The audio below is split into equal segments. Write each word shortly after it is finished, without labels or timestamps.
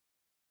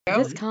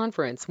This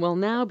conference will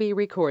now be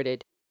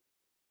recorded.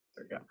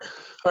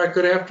 All right,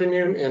 good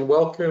afternoon and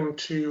welcome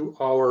to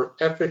our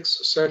ethics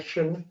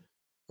session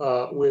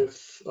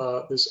with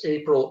Ms.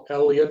 April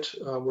Elliott.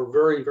 We're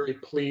very, very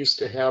pleased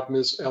to have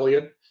Ms.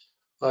 Elliott.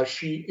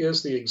 She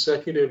is the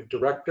Executive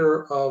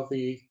Director of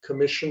the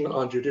Commission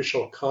on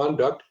Judicial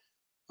Conduct.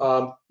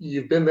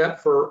 You've been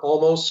that for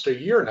almost a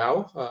year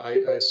now.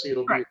 I see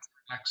it'll be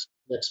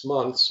next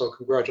month, so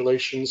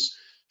congratulations.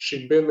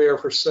 She'd been there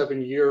for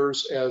 7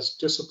 years as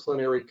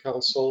disciplinary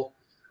counsel.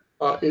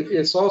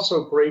 It's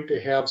also great to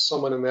have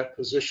someone in that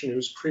position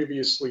who's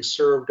previously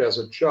served as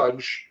a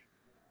judge,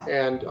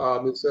 and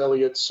Ms.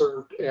 Elliott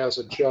served as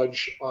a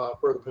judge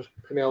for the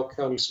Pinal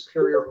County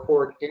Superior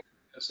Court and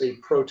as a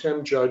pro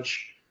tem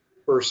judge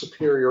for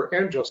Superior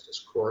and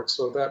Justice Court,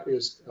 so that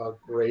is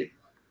great.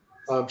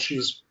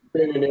 She's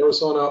been in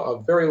Arizona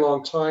a very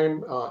long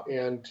time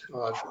and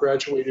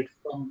graduated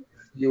from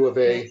U of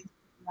A.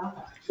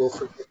 We'll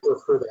forgive her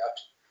for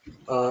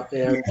that.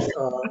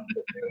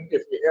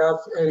 If you have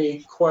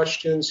any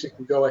questions, you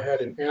can go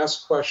ahead and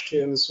ask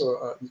questions.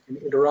 You can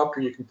interrupt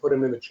or you can put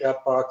them in the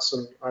chat box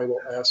and I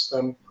will ask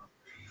them.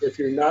 If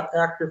you're not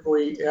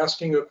actively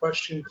asking a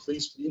question,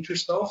 please mute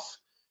yourself.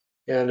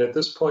 And at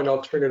this point,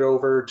 I'll turn it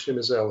over to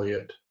Ms.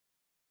 Elliott.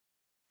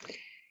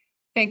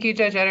 Thank you,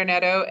 Judge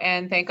Adornetto,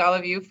 and thank all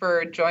of you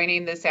for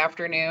joining this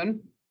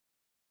afternoon.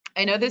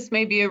 I know this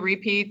may be a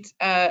repeat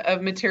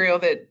of material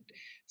that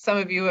some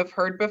of you have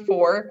heard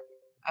before.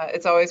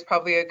 It's always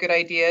probably a good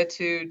idea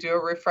to do a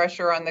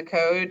refresher on the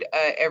code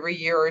every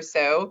year or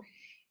so.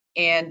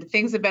 And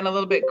things have been a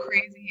little bit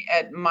crazy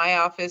at my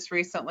office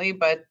recently,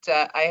 but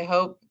I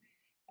hope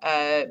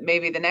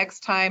maybe the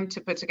next time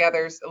to put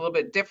together a little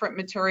bit different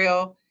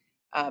material,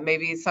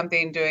 maybe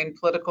something doing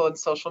political and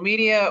social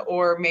media,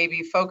 or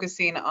maybe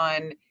focusing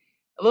on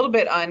a little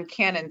bit on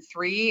Canon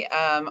 3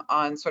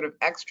 on sort of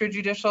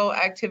extrajudicial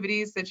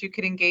activities that you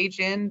could engage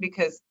in,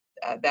 because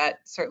that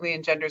certainly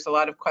engenders a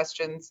lot of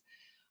questions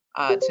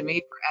to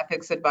me for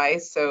ethics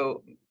advice.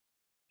 So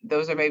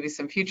those are maybe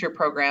some future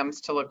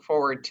programs to look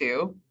forward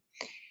to.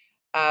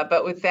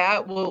 But with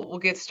that, we'll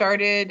get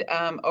started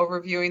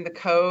overviewing the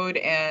code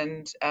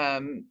and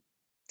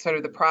sort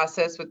of the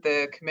process with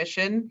the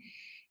commission.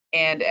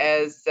 And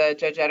as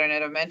Judge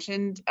Adornetto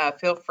mentioned,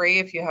 feel free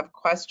if you have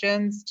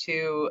questions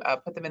to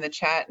put them in the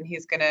chat, and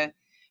he's going to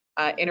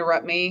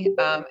interrupt me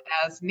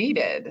as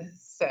needed.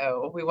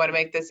 So we want to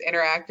make this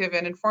interactive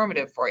and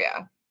informative for you.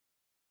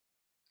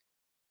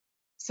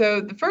 So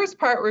the first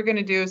part we're going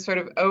to do is sort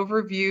of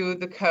overview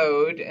the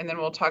code, and then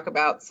we'll talk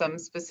about some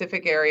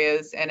specific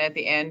areas. And at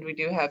the end, we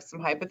do have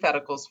some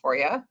hypotheticals for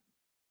you.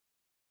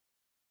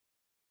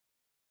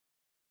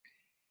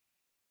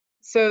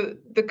 So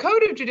the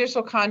Code of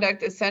Judicial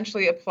Conduct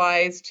essentially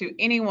applies to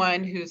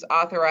anyone who's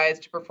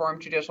authorized to perform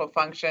judicial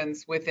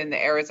functions within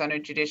the Arizona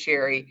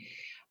judiciary.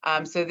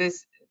 So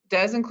this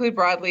does include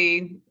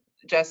broadly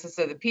justice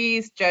of the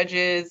peace,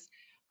 judges,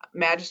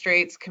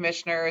 magistrates,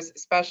 commissioners,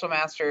 special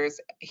masters,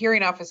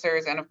 hearing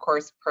officers, and of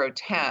course pro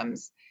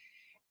tems.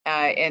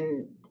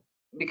 And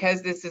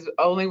because this is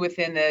only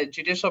within the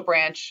judicial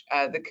branch,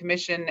 the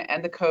commission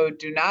and the code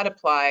do not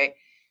apply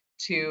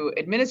to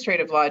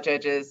administrative law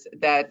judges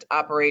that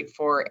operate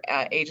for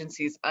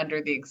agencies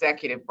under the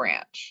executive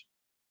branch.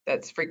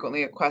 That's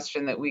frequently a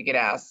question that we get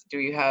asked. Do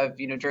you have,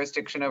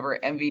 jurisdiction over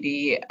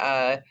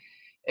MVD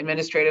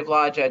administrative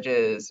law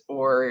judges,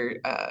 or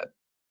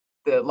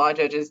the law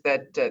judges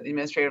that the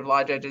administrative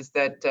law judges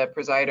that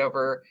preside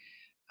over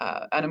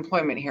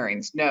unemployment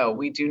hearings? No,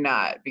 we do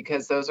not,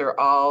 because those are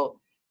all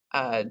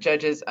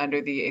judges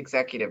under the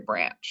executive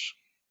branch.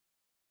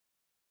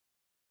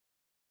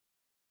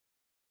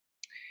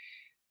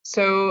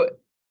 So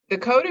the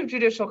Code of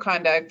Judicial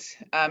Conduct,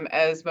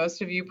 as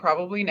most of you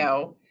probably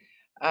know,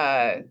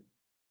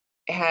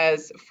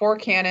 has 4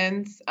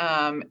 canons,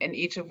 and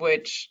each of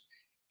which,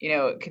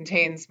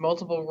 contains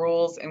multiple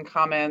rules and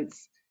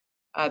comments.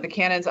 The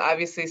canons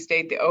obviously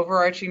state the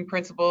overarching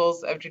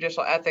principles of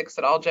judicial ethics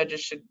that all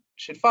judges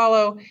should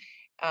follow.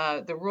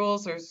 The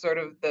rules are sort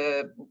of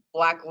the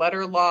black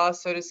letter law,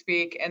 so to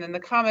speak, and then the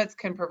comments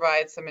can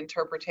provide some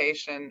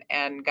interpretation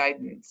and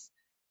guidance.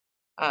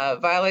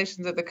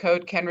 Violations of the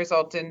code can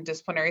result in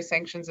disciplinary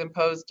sanctions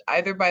imposed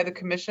either by the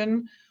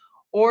commission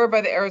or by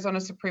the Arizona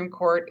Supreme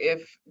Court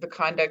if the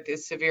conduct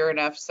is severe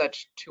enough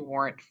such to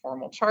warrant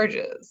formal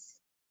charges.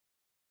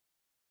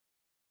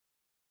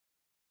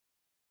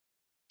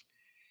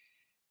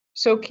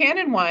 So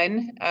Canon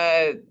 1,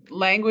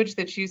 language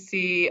that you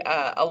see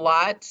a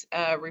lot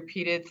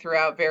repeated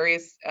throughout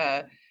various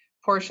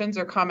portions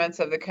or comments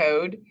of the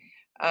code.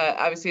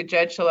 Obviously, a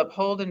judge shall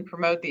uphold and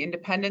promote the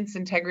independence,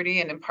 integrity,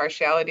 and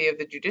impartiality of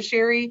the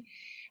judiciary,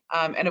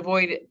 and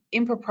avoid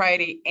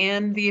impropriety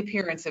and the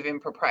appearance of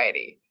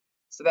impropriety.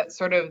 So that's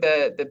sort of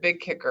the big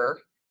kicker.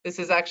 This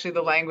is actually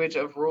the language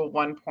of Rule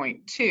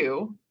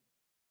 1.2.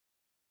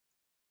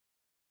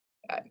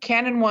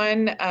 Canon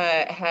 1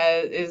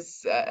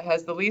 has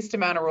the least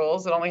amount of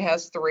rules. It only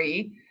has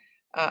 3.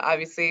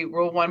 Obviously,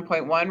 Rule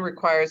 1.1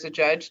 requires a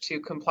judge to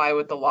comply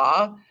with the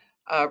law.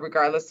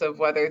 regardless of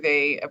whether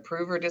they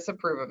approve or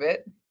disapprove of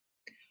it.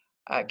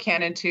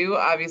 Canon 2,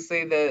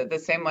 obviously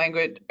the same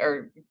language,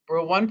 or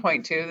Rule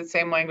 1.2, the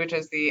same language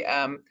as the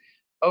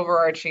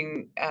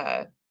overarching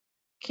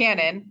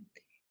canon.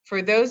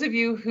 For those of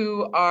you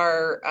who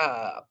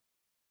are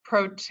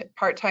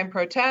part-time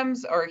pro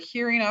tems or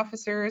hearing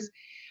officers,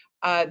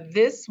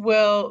 this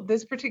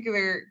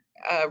particular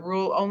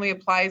rule only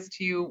applies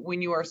to you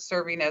when you are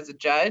serving as a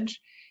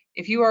judge.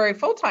 If you are a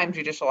full-time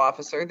judicial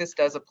officer, this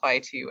does apply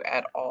to you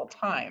at all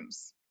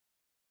times.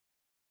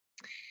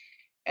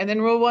 And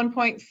then Rule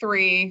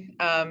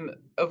 1.3,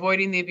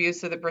 avoiding the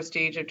abuse of the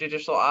prestige of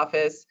judicial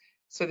office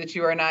so that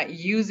you are not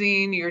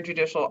using your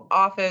judicial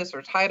office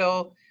or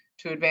title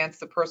to advance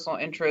the personal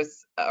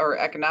interests or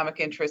economic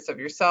interests of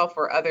yourself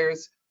or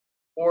others,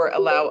 or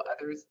allow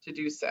others to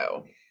do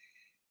so.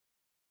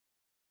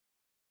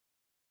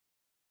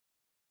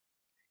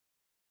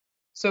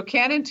 So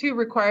Canon 2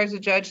 requires a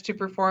judge to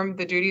perform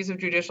the duties of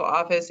judicial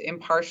office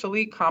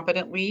impartially,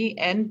 competently,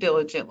 and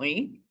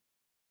diligently.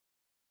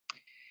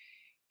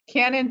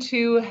 Canon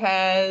 2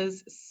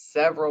 has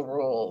several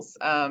rules,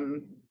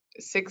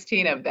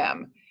 16 of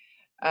them.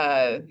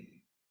 So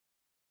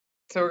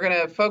we're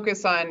going to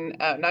focus on,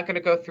 not going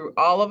to go through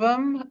all of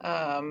them,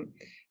 but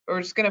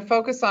we're just going to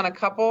focus on a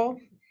couple.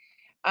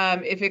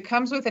 If it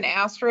comes with an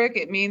asterisk,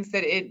 it means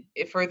that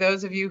for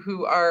those of you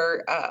who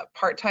are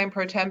part-time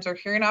pro tems or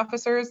hearing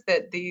officers,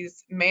 that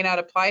these may not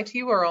apply to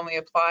you or only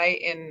apply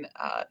in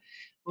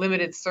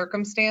limited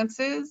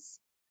circumstances.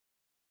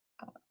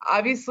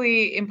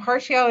 Obviously,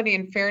 impartiality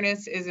and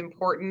fairness is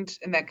important,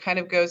 and that kind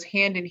of goes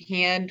hand in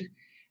hand.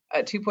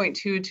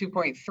 2.2 and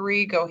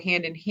 2.3 go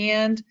hand in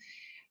hand.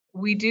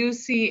 We do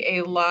see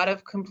a lot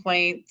of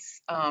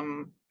complaints.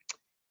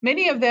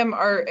 Many of them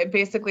are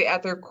basically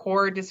at their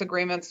core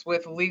disagreements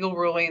with legal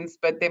rulings,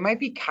 but they might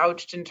be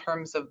couched in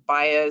terms of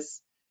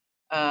bias,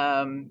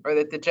 or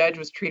that the judge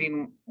was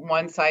treating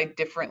one side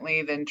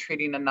differently than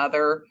treating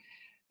another.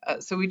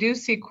 So we do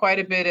see quite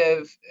a bit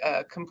of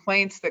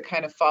complaints that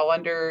kind of fall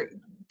under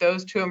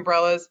those two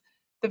umbrellas.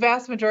 The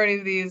vast majority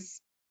of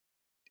these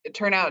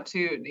turn out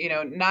to,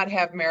 not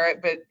have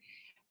merit, but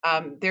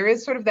there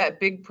is sort of that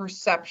big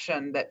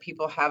perception that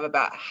people have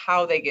about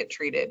how they get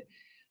treated.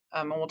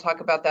 And we'll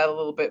talk about that a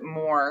little bit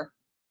more.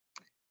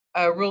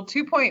 Rule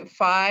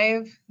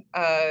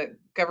 2.5,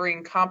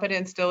 governing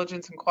competence,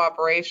 diligence, and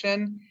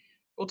cooperation.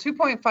 Rule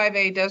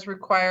 2.5a does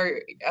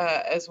require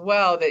as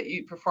well that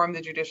you perform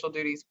the judicial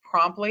duties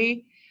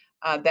promptly.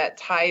 That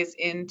ties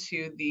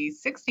into the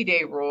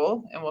 60-day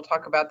rule, and we'll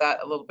talk about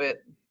that a little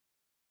bit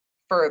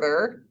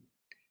further.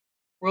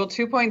 Rule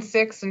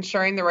 2.6,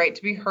 ensuring the right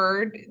to be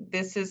heard.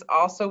 This is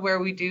also where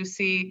we do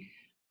see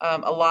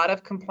a lot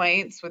of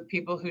complaints with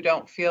people who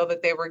don't feel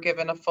that they were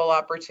given a full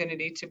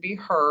opportunity to be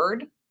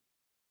heard.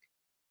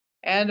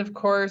 And of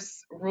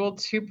course, Rule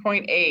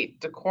 2.8,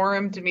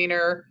 decorum,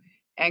 demeanor,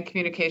 and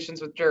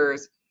communications with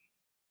jurors.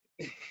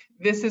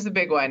 This is a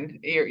big one.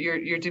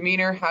 Your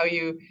demeanor, how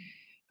you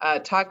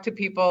talk to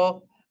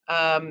people,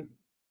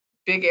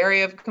 big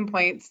area of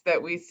complaints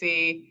that we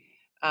see.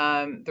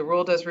 The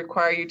rule does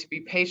require you to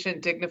be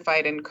patient,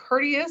 dignified, and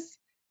courteous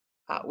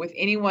with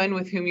anyone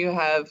with whom you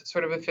have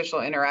sort of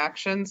official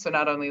interactions. So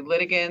not only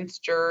litigants,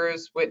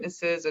 jurors,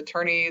 witnesses,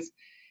 attorneys,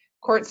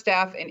 court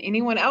staff, and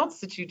anyone else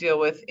that you deal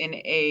with in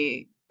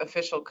a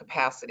official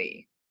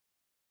capacity.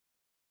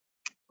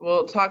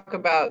 We'll talk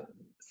about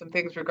some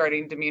things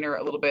regarding demeanor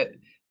a little bit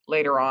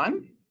later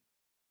on.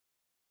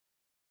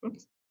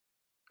 Oops,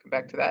 come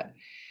back to that.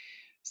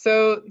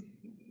 So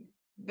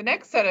the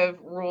next set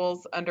of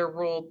rules under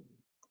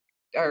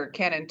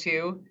Canon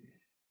 2,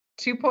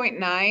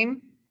 2.9,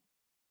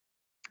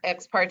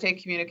 ex parte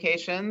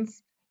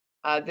communications.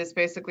 This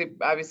basically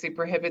obviously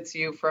prohibits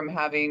you from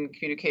having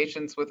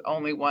communications with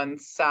only one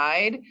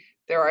side.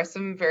 There are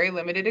some very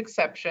limited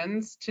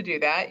exceptions to do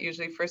that,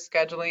 usually for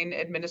scheduling,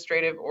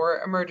 administrative,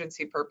 or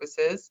emergency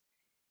purposes.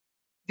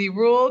 The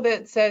rule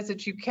that says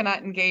that you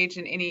cannot engage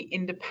in any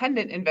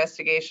independent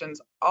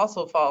investigations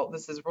also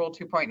this is Rule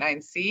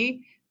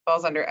 2.9c,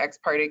 falls under ex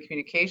parte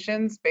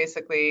communications,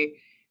 basically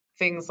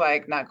things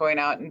like not going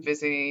out and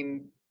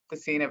visiting the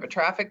scene of a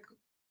traffic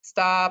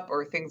stop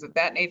or things of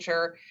that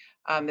nature,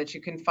 that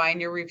you confine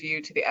your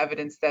review to the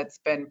evidence that's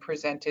been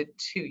presented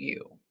to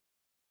you.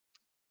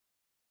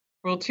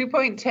 Rule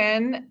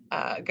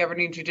 2.10,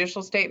 governing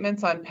judicial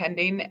statements on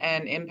pending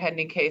and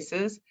impending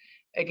cases.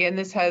 Again,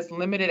 this has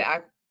limited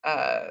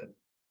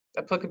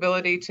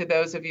applicability to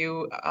those of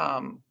you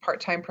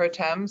part-time pro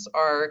tems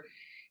or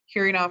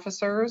hearing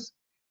officers.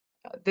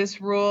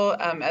 This rule,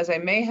 as I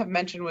may have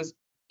mentioned, was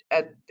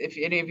if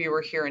any of you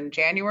were here in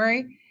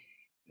January,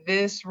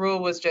 this rule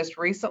was just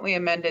recently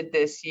amended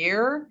this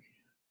year.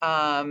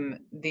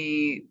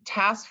 The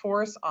Task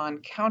Force on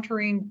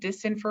Countering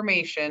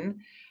Disinformation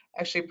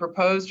actually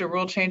proposed a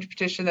rule change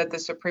petition that the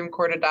Supreme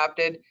Court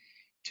adopted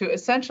to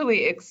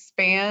essentially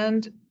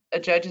expand a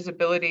judge's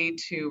ability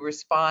to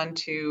respond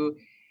to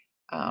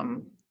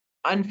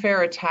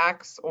unfair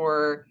attacks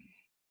or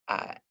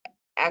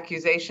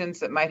accusations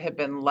that might have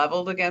been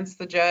leveled against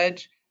the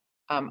judge.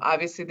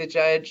 Obviously, the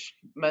judge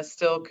must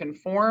still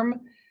conform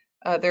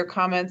their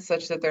comments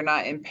such that they're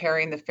not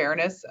impairing the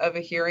fairness of a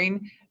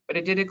hearing, but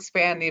it did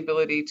expand the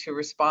ability to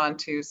respond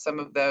to some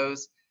of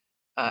those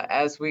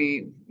as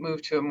we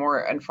move to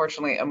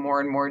unfortunately, a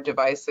more and more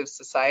divisive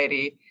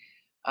society.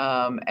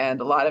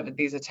 And a lot of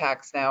these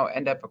attacks now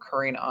end up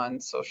occurring on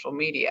social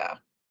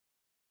media.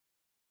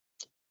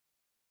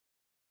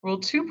 Rule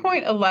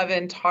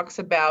 2.11 talks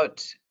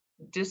about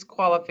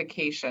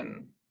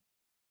disqualification.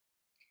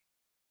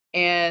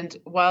 And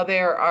while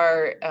there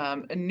are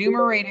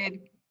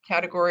enumerated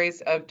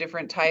categories of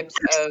different types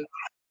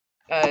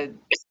of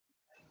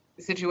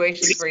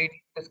situations where you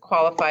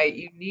disqualify,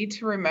 you need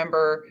to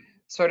remember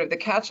sort of the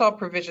catch-all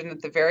provision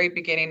at the very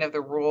beginning of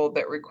the rule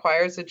that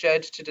requires a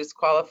judge to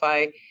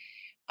disqualify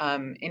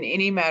in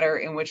any matter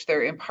in which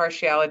their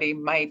impartiality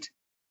might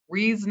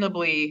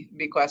reasonably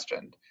be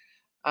questioned.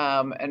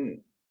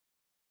 And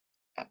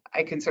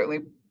I can certainly,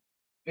 if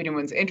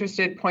anyone's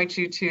interested, point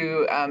you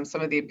to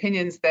some of the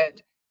opinions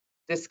that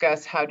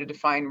discuss how to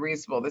define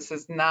reasonable. This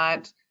is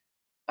not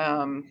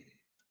a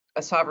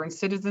sovereign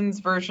citizen's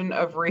version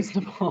of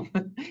reasonable.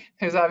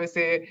 There's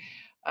obviously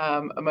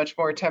a much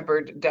more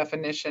tempered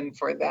definition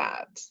for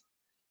that.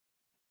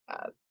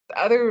 The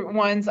other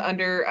ones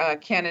under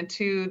Canon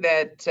 2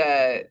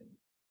 that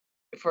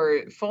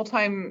for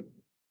full-time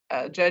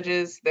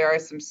judges, there are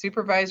some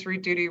supervisory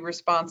duty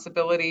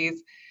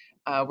responsibilities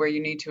where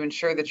you need to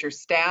ensure that your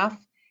staff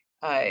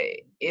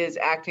is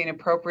acting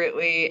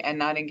appropriately and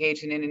not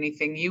engaging in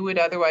anything you would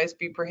otherwise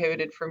be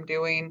prohibited from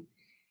doing.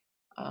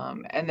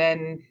 And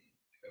then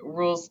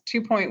rules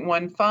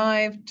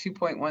 2.15,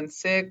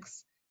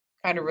 2.16,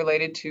 kind of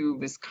related to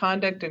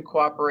misconduct and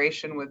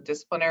cooperation with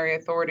disciplinary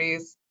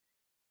authorities.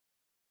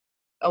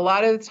 A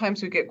lot of the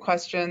times we get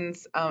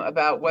questions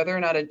about whether or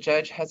not a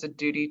judge has a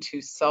duty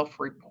to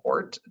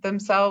self-report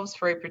themselves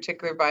for a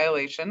particular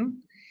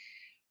violation.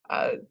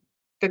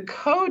 The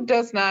code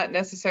does not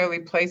necessarily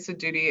place a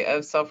duty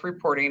of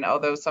self-reporting,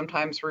 although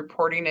sometimes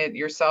reporting it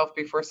yourself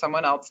before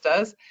someone else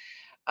does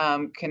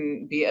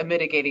can be a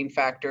mitigating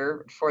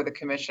factor for the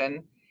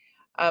commission.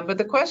 But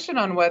the question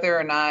on whether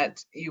or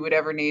not you would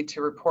ever need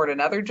to report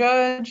another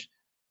judge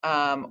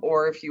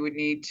or if you would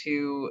need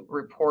to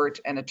report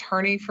an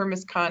attorney for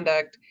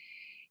misconduct,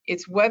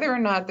 it's whether or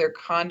not their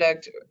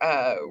conduct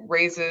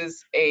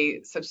raises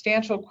a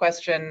substantial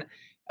question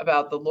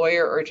about the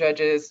lawyer or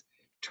judge's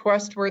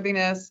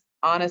trustworthiness,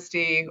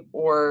 honesty,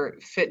 or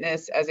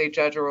fitness as a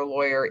judge or a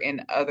lawyer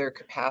in other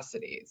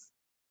capacities.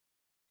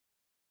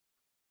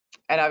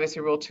 And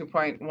obviously Rule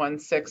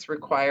 2.16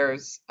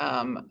 requires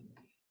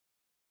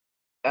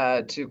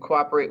to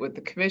cooperate with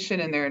the commission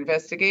in their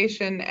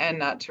investigation and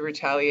not to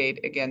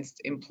retaliate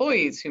against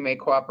employees who may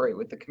cooperate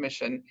with the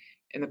commission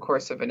in the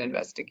course of an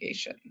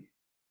investigation.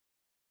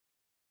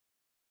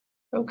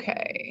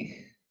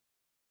 Okay.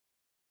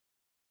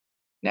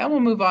 Now we'll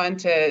move on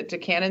to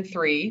Canon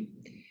 3.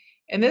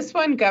 And this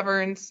one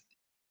governs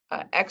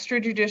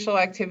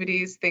extrajudicial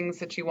activities, things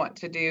that you want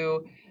to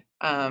do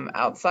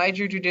outside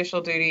your judicial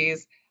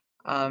duties.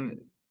 The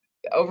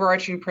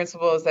overarching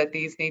principle is that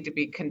these need to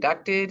be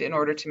conducted in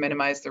order to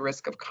minimize the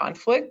risk of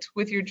conflict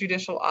with your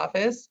judicial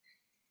office.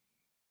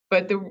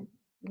 But the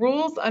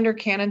rules under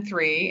Canon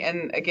 3,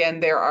 and again,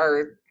 there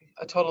are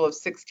a total of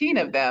 16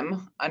 of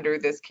them under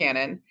this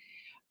canon,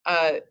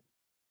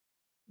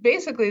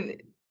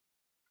 basically,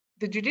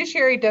 the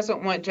judiciary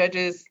doesn't want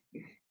judges,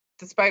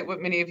 despite what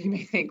many of you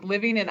may think,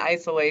 living in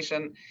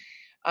isolation.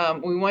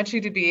 We want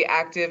you to be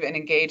active and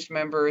engaged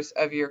members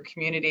of your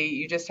community.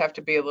 You just have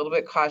to be a little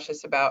bit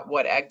cautious about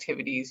what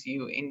activities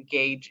you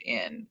engage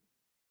in.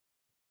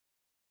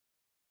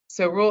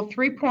 So Rule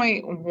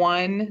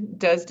 3.1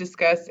 does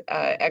discuss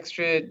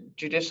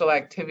extrajudicial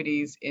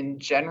activities in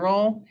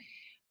general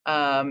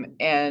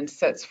and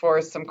sets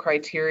forth some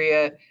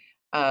criteria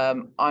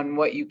on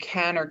what you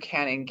can or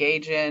can't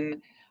engage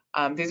in.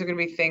 These are going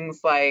to be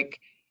things like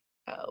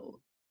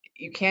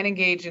you can't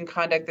engage in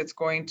conduct that's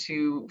going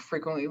to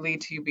frequently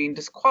lead to you being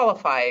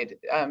disqualified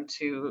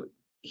to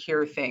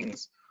hear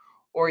things,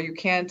 or you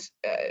can't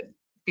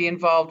be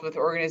involved with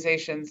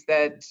organizations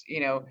that,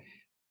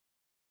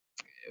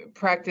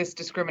 practice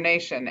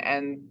discrimination.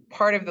 And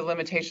part of the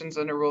limitations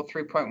under Rule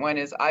 3.1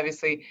 is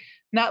obviously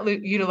not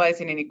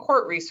utilizing any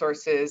court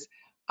resources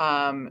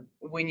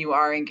when you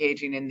are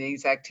engaging in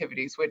these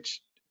activities,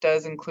 which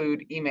does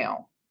include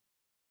email.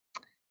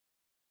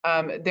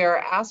 There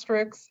are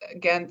asterisks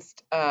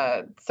against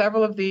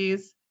several of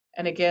these.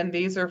 And again,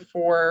 these are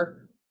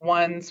for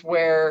ones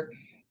where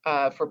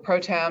for pro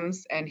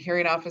tems and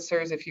hearing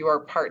officers, if you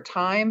are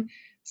part-time,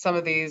 some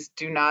of these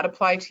do not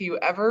apply to you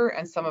ever,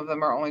 and some of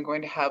them are only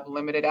going to have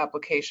limited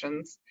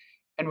applications.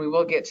 And we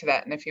will get to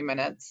that in a few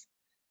minutes.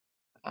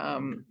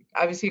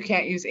 Obviously, you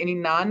can't use any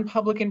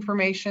non-public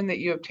information that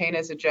you obtain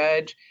as a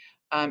judge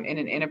in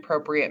an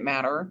inappropriate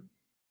manner.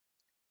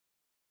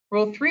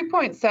 Rule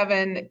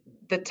 3.7,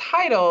 the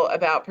title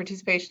about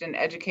participation in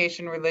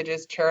education,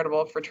 religious,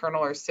 charitable,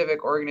 fraternal, or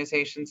civic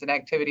organizations and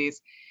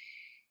activities.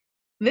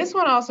 This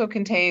one also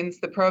contains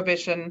the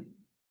prohibition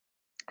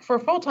for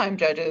full-time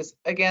judges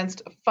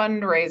against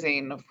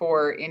fundraising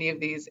for any of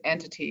these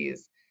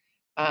entities.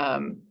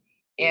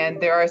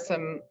 And there are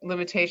some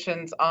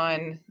limitations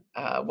on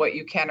what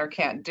you can or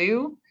can't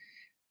do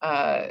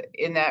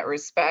in that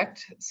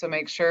respect. So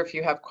make sure if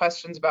you have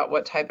questions about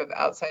what type of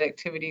outside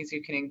activities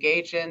you can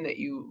engage in, that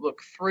you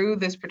look through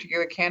this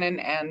particular canon.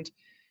 And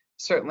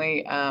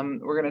certainly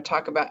we're going to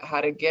talk about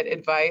how to get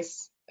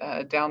advice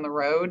down the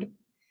road.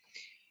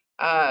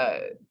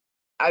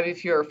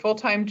 If you're a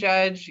full-time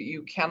judge,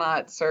 you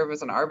cannot serve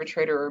as an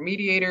arbitrator or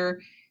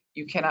mediator.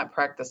 You cannot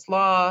practice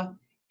law.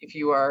 If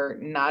you are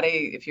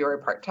a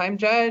part-time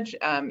judge,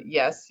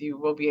 yes, you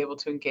will be able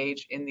to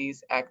engage in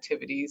these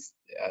activities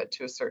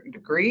to a certain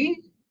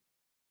degree.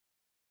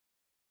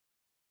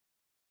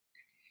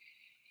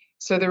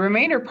 So the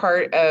remainder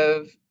part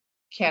of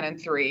Canon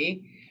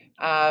 3,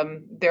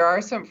 there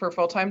are some, for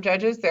full-time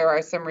judges, there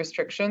are some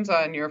restrictions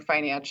on your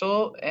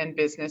financial and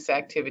business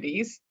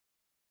activities.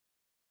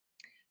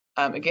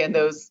 Again,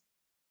 those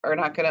are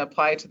not going to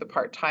apply to the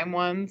part-time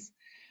ones.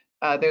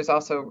 There's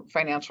also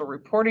financial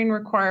reporting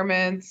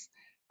requirements,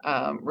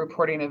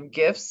 reporting of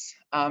gifts,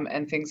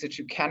 and things that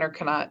you can or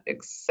cannot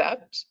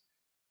accept.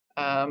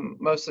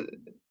 Obviously,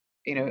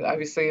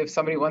 if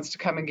somebody wants to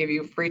come and give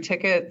you free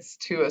tickets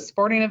to a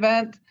sporting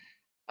event,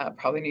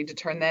 probably need to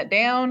turn that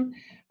down.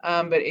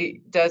 But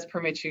it does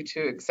permit you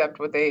to accept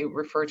what they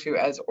refer to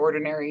as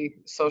ordinary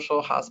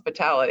social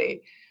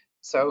hospitality.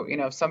 So,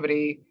 if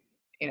somebody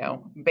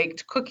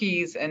baked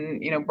cookies and,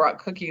 brought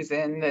cookies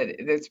in, that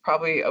it's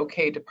probably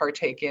okay to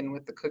partake in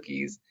with the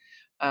cookies,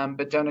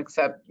 but don't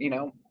accept,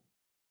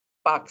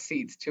 box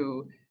seats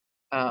to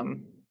a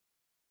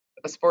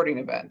sporting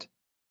event.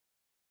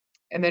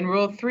 And then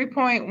rule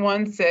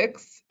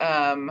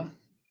 3.16,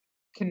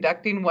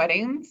 conducting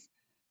weddings.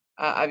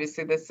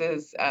 Obviously, this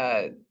is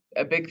a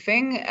big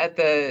thing at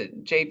the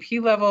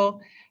JP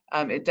level.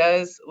 It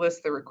does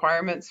list the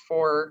requirements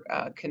for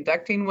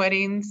conducting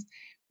weddings,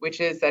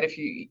 which is that if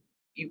you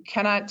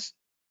cannot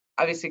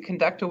obviously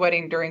conduct a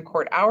wedding during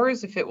court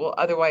hours if it will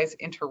otherwise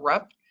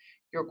interrupt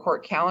your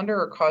court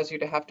calendar or cause you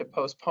to have to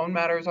postpone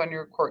matters on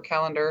your court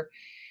calendar.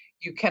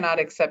 You cannot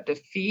accept a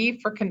fee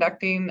for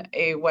conducting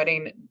a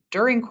wedding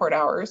during court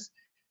hours.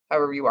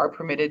 However, you are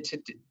permitted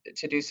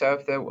to do so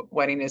if the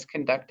wedding is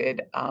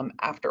conducted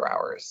after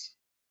hours.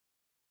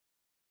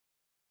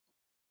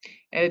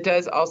 And it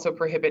does also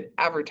prohibit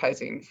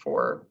advertising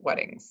for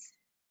weddings,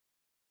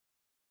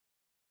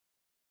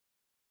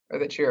 or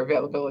that your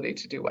availability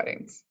to do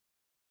weddings.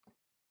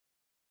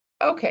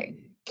 Okay,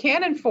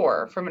 Canon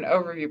 4, from an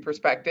overview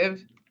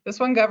perspective, this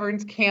one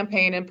governs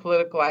campaign and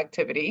political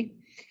activity.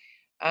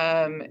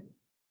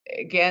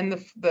 Again,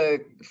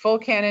 the full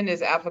canon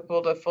is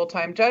applicable to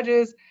full-time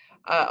judges.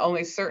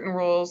 Only certain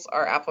rules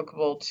are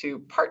applicable to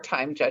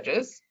part-time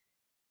judges.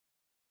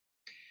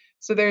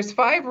 So there's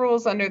 5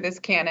 rules under this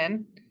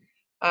canon.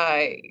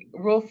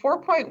 Rule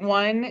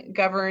 4.1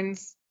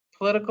 governs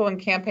political and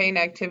campaign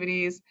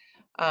activities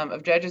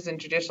of judges and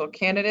judicial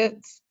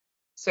candidates.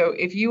 So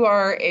if you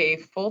are a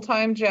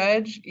full-time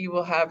judge, you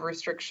will have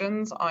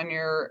restrictions on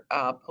your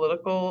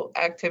political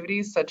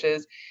activities, such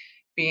as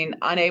being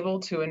unable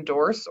to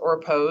endorse or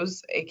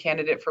oppose a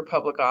candidate for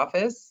public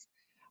office,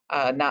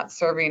 not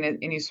serving in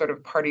any sort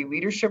of party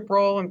leadership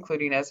role,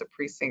 including as a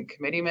precinct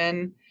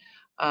committeeman.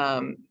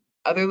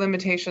 Other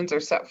limitations are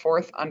set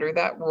forth under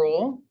that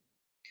rule.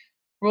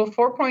 Rule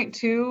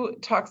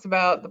 4.2 talks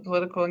about the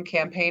political and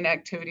campaign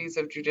activities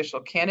of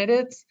judicial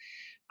candidates,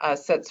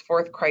 sets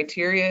forth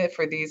criteria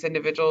for these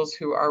individuals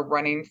who are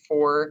running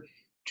for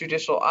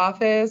judicial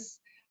office,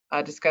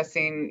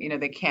 discussing,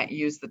 they can't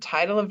use the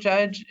title of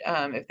judge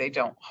if they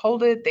don't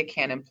hold it. They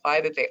can't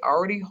imply that they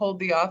already hold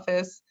the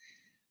office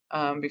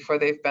before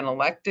they've been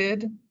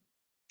elected.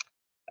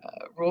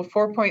 Rule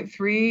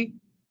 4.3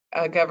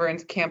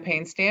 governs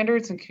campaign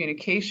standards and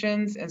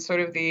communications, and sort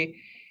of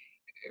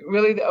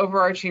really the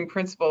overarching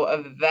principle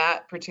of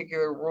that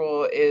particular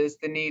rule is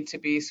the need to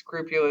be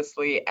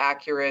scrupulously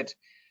accurate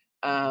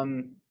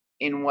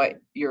in what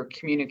you're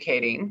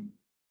communicating.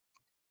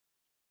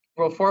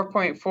 Rule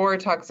 4.4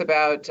 talks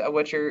about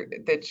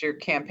that your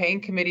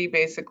campaign committee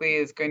basically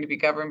is going to be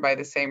governed by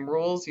the same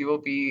rules. You will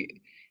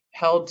be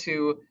held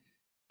to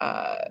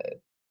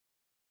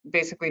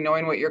basically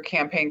knowing what your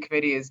campaign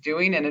committee is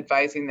doing and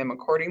advising them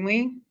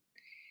accordingly.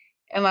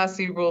 And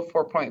lastly, Rule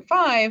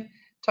 4.5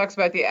 talks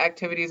about the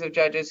activities of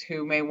judges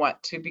who may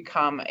want to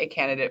become a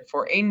candidate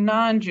for a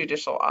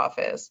non-judicial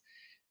office.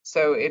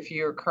 So if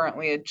you're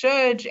currently a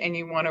judge and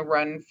you want to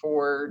run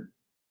for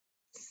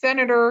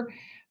senator,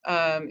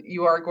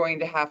 you are going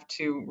to have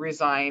to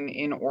resign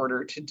in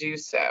order to do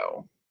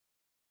so.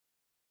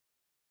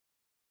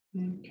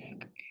 Okay,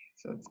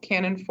 so it's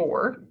Canon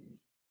 4.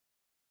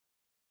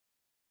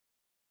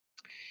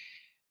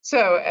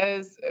 So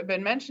as I've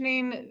been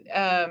mentioning,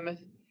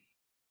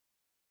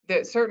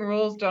 that certain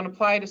rules don't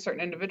apply to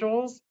certain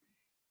individuals.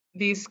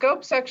 The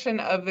scope section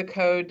of the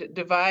code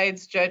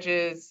divides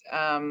judges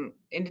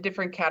into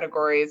different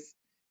categories.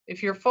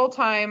 If you're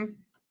full-time,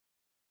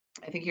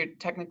 I think you're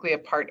technically a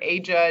Part A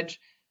judge,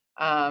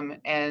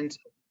 and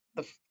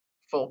the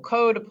full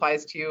code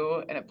applies to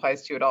you and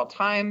applies to you at all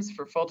times.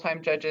 For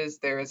full-time judges,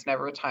 there is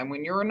never a time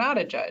when you're not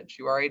a judge.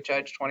 You are a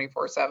judge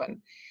 24/7.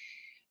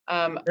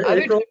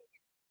 April,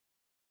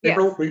 Yes.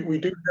 April, we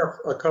do have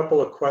a couple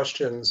of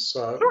questions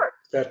Sure.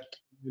 that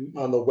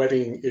on the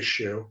wedding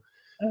issue.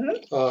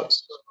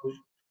 Mm-hmm.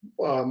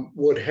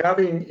 Would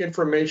having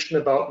information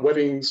about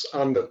weddings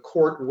on the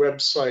court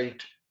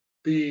website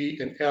be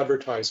an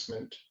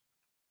advertisement?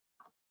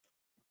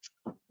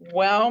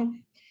 Well,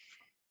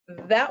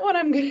 that one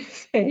I'm going to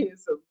say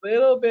is a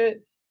little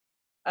bit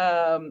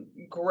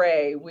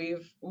gray.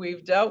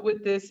 We've dealt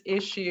with this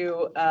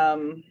issue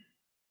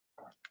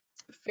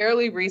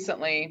fairly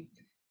recently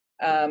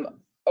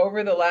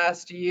over the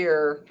last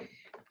year,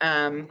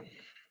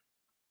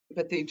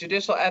 but the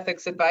Judicial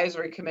Ethics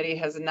Advisory Committee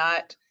has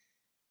not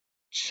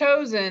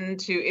chosen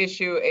to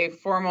issue a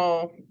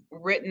formal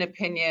written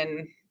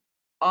opinion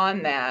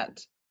on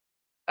that.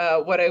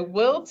 What I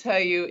will tell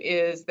you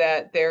is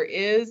that there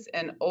is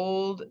an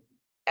old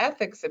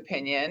ethics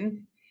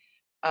opinion.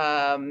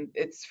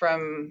 It's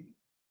from,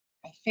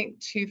 I think,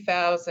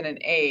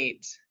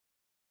 2008,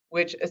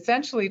 which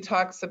essentially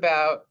talks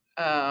about,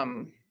 let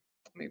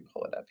me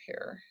pull it up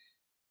here.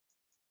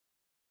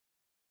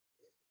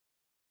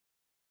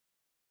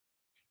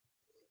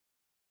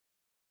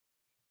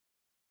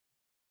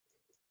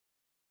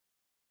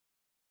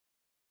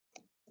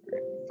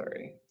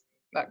 Sorry,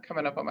 not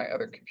coming up on my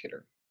other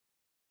computer.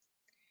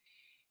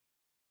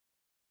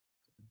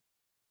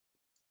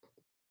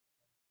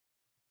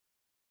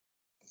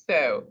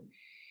 So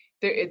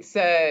it's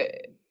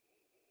a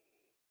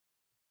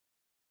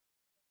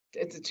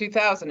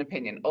 2000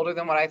 opinion, older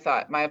than what I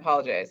thought. My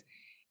apologies.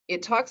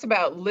 It talks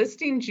about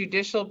listing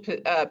judicial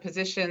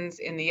positions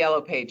in the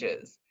yellow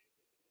pages.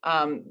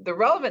 The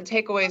relevant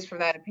takeaways from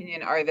that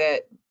opinion are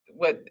that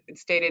what it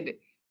stated,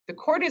 the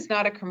court is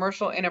not a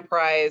commercial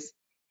enterprise,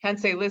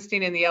 hence a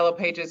listing in the yellow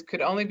pages could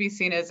only be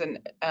seen as an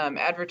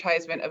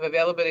advertisement of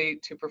availability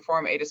to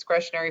perform a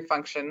discretionary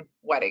function,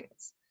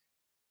 weddings.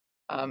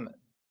 And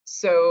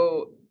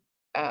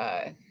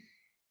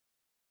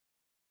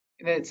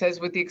then it says,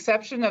 with the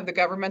exception of the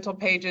governmental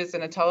pages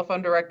in a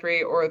telephone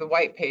directory or the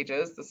white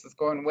pages, this is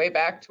going way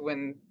back to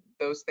when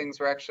those things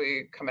were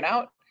actually coming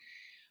out.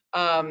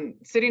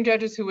 Sitting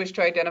judges who wish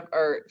to identify,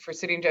 or for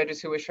sitting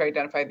judges who wish to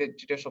identify the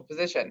judicial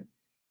position.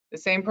 The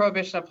same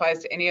prohibition applies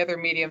to any other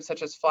medium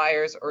such as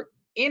flyers or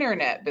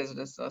internet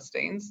business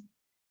listings.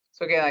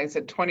 So again, like I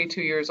said,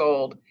 22 years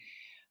old.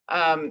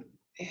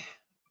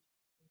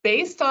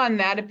 Based on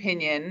that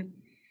opinion,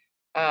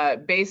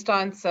 based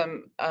on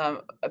some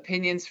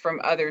opinions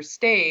from other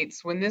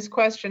states, when this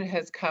question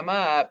has come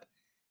up,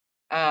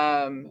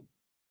 I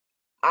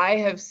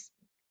have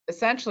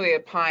essentially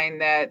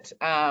opined that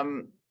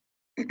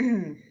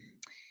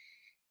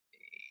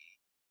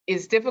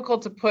is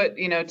difficult to put,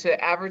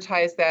 to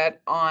advertise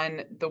that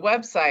on the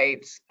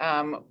website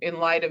in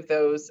light of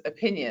those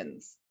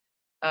opinions.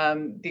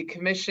 The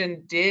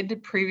commission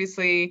did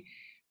previously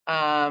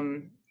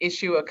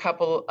issue a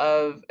couple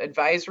of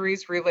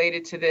advisories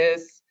related to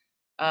this.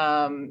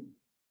 One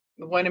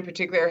in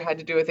particular had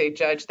to do with a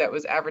judge that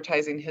was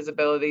advertising his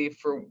ability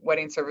for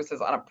wedding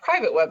services on a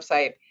private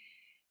website,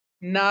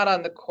 not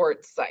on the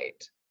court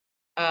site.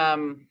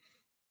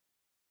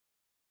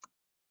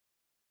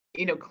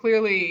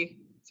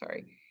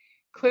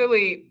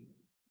 Clearly,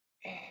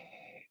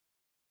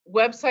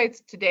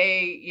 websites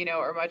today,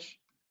 are much,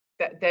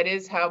 that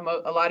is how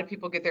a lot of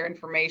people get their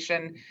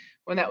information,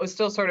 when that was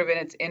still sort of in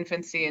its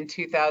infancy in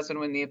 2000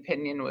 when the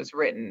opinion was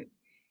written.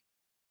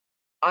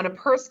 On a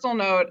personal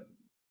note,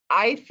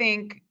 I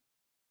think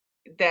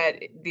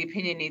that the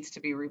opinion needs to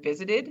be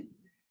revisited,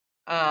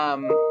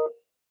 but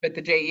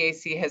the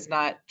JEAC has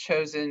not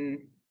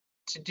chosen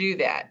to do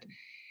that.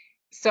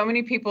 So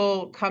many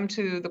people come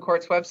to the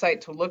court's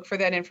website to look for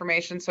that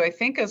information. So I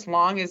think as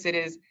long as it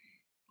is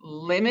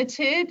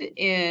limited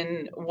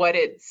in what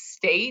it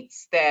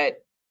states,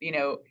 that,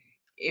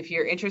 if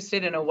you're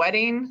interested in a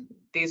wedding,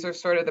 these are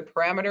sort of the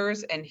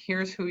parameters, and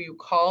here's who you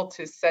call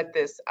to set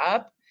this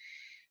up.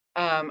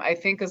 I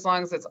think as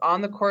long as it's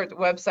on the court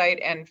website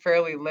and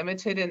fairly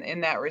limited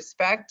in that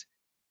respect,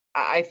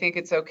 I think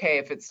it's okay.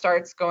 If it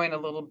starts going a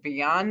little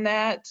beyond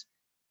that,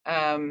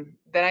 then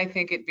I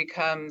think it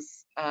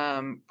becomes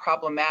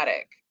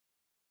problematic.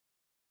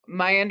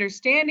 My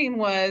understanding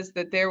was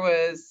that there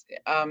was,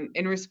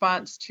 in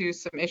response to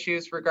some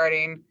issues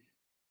regarding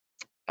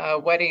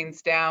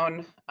weddings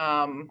down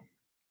at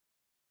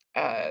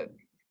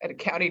a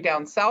county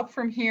down south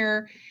from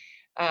here,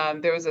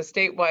 there was a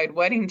statewide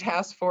wedding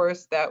task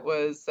force that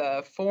was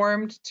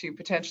formed to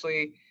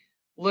potentially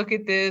look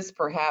at this,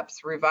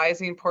 perhaps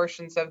revising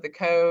portions of the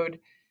code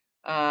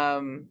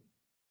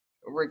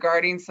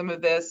regarding some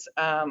of this.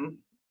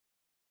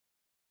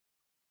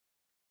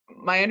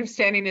 My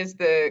understanding is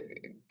the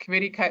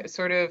committee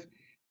sort of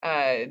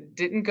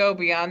didn't go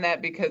beyond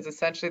that, because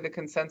essentially the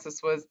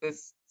consensus was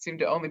this seemed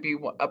to only be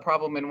a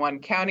problem in one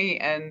county,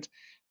 and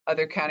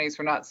other counties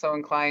were not so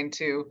inclined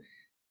to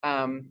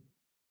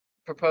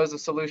propose a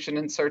solution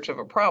in search of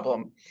a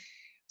problem.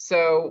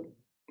 So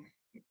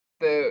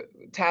the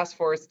task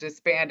force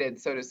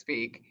disbanded, so to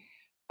speak.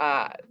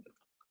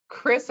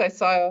 Chris, I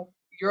saw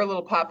your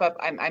little pop-up.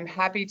 I'm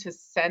happy to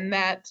send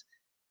that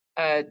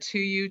to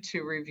you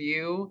to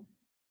review.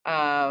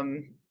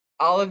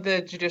 All of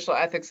the judicial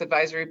ethics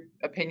advisory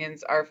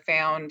opinions are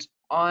found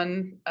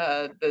on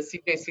the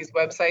CJC's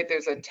website.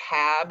 There's a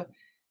tab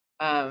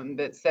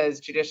that says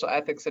judicial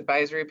ethics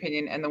advisory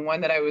opinion, and the one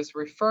that I was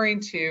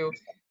referring to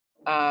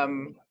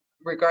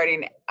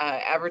regarding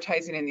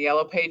advertising in the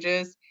yellow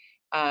pages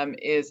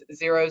is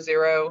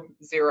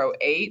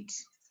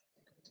 0008.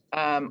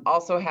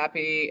 Also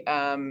happy,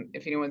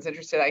 if anyone's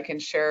interested, I can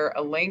share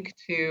a link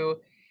to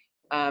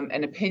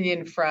an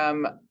opinion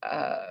from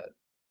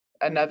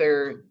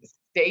another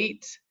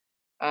state,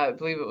 I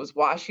believe it was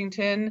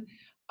Washington,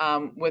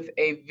 with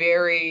a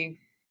very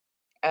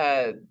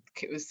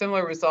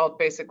similar result,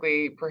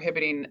 basically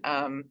prohibiting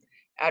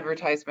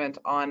advertisement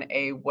on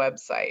a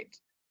website.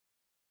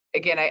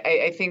 Again,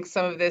 I think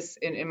some of this,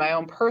 in my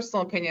own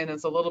personal opinion,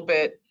 is a little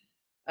bit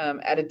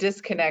at a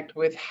disconnect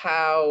with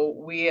how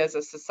we as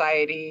a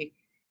society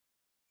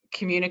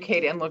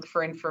communicate and look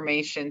for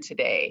information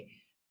today.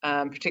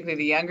 Particularly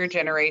the younger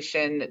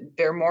generation,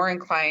 they're more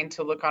inclined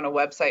to look on a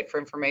website for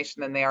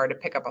information than they are to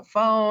pick up a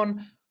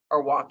phone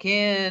or walk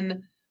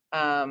in,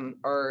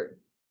 or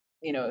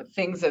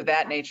things of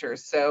that nature.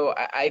 So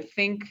I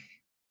think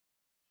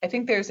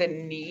there's a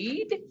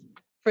need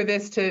for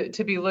this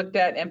to be looked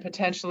at and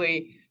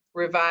potentially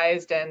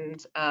revised,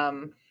 and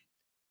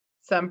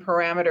some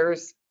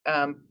parameters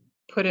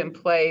put in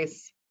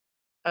place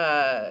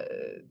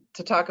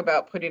to talk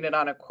about putting it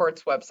on a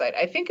court's website.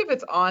 I think if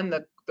it's on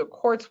the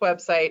court's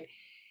website,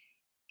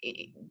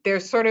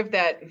 there's sort of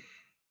that,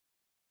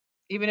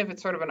 even if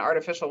it's sort of an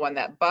artificial one,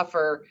 that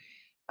buffer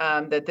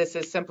that this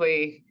is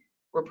simply,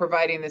 we're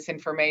providing this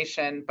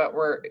information, but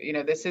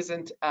this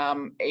isn't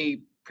a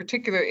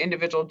particular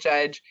individual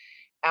judge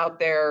out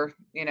there,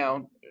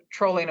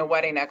 trolling a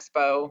wedding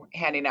expo,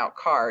 handing out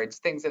cards,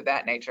 things of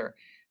that nature.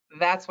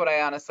 That's what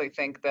I honestly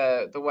think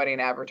the wedding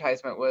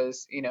advertisement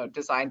was,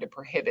 designed to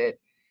prohibit.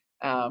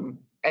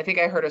 I think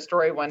I heard a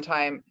story one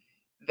time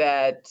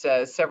that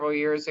several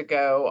years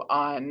ago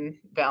on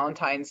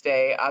Valentine's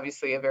Day,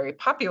 obviously a very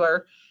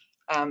popular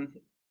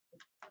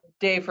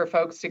day for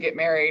folks to get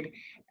married,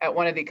 at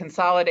one of the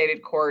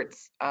consolidated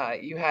courts,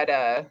 you had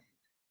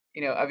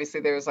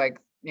obviously there was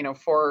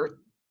 4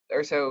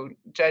 or so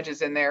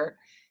judges in there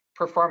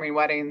performing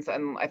weddings,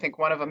 and I think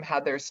one of them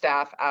had their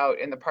staff out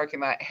in the parking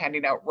lot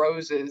handing out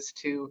roses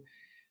to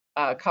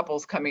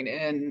couples coming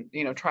in,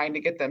 trying to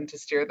get them to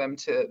steer them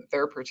to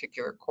their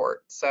particular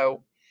court.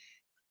 So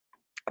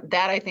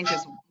that, I think,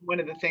 is one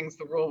of the things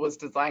the rule was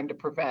designed to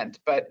prevent.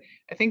 But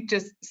I think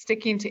just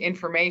sticking to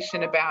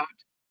information about,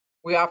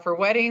 we offer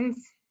weddings,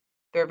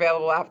 they're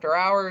available after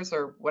hours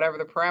or whatever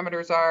the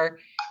parameters are,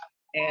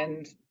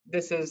 and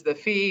this is the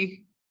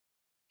fee,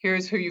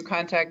 here's who you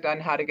contact on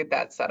how to get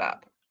that set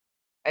up.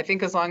 I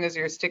think as long as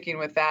you're sticking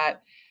with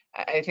that,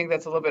 I think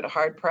that's a little bit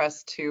hard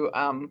pressed to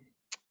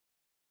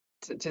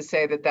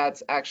say that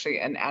that's actually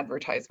an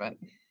advertisement.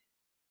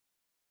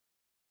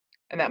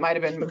 And that might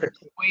have been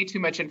way too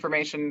much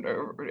information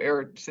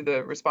or to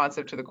the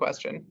responsive to the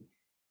question.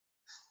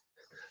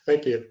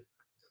 Thank you.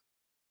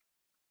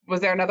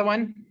 Was there another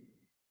one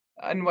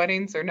on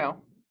weddings or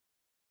no?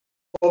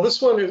 Well,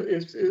 this one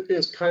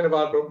is kind of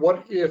odd, but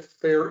what if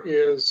there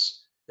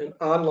is an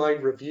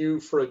online review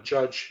for a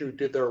judge who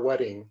did their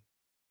wedding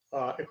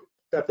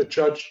that the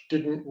judge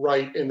didn't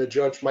write and the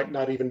judge might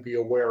not even be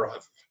aware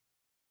of?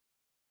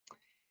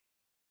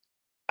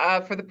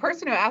 For the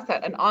person who asked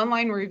that, an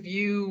online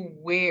review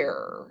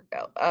where?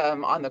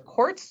 On the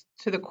courts,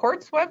 to the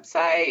court's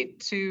website,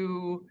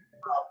 to?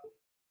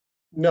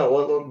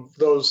 No,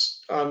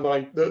 those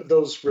online,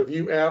 those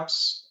review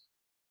apps.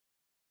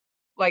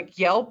 Like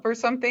Yelp or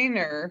something,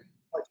 or?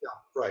 Like Yelp,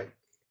 right.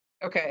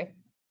 Okay.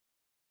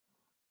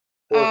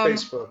 Or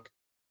Facebook.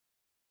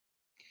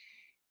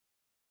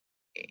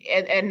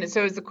 And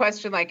so is the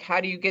question, like,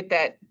 how do you get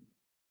that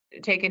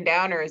taken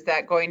down, or is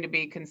that going to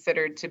be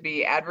considered to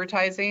be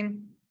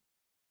advertising?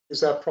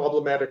 Is that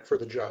problematic for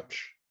the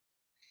judge?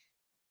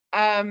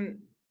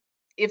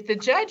 If the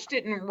judge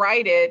didn't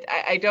write it,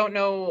 I don't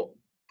know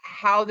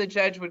how the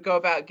judge would go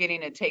about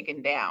getting it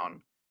taken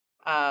down,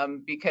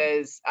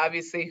 because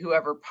obviously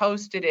whoever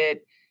posted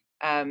it,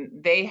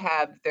 they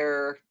have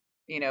their,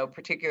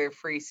 particular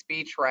free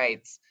speech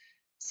rights.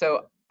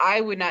 So I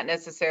would not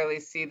necessarily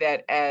see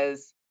that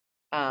as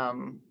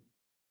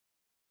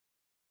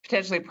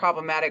potentially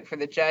problematic for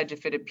the judge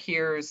if it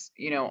appears,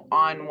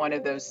 on one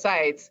of those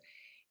sites.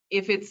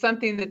 If it's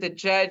something that the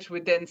judge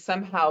would then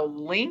somehow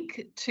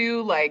link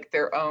to, like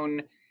their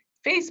own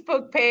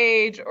Facebook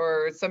page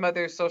or some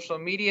other social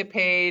media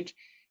page,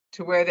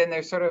 to where then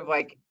they're sort of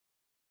like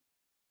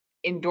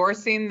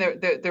endorsing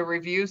the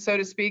review, so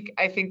to speak,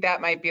 I think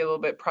that might be a little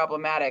bit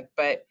problematic.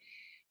 But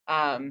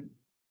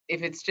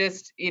if it's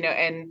just,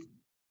 and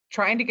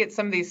trying to get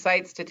some of these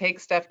sites to take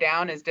stuff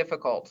down is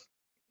difficult.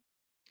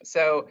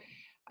 So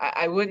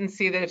I wouldn't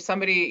see that if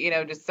somebody,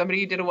 just somebody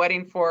you did a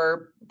wedding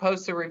for,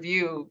 posts a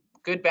review,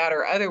 good, bad,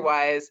 or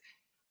otherwise,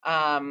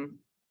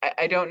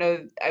 I don't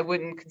know, I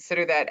wouldn't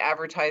consider that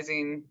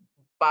advertising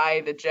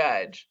by the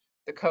judge.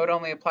 The code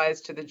only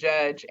applies to the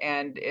judge,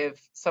 and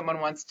if someone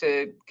wants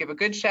to give a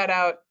good shout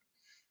out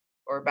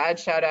or a bad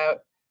shout out,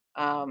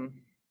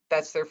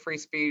 that's their free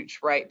speech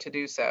right to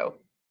do so.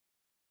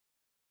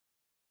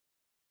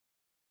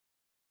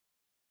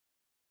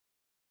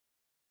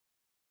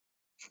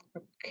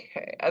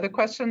 Okay, other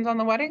questions on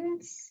the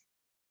weddings?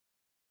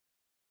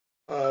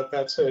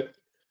 That's it.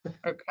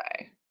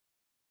 Okay.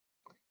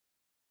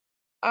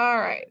 All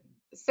right,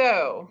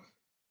 so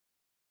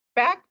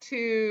back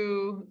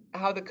to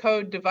how the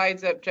code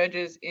divides up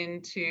judges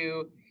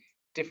into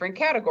different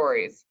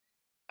categories.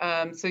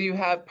 So you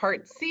have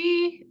Part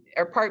C,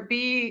 or Part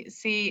B,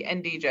 C,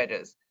 and D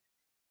judges.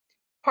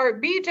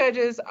 Part B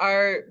judges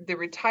are the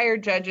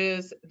retired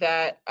judges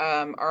that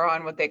are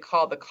on what they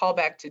call the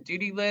callback to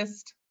duty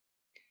list.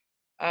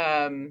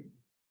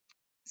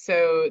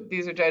 So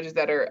these are judges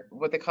that are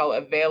what they call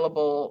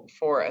available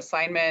for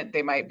assignment.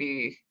 They might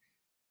be,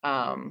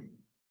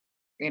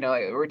 you know,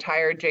 a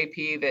retired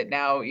JP that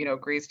now, you know,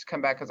 agrees to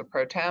come back as a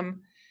pro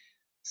tem.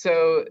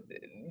 So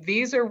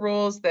these are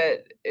rules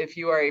that if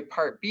you are a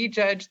Part B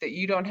judge that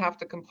you don't have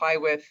to comply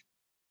with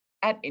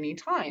at any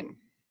time.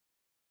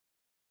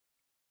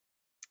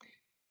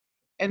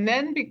 And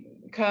then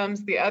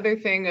becomes the other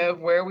thing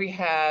of where we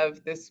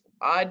have this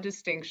odd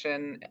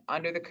distinction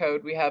under the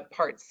code. We have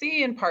Part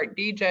C and Part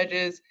D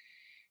judges.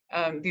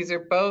 These are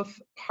both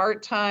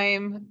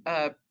part-time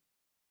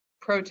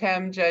pro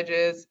tem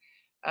judges.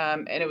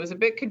 And it was a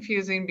bit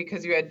confusing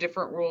because you had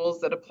different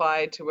rules that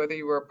applied to whether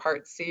you were a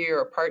Part C or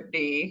a Part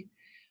D.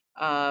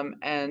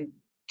 And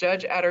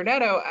Judge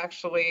Adornetto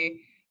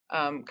actually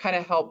kind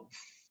of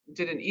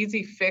did an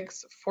easy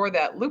fix for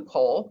that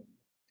loophole.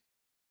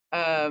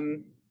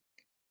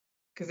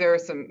 Because there are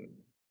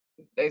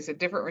there's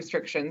different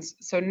restrictions.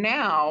 So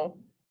now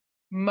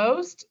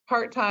most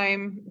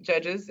part-time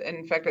judges, and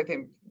in fact, I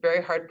think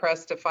very hard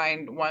pressed to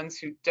find ones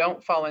who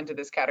don't fall into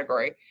this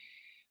category.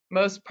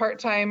 Most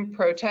part-time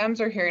pro tems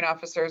or hearing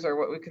officers are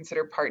what we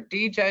consider Part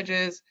D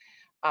judges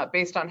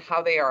based on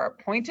how they are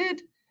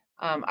appointed,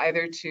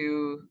 either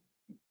to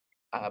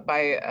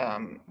by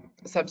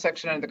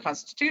subsection under the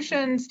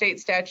Constitution, state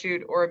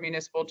statute, or a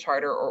municipal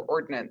charter or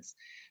ordinance.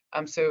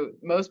 So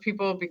most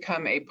people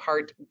become a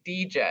Part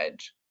D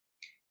judge.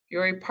 If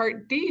you're a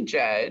Part D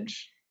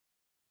judge,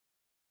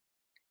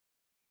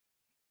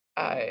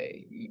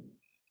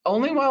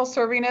 only while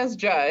serving as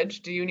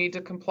judge do you need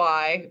to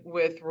comply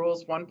with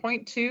rules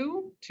 1.2,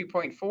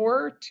 2.4,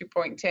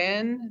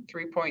 2.10,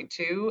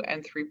 3.2,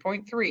 and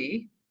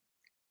 3.3.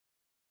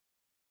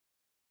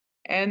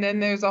 And then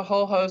there's a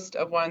whole host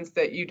of ones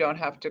that you don't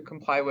have to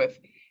comply with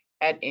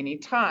at any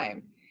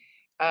time.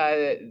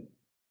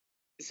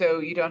 So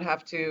you don't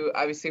have to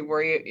obviously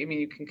worry. I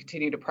mean, you can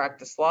continue to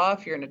practice law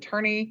if you're an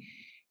attorney.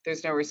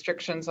 There's no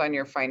restrictions on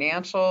your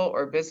financial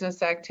or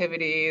business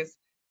activities.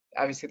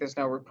 Obviously, there's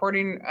no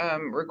reporting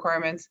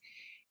requirements,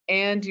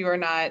 and you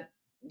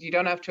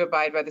don't have to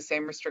abide by the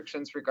same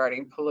restrictions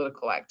regarding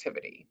political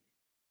activity.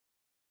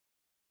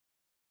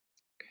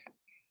 Okay.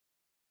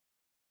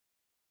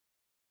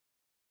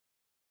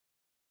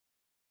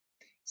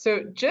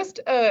 So just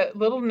a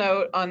little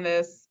note on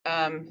this.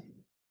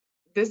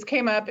 This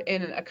came up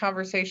in a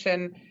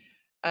conversation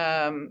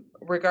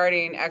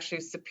regarding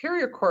actually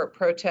Superior Court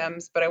pro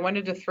tems, but I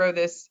wanted to throw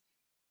this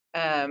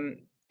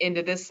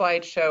into this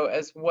slideshow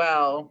as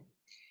well.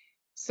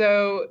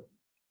 So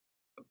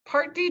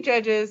Part D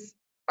judges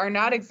are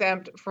not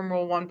exempt from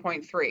Rule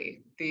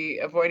 1.3, the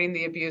avoiding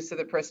the abuse of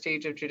the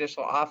prestige of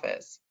judicial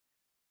office.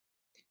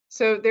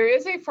 So there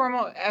is a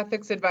formal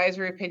ethics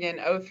advisory opinion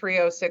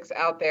 0306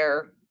 out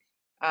there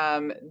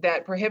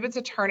that prohibits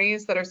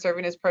attorneys that are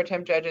serving as pro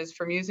tem judges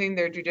from using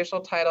their judicial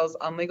titles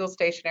on legal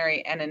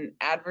stationery and in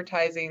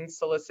advertising,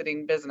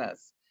 soliciting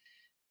business.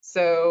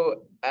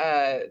 So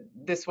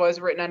this was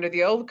written under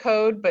the old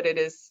code, but it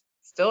is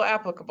still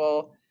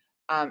applicable.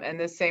 And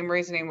this same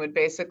reasoning would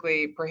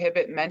basically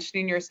prohibit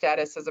mentioning your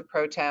status as a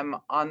pro tem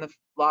on the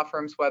law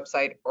firm's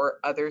website or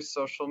other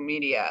social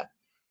media.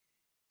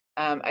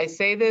 I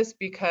say this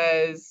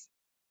because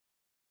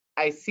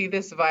I see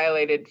this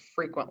violated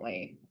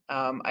frequently.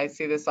 I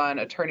see this on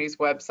attorneys'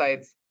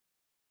 websites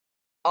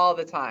all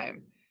the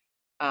time.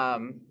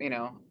 You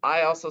know,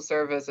 I also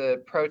serve as a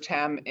pro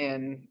tem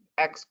in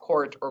X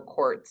court or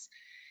courts.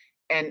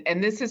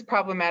 And this is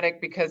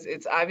problematic because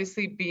it's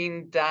obviously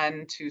being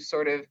done to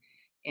sort of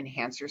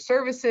enhance your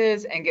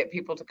services and get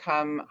people to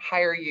come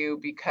hire you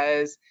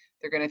because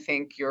they're going to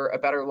think you're a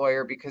better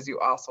lawyer because you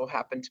also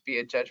happen to be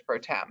a judge pro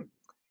tem.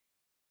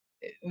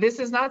 This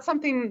is not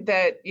something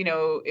that, you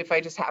know, if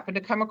I just happen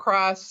to come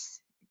across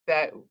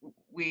that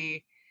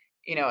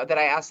that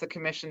I ask the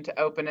commission to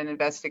open an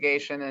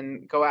investigation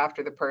and go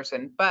after the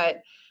person.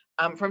 But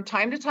from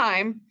time to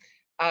time,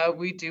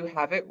 we do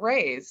have it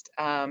raised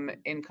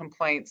in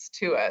complaints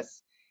to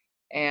us.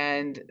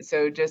 And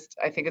so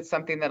I think it's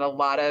something that a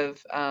lot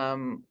of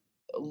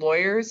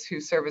lawyers who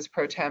serve as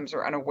pro tems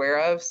are unaware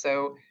of.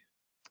 So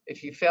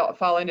if you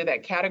fall into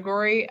that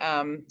category,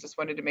 just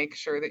wanted to make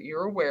sure that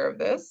you're aware of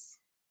this.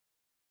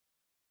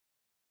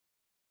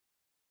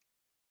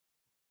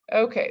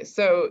 Okay,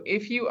 so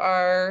if you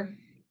are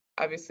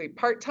obviously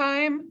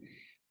part-time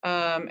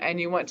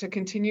and you want to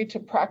continue to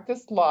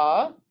practice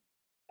law,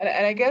 and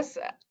I guess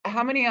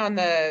how many on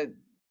the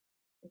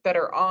that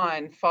are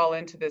on fall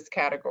into this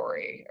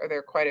category? Are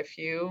there quite a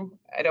few?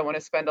 I don't want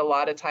to spend a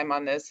lot of time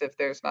on this if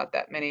there's not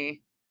that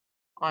many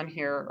on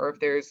here, or if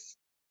there's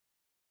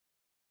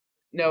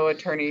no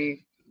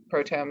attorney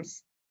pro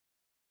tems.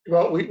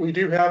 Well, we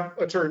do have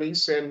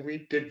attorneys, and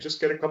we did just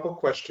get a couple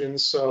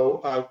questions.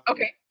 So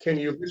Okay. can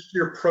you list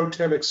your pro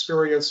tem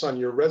experience on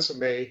your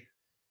resume?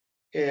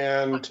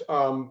 And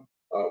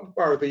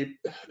are the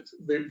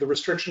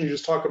restriction you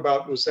just talked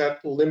about, was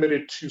that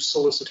limited to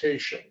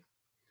solicitation?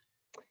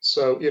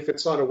 So if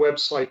it's on a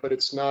website, but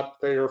it's not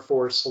there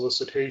for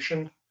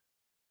solicitation?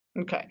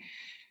 Okay.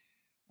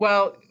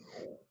 Well,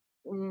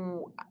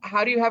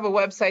 how do you have a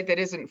website that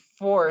isn't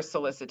for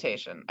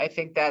solicitation? I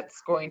think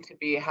that's going to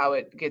be how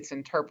it gets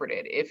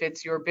interpreted. If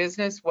it's your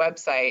business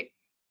website,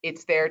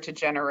 it's there to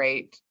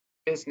generate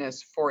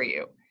business for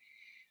you.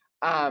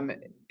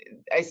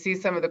 I see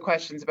some of the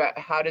questions about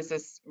how does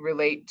this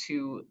relate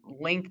to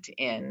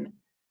LinkedIn.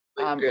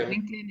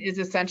 LinkedIn is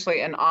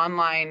essentially an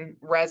online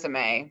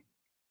resume.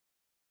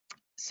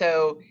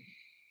 So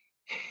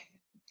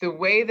the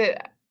way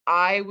that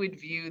I would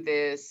view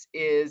this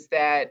is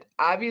that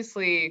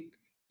obviously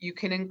you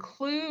can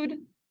include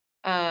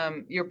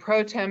your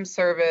pro tem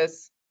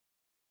service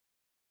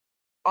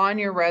on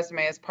your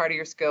resume as part of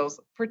your skills,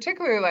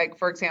 particularly like,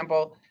 for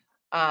example,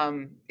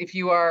 if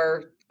you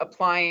are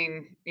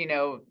applying,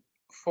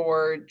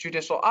 for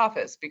judicial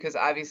office, because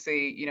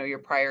obviously, your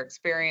prior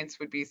experience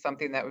would be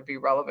something that would be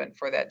relevant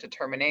for that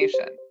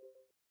determination.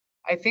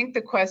 I think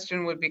the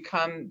question would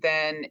become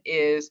then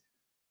is,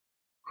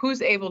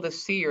 who's able to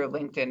see your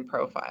LinkedIn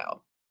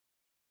profile?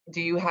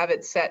 Do you have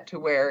it set to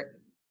where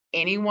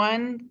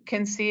anyone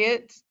can see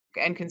it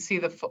and can see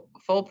the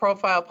full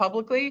profile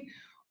publicly?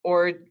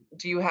 Or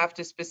do you have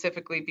to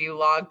specifically be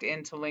logged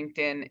into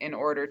LinkedIn in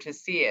order to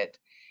see it?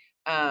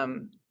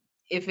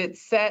 If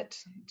it's set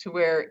to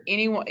where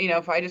anyone,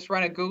 if I just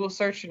run a Google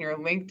search and your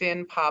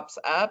LinkedIn pops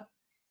up,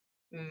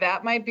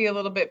 that might be a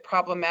little bit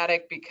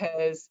problematic,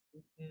 because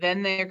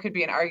then there could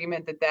be an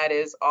argument that that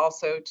is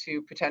also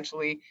to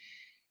potentially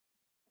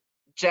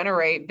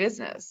generate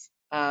business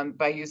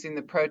by using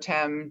the pro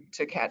tem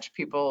to catch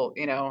people,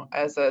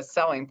 as a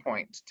selling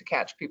point to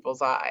catch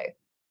people's eye.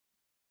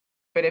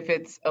 But if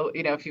it's,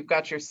 if you've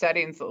got your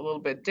settings a little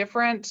bit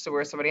different, so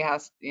where somebody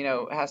has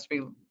to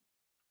be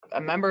a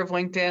member of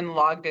LinkedIn,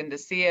 logged in to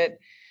see it,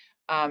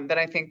 then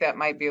I think that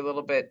might be a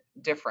little bit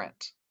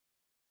different.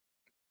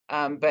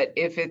 But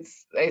if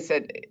it's, like I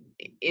said,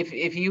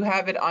 if you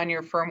have it on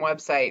your firm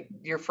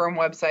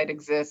website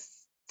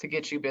exists to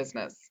get you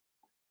business.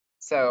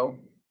 So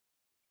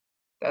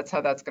that's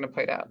how that's going to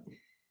play out.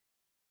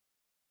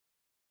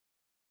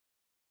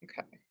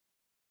 Okay.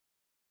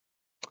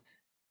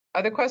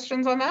 Other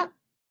questions on that?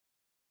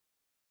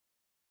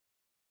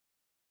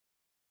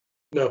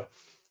 No.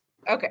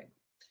 Okay.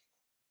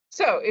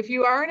 So if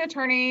you are an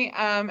attorney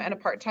and a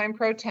part-time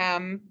pro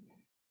tem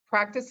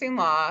practicing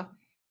law,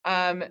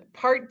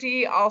 Part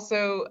D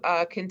also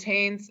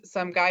contains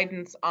some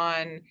guidance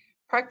on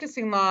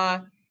practicing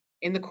law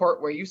in the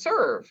court where you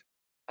serve.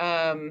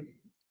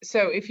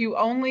 So if you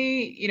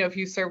only, if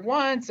you serve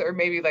once, or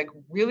maybe like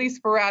really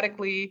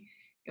sporadically,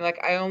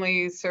 like I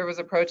only serve as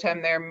a pro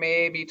tem there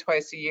maybe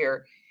twice a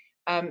year,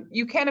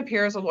 you can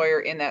appear as a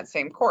lawyer in that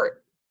same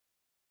court.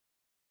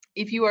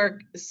 If you are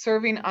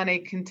serving on a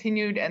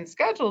continued and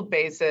scheduled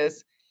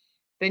basis,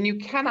 then you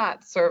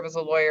cannot serve as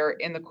a lawyer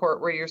in the court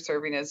where you're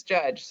serving as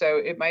judge. So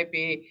it might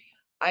be,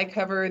 I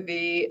cover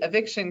the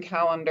eviction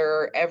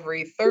calendar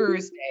every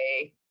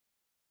Thursday.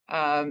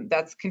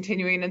 That's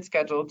continuing and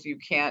scheduled. You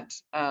can't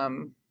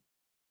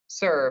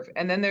serve.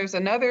 And then there's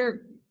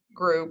another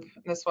group,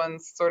 this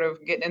one's sort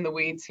of getting in the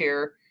weeds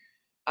here.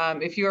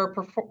 If you are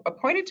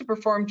appointed to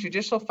perform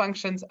judicial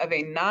functions of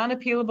a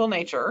non-appealable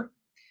nature,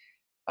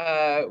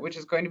 which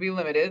is going to be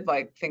limited,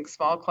 like think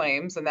small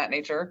claims and that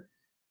nature,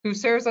 who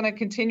serves on a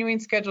continuing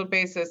scheduled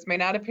basis, may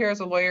not appear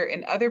as a lawyer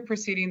in other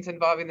proceedings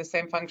involving the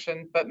same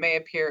function, but may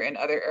appear in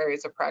other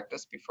areas of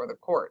practice before the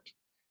court.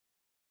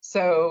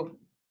 So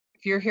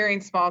if you're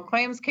hearing small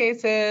claims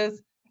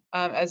cases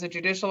as a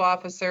judicial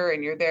officer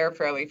and you're there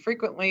fairly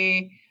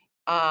frequently,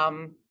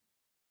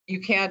 you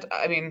can't,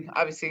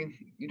 obviously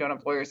you don't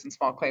have lawyers in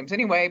small claims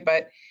anyway,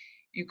 but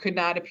you could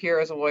not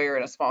appear as a lawyer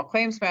in a small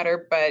claims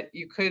matter, but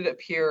you could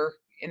appear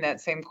in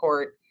that same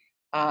court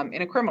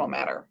in a criminal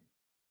matter.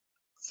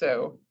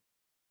 So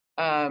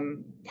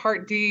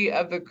Part D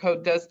of the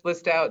code does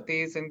list out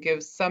these and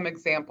gives some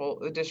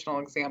additional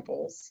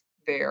examples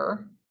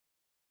there.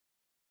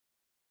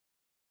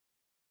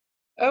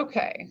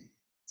 Okay,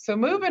 so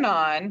moving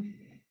on.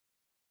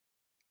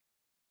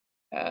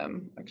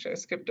 Actually, I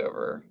skipped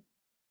over.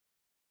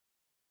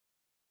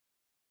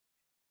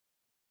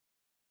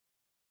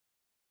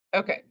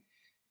 Okay,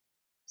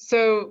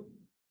 so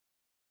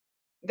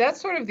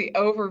that's sort of the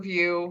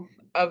overview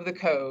of the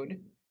code.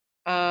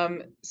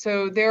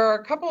 So there are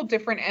a couple of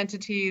different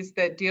entities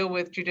that deal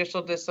with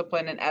judicial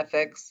discipline and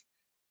ethics.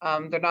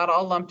 They're not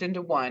all lumped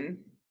into one.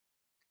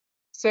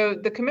 So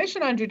the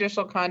Commission on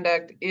Judicial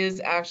Conduct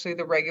is actually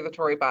the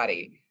regulatory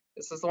body.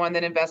 This is the one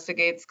that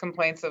investigates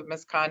complaints of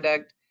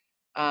misconduct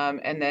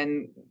and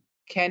then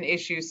can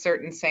issue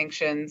certain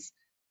sanctions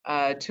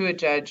to a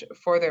judge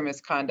for their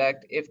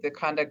misconduct. If the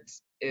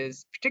conduct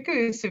is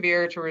particularly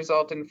severe to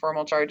result in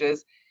formal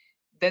charges,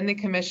 then the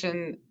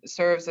Commission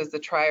serves as the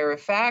trier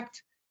of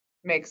fact,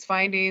 makes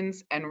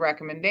findings and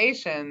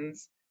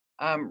recommendations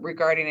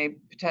regarding a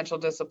potential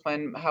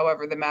discipline.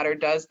 However, the matter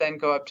does then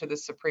go up to the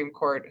Supreme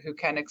Court, who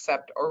can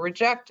accept or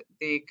reject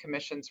the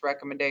Commission's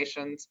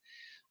recommendations,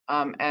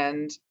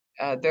 and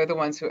they're the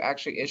ones who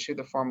actually issue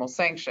the formal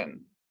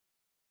sanction.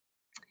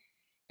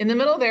 In the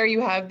middle there,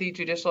 you have the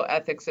Judicial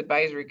Ethics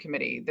Advisory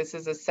Committee. This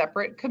is a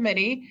separate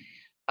committee.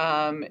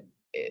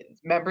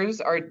 Members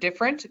are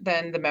different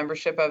than the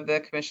membership of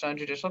the Commission on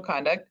Judicial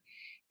Conduct.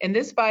 And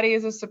this body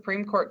is a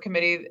Supreme Court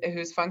committee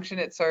whose function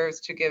it serves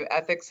to give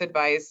ethics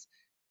advice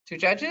to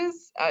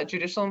judges,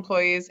 judicial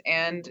employees,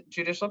 and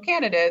judicial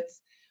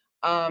candidates.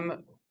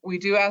 We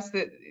do ask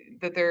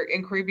that their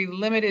inquiry be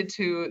limited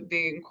to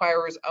the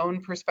inquirer's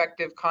own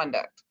prospective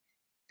conduct.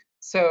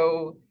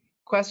 So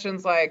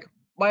questions like,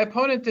 my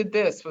opponent did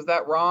this, was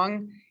that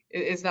wrong?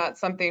 Is not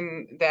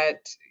something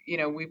that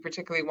we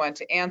particularly want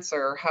to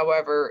answer.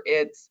 However,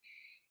 it's,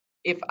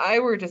 if I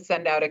were to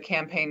send out a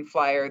campaign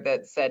flyer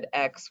that said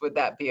X, would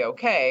that be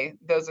okay?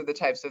 Those are the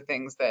types of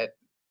things that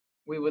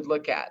we would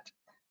look at.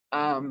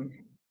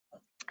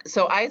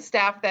 So I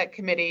staff that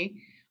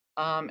committee,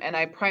 and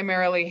I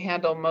primarily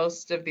handle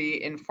most of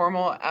the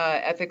informal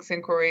ethics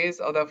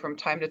inquiries, although from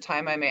time to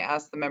time I may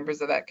ask the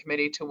members of that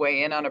committee to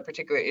weigh in on a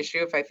particular issue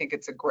if I think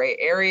it's a gray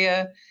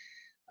area,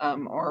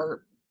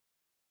 or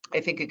I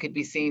think it could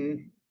be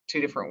seen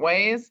two different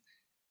ways.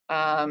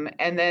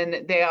 And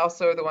then they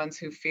also are the ones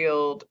who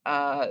field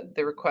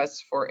the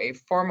requests for a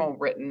formal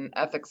written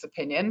ethics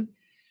opinion.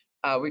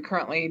 We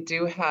currently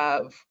do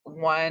have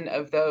one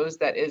of those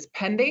that is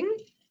pending,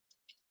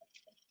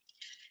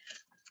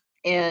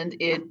 and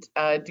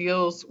it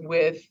deals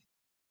with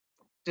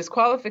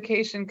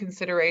disqualification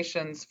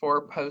considerations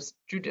for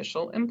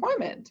post-judicial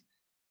employment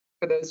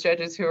for those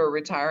judges who are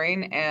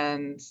retiring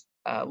and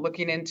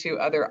looking into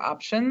other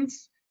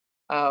options.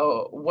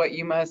 What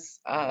you must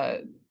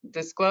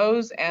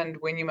disclose and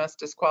when you must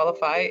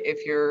disqualify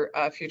if your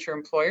future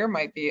employer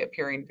might be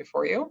appearing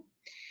before you.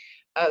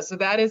 So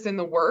that is in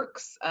the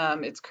works.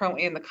 It's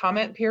currently in the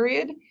comment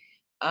period.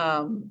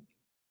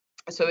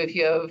 So if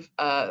you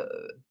have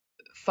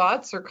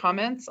thoughts or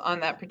comments on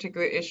that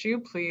particular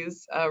issue,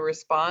 please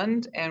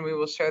respond, and we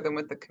will share them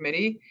with the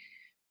committee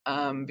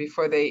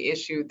before they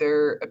issue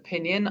their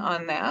opinion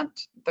on that.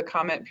 The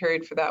comment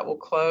period for that will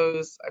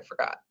close, I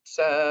forgot,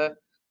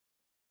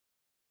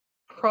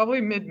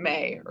 probably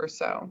mid-May or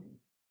so.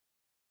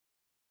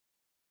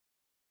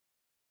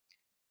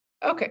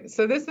 Okay,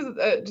 so this is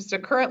just a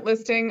current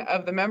listing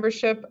of the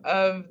membership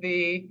of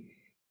the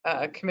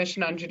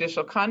Commission on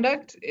Judicial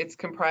Conduct. It's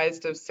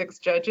comprised of 6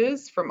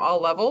 judges from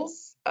all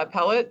levels,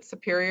 appellate,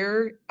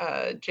 superior,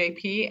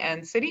 JP,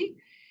 and city,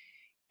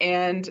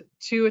 and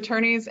 2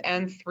 attorneys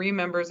and 3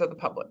 members of the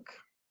public.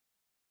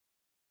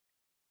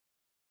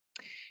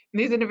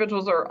 These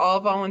individuals are all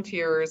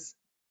volunteers,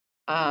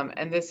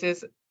 and this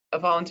is a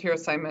volunteer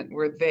assignment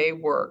where they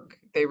work.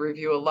 They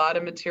review a lot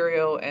of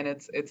material, and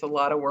it's a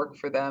lot of work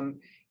for them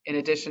in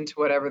addition to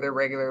whatever their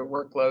regular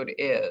workload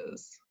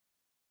is.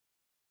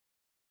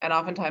 And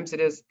oftentimes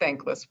it is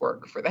thankless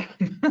work for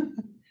them.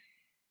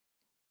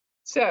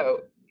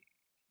 So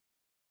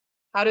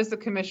how does the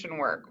commission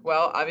work?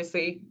 Well,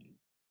 obviously,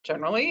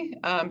 generally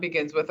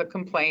begins with a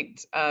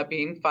complaint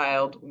being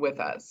filed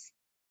with us.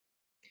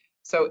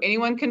 So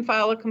anyone can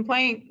file a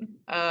complaint.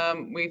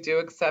 We do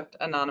accept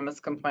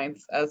anonymous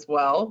complaints as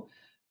well,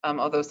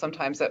 although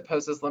sometimes that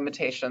poses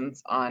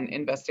limitations on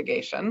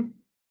investigation.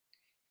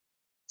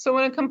 So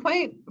when a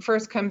complaint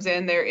first comes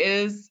in, there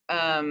is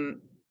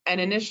an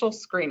initial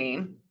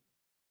screening,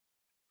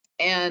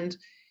 and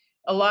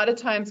a lot of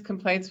times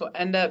complaints will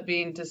end up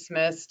being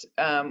dismissed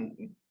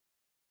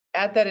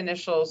at that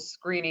initial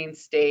screening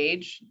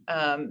stage.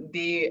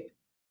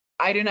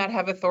 I do not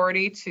have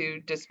authority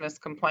to dismiss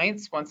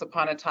complaints. Once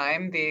upon a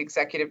time, the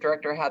executive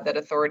director had that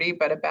authority,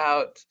 but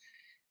about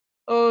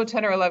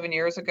 10 or 11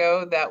 years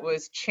ago, that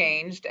was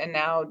changed, and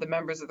now the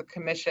members of the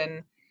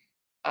commission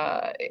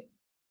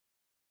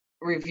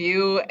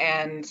review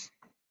and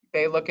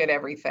they look at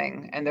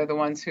everything, and they're the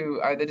ones who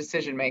are the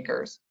decision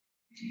makers.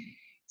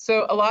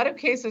 So a lot of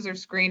cases are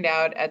screened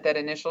out at that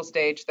initial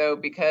stage, though,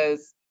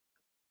 because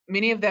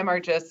many of them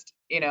are just,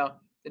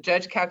 the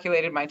judge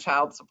calculated my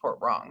child support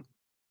wrong.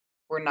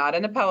 We're not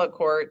an appellate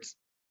court.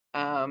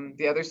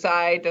 The other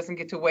side doesn't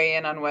get to weigh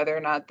in on whether or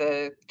not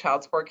the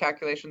child support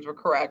calculations were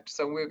correct.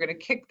 So we're going to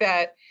kick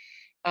that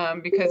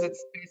because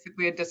it's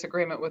basically a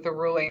disagreement with a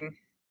ruling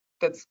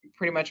that's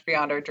pretty much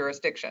beyond our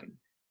jurisdiction.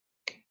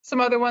 Some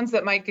other ones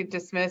that might get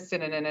dismissed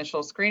in an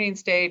initial screening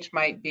stage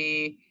might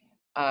be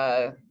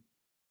an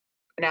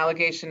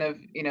allegation of,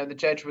 the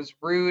judge was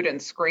rude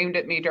and screamed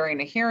at me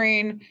during a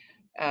hearing.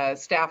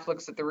 Staff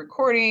looks at the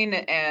recording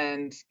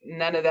and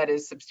none of that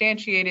is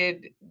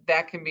substantiated.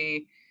 That can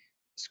be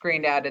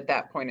screened out at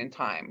that point in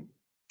time.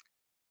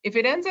 If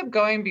it ends up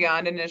going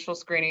beyond initial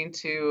screening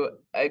to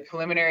a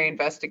preliminary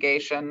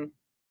investigation,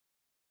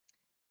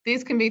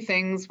 these can be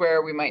things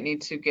where we might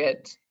need to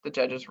get the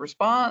judge's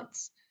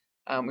response.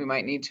 We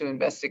might need to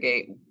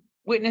investigate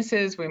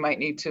witnesses. We might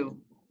need to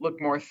look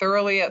more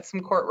thoroughly at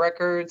some court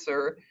records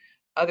or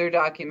other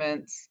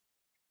documents.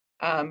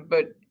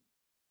 But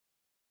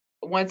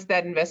once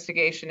that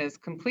investigation is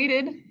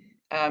completed,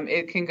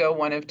 it can go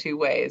one of two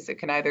ways. It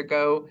can either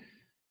go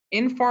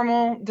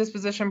informal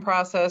disposition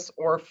process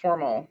or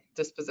formal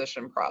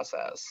disposition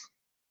process.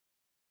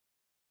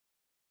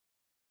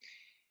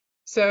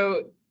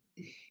 So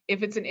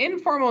if it's an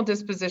informal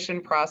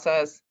disposition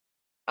process,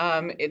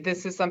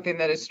 this is something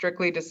that is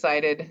strictly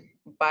decided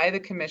by the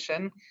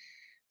commission.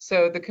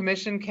 So the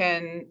commission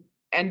can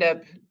end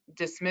up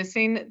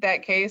dismissing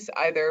that case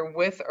either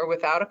with or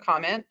without a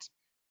comment.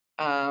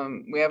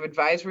 We have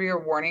advisory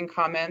or warning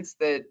comments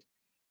that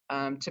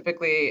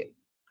typically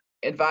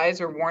advise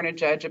or warn a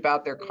judge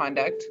about their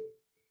conduct.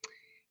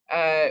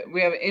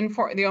 We have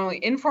the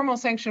only informal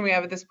sanction we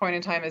have at this point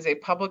in time is a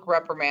public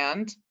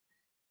reprimand.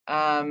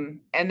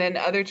 And then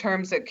other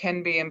terms that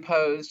can be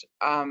imposed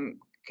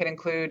can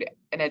include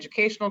an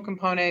educational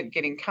component,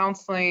 getting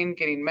counseling,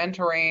 getting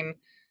mentoring,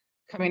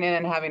 coming in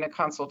and having a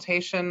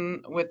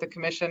consultation with the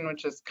commission,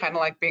 which is kind of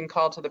like being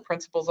called to the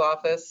principal's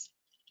office.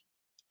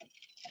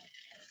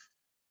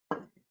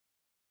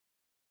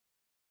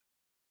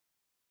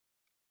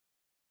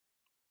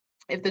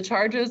 If the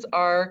charges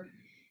are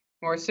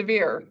more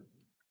severe,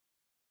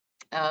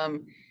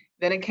 then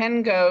it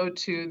can go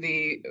to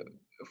the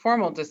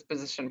formal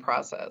disposition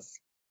process.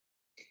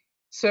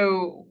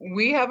 So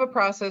we have a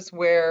process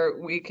where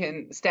we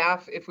can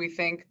staff, if we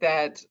think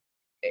that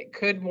it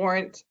could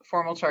warrant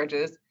formal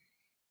charges,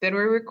 then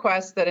we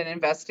request that an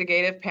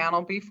investigative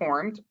panel be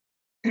formed.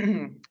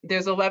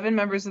 There's 11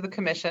 members of the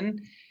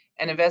commission.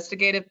 An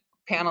investigative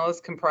panel is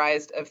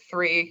comprised of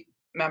 3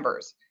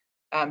 members.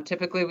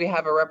 Typically, we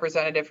have a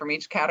representative from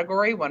each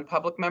category, 1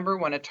 public member,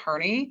 1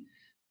 attorney,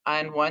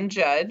 and 1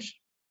 judge.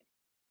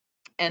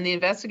 And the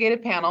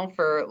investigative panel,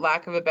 for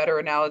lack of a better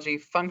analogy,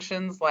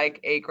 functions like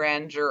a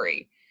grand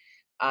jury,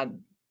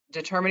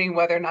 determining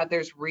whether or not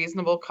there's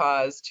reasonable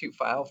cause to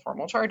file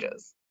formal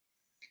charges.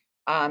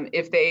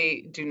 If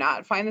they do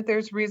not find that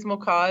there's reasonable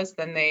cause,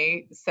 then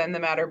they send the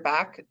matter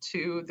back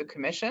to the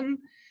commission,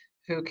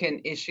 who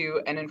can issue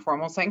an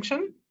informal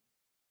sanction.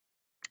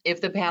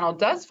 If the panel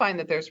does find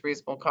that there's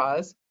reasonable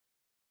cause,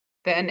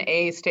 then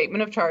a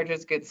statement of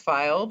charges gets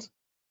filed.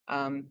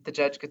 The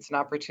judge gets an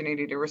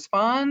opportunity to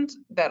respond.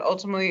 That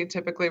ultimately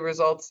typically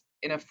results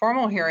in a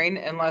formal hearing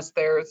unless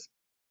there's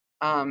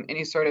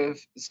any sort of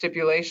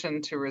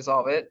stipulation to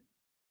resolve it.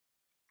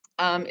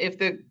 If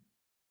the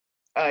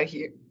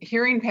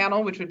hearing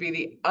panel, which would be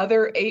the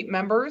other 8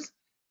 members,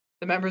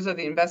 the members of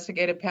the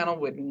investigative panel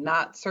would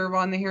not serve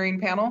on the hearing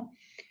panel.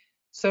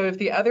 So if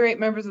the other 8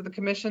 members of the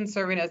commission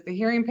serving as the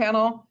hearing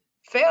panel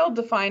failed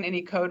to find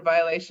any code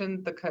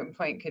violation, the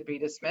complaint could be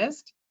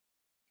dismissed.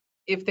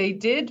 If they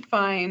did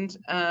find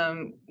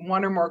 1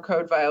 or more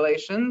code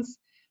violations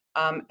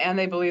and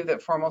they believe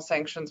that formal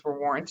sanctions were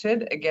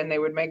warranted, again, they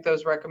would make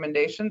those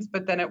recommendations,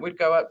 but then it would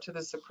go up to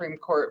the Supreme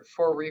Court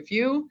for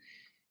review.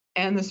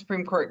 And the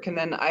Supreme Court can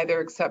then either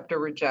accept or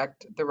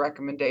reject the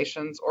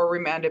recommendations or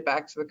remand it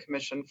back to the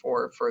commission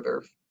for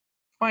further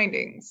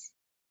findings.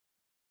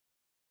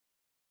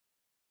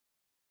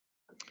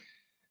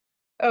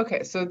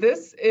 Okay, so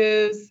this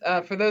is,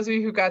 for those of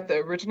you who got the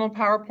original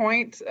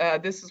PowerPoint,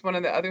 this is one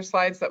of the other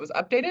slides that was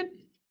updated.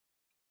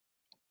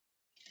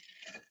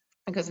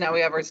 Because now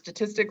we have our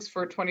statistics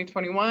for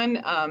 2021.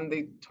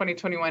 The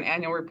 2021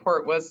 annual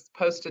report was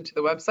posted to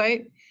the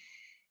website.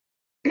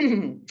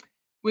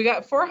 We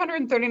got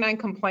 439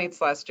 complaints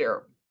last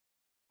year,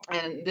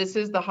 and this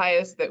is the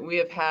highest that we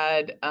have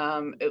had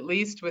at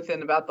least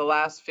within about the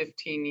last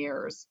 15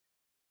 years.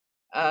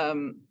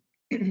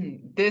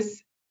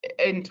 This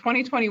in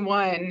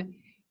 2021,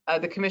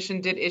 the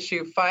commission did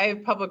issue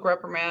 5 public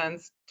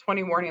reprimands,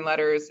 20 warning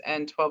letters,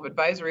 and 12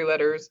 advisory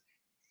letters.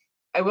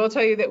 I will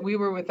tell you that we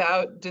were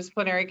without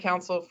disciplinary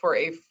counsel for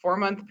a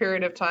 4-month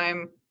period of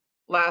time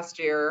last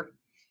year.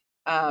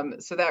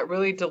 So that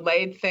really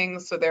delayed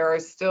things. So there are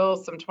still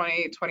some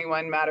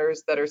 2021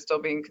 matters that are still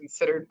being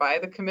considered by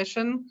the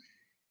commission.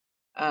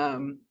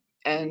 But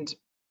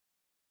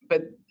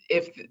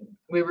if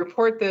we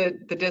report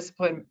the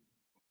discipline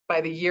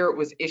by the year it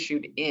was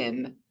issued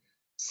in,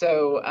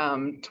 so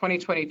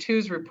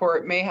 2022's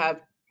report may have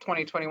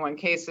 2021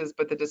 cases,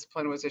 but the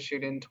discipline was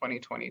issued in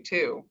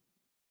 2022.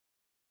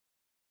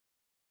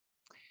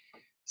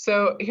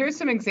 So here's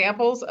some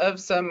examples of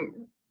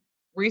some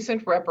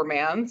recent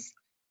reprimands.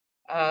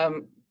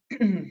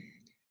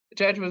 The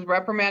judge was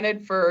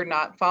reprimanded for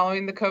not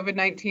following the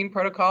COVID-19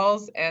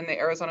 protocols and the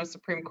Arizona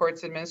Supreme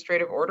Court's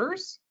administrative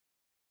orders.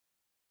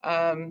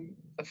 A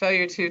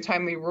failure to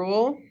timely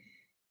rule,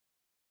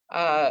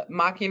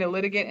 mocking a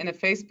litigant in a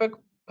Facebook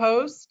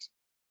post,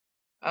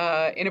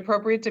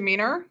 inappropriate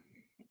demeanor,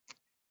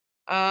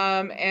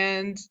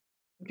 and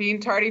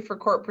being tardy for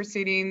court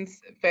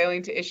proceedings,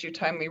 failing to issue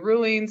timely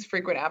rulings,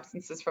 frequent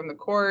absences from the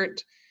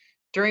court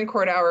during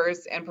court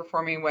hours, and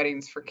performing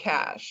weddings for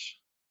cash.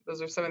 Those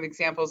are some of the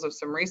examples of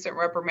some recent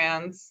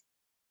reprimands.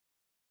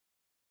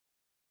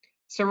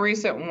 Some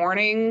recent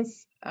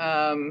warnings,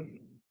 a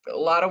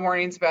lot of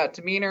warnings about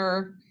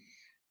demeanor,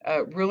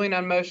 ruling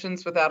on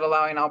motions without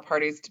allowing all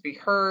parties to be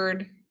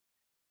heard,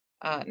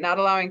 not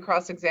allowing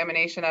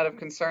cross-examination out of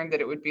concern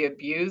that it would be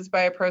abused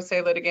by a pro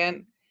se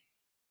litigant.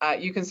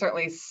 You can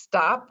certainly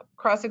stop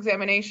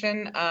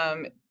cross-examination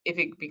if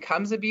it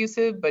becomes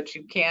abusive, but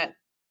you can't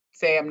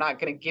say, I'm not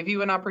going to give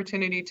you an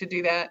opportunity to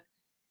do that.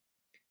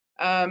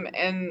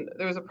 And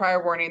there was a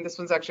prior warning, this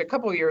one's actually a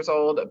couple years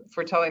old,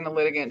 for telling the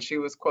litigant she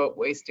was, quote,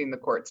 wasting the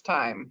court's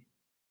time.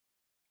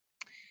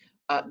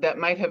 That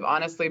might have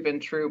honestly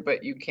been true,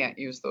 but you can't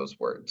use those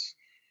words.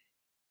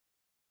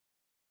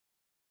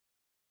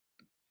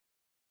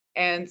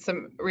 And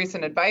some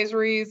recent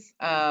advisories.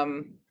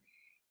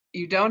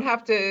 You don't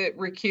have to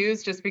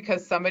recuse just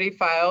because somebody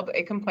filed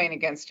a complaint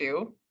against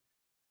you.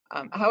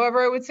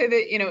 However, I would say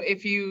that,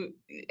 if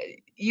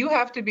you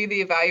have to be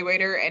the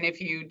evaluator, and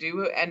if you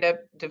do end up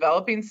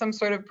developing some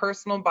sort of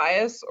personal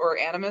bias or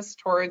animus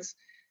towards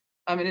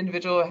an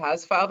individual who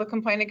has filed a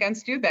complaint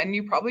against you, then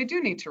you probably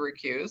do need to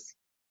recuse.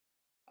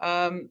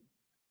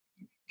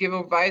 Give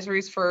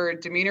advisories for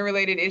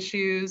demeanor-related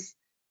issues.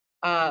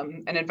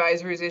 An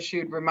advisory is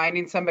issued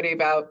reminding somebody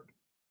about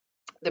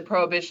the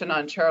prohibition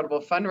on charitable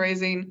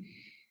fundraising.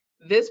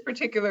 This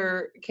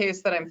particular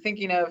case that I'm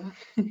thinking of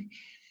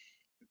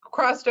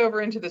crossed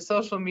over into the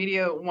social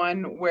media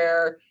one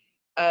where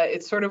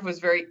it sort of was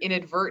very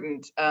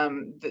inadvertent.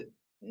 The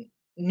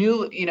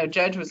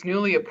judge was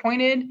newly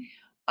appointed,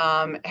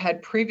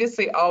 had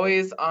previously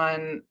always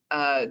done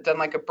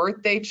like a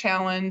birthday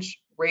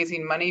challenge,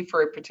 raising money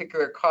for a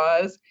particular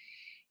cause,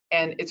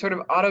 and it sort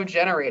of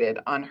auto-generated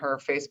on her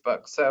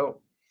Facebook. So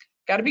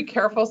got to be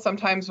careful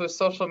sometimes with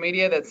social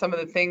media that some of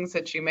the things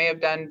that you may have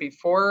done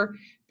before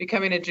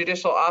becoming a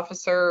judicial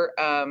officer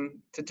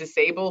to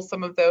disable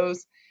some of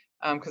those,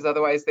 because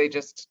otherwise they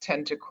just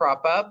tend to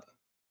crop up.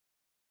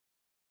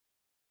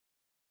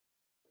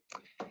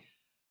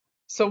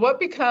 So what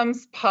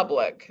becomes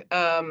public?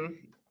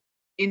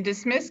 In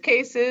dismissed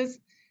cases,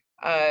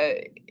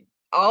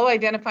 all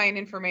identifying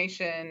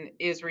information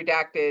is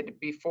redacted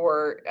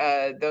before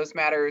those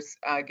matters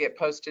get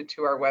posted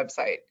to our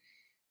website.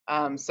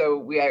 So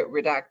we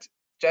redact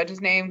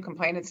judge's name,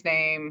 complainant's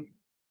name,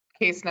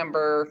 case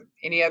number,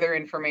 any other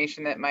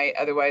information that might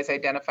otherwise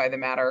identify the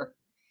matter.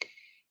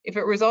 If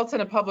it results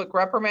in a public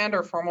reprimand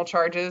or formal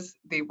charges,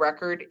 the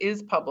record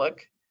is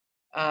public,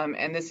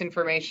 and this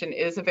information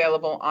is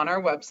available on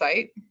our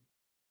website.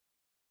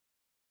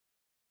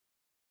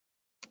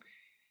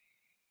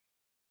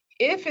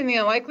 If in the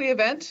unlikely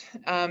event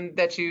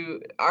that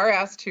you are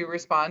asked to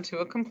respond to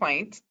a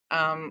complaint,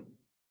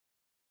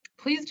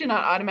 please do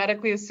not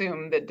automatically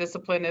assume that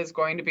discipline is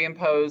going to be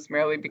imposed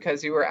merely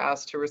because you were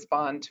asked to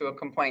respond to a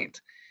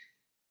complaint.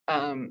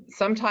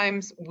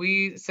 Sometimes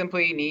we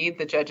simply need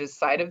the judge's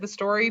side of the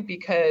story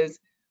because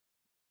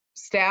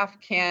staff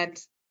can't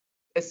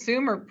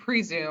assume or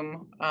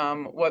presume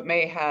what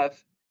may have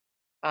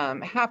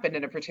happened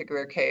in a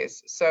particular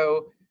case.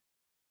 So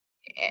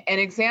an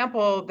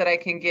example that I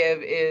can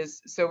give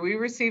is, so we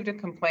received a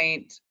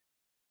complaint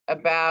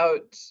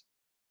about,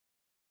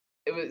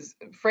 it was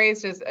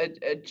phrased as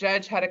a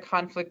judge had a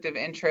conflict of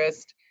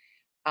interest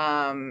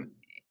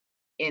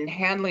in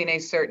handling a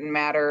certain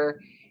matter,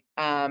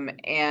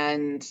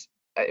 and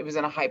it was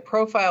in a high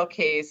profile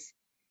case,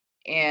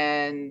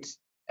 and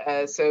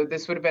so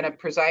this would have been a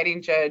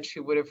presiding judge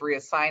who would have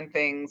reassigned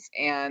things,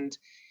 and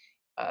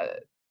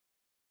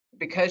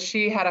because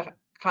she had a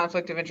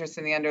conflict of interest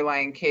in the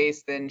underlying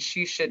case, then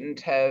she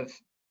shouldn't have,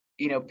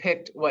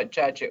 picked what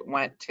judge it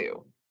went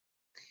to.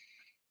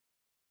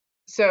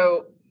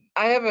 So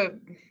I have a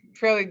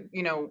fairly,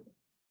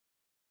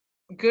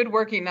 good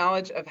working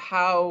knowledge of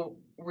how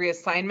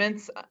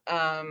reassignments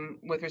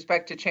with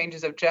respect to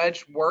changes of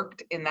judge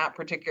worked in that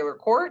particular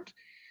court.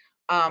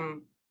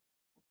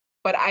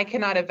 But I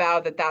cannot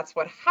avow that that's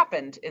what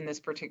happened in this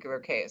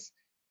particular case.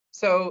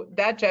 So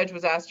that judge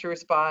was asked to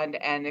respond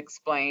and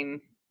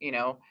explain,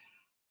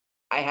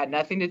 I had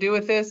nothing to do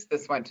with this.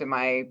 This went to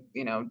my,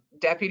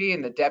 deputy,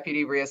 and the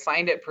deputy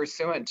reassigned it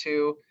pursuant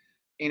to,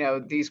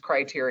 these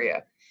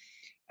criteria.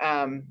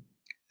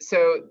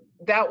 So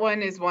that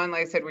one is one,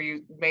 like I said, where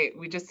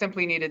we just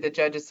simply needed the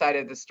judge's side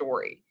of the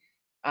story.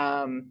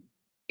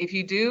 If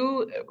you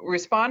do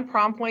respond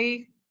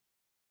promptly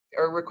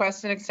or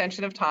request an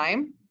extension of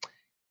time,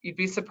 you'd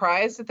be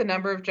surprised at the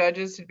number of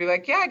judges who'd be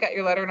like, yeah, I got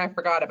your letter and I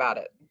forgot about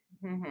it.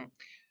 Mm-hmm.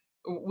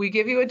 We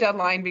give you a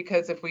deadline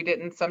because if we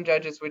didn't, some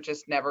judges would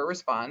just never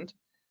respond.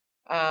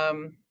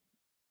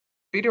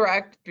 be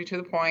direct, be to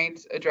the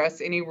point,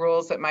 address any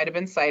rules that might have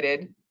been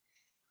cited.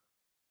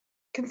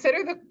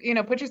 Consider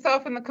put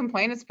yourself in the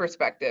complainant's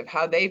perspective,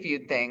 how they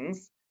viewed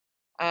things.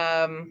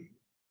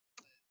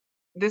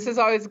 This is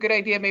always a good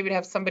idea, maybe to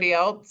have somebody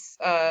else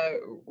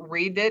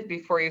read it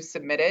before you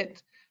submit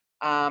it,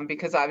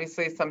 because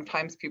obviously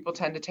sometimes people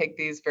tend to take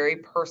these very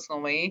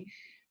personally.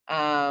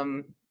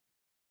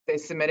 They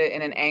submit it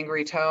in an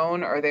angry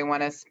tone, or they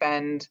want to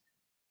spend,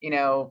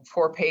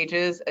 4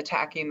 pages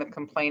attacking the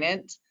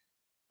complainant.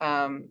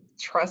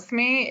 Trust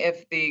me,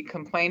 if the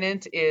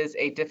complainant is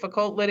a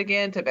difficult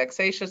litigant, a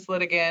vexatious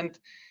litigant,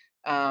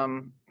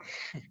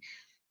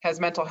 has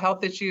mental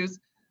health issues,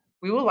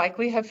 we will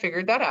likely have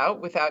figured that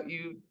out without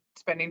you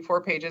spending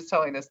 4 pages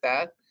telling us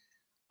that.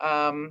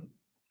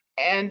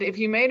 And if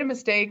you made a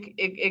mistake,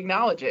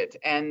 acknowledge it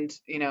and,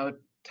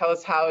 tell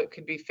us how it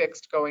could be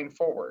fixed going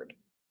forward.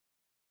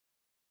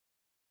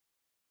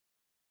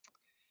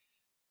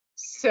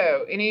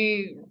 So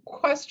any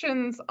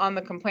questions on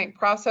the complaint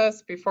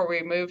process before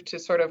we move to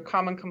sort of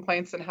common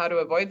complaints and how to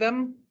avoid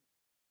them?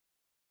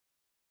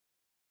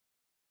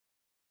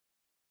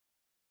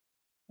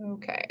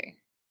 Okay.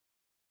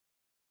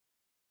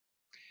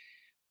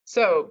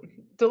 So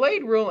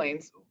delayed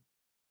rulings.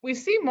 We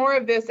see more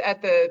of this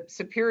at the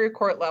Superior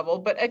Court level,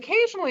 but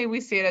occasionally we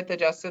see it at the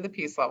Justice of the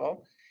Peace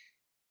level.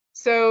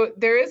 So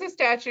there is a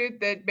statute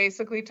that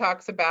basically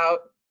talks about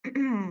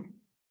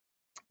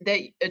that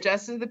a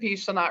Justice of the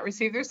Peace shall not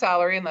receive their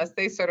salary unless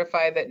they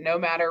certify that no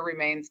matter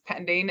remains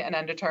pending and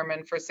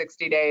undetermined for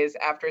 60 days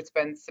after it's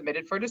been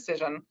submitted for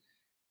decision,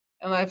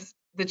 unless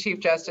the Chief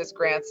Justice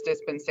grants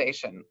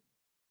dispensation.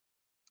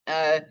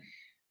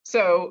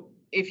 So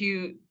if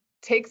you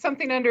take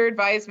something under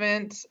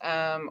advisement,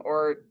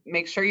 or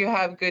make sure you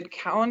have good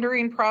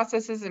calendaring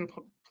processes in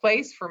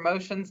place for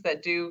motions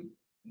that do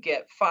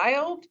get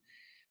filed,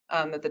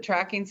 that the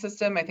tracking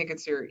system, I think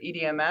it's your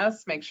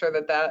EDMS, make sure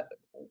that that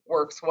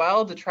works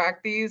well to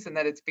track these and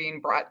that it's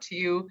being brought to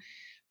you,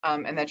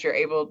 and that you're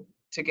able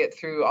to get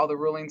through all the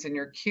rulings in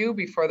your queue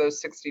before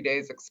those 60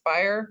 days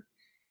expire.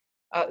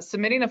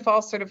 Submitting a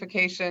false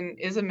certification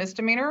is a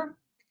misdemeanor.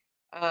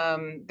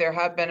 There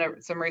have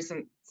been some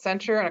recent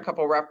censure and a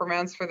couple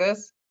reprimands for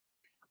this.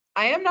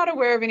 I am not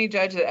aware of any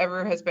judge that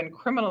ever has been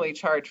criminally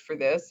charged for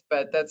this,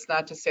 but that's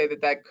not to say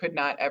that that could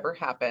not ever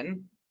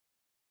happen.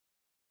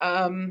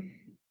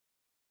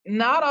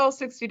 Not all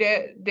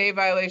 60-day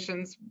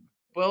violations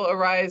will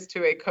arise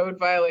to a code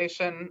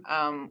violation.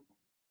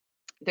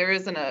 There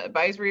is an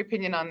advisory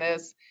opinion on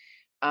this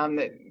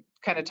that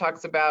kind of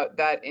talks about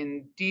that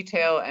in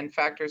detail and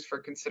factors for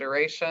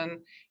consideration.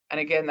 And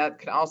again, that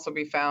can also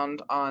be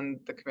found on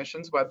the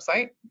Commission's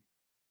website.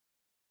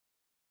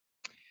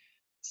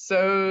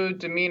 So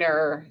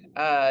demeanor,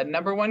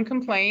 number 1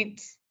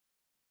 complaint.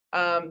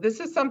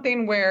 This is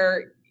something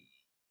where,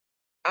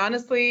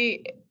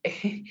 honestly,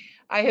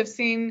 I have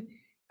seen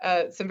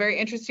some very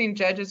interesting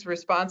judges'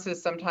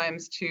 responses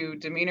sometimes to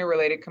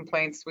demeanor-related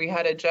complaints. We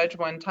had a judge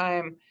one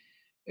time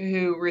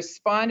who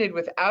responded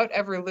without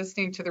ever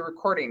listening to the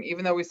recording,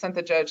 even though we sent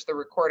the judge the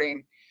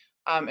recording,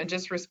 and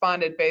just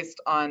responded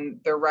based on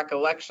their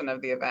recollection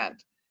of the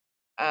event.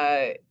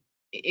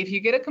 If you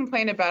get a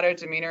complaint about our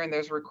demeanor and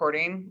there's a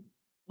recording,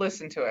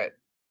 listen to it.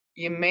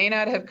 You may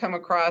not have come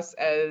across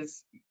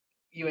as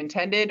you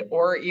intended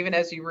or even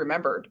as you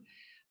remembered.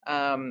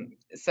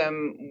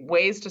 Some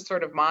ways to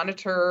sort of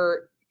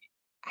monitor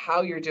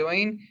how you're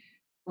doing: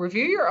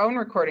 review your own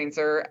recordings,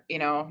 or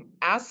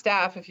ask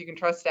staff, if you can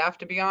trust staff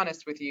to be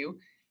honest with you,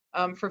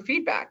 for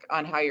feedback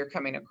on how you're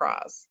coming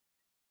across.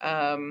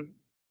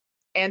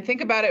 And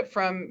think about it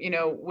from,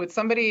 would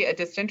somebody, a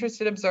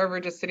disinterested observer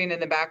just sitting in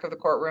the back of the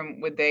courtroom,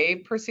 would they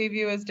perceive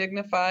you as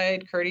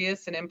dignified,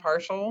 courteous, and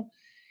impartial?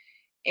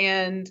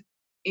 And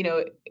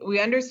we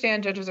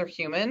understand judges are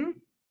human.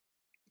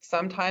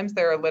 Sometimes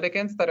there are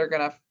litigants that are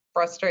going to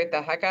frustrate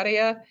the heck out of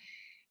you.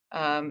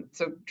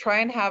 So try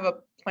and have a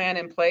plan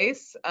in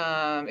place.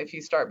 If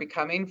you start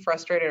becoming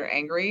frustrated or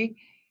angry,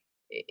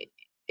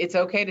 it's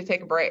okay to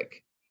take a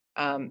break.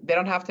 They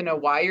don't have to know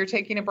why you're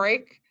taking a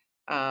break.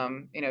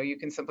 You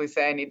can simply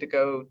say, I need to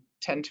go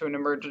tend to an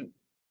emergent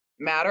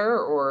matter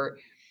or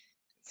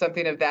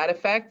something of that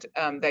effect.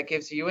 That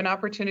gives you an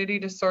opportunity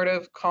to sort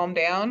of calm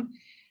down.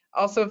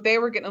 Also, if they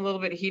were getting a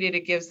little bit heated,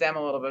 it gives them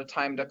a little bit of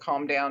time to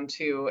calm down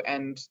too,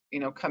 and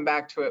come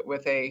back to it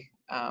with a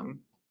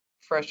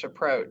fresh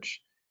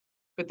approach.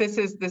 But this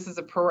is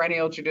a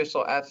perennial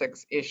judicial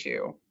ethics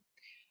issue.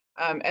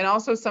 And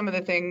also some of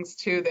the things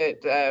too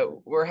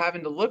that we're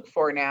having to look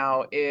for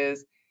now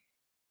is,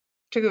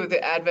 particularly with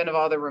the advent of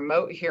all the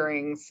remote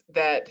hearings,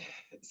 that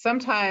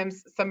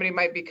sometimes somebody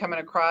might be coming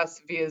across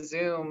via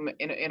Zoom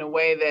in a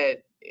way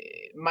that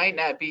might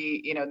not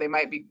be, they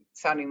might be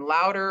sounding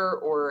louder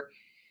or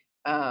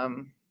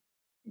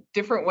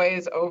different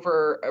ways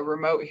over a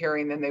remote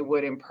hearing than they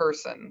would in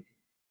person.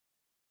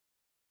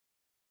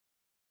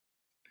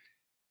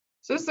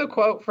 So this is a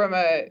quote from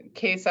a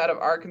case out of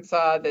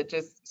Arkansas that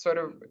just sort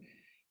of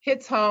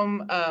hits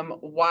home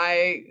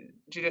why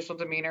judicial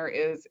demeanor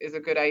is a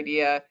good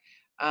idea.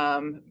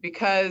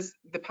 because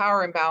the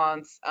power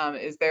imbalance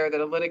is there,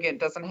 that a litigant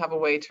doesn't have a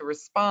way to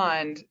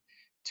respond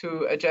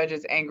to a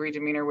judge's angry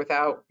demeanor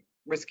without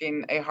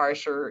risking a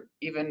harsh or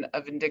even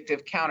a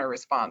vindictive counter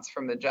response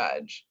from the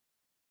judge.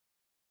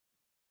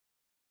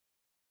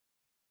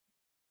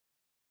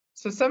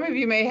 So some of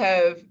you may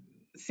have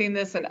seen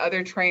this in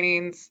other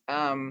trainings,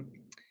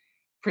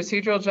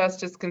 procedural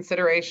justice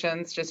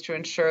considerations, just to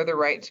ensure the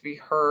right to be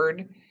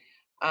heard,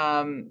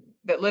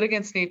 that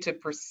litigants need to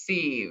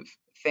perceive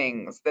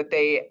things, that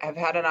they have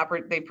had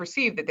they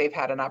perceive that they've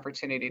had an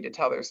opportunity to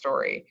tell their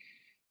story.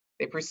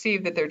 They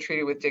perceive that they're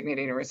treated with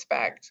dignity and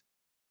respect,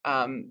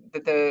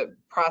 that the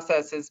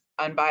process is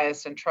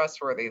unbiased and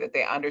trustworthy, that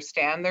they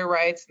understand their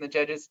rights and the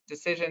judge's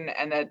decision,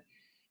 and that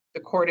the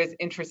court is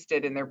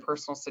interested in their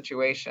personal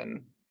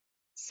situation.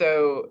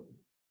 So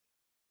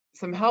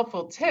some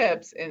helpful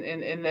tips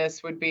in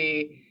this would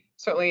be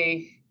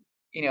certainly,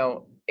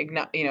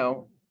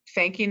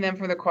 thanking them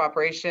for the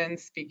cooperation,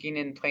 speaking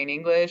in plain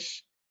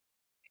English,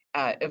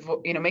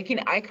 making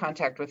eye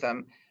contact with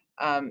them.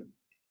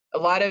 A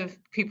lot of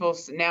people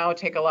now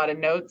take a lot of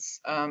notes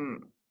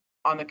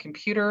on the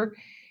computer,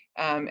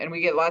 and we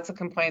get lots of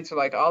complaints for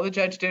like, all the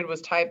judge did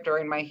was type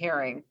during my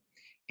hearing.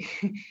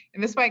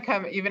 And this might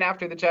come even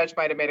after the judge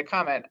might have made a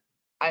comment.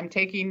 I'm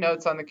taking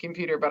notes on the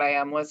computer, but I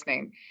am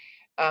listening.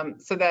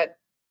 So that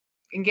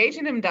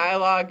engaging in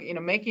dialogue,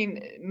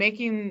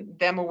 making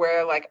them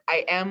aware, like,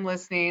 I am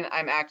listening,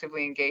 I'm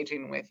actively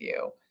engaging with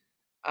you.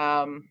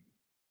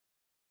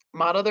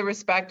 Model the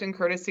respect and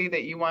courtesy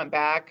that you want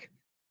back.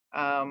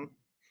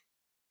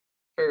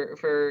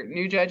 For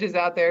new judges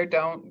out there,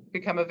 don't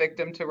become a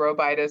victim to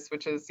robitis,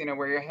 which is,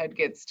 where your head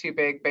gets too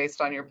big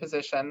based on your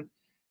position.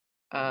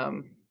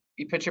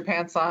 You put your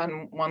pants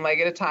on one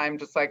leg at a time,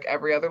 just like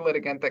every other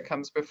litigant that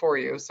comes before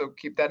you. So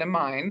keep that in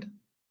mind.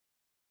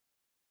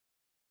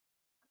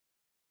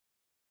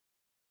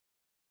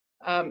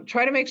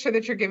 Try to make sure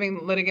that you're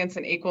giving litigants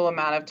an equal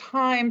amount of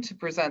time to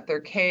present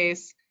their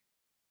case.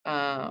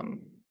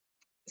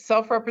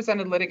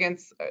 Self-represented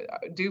litigants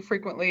do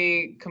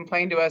frequently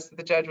complain to us that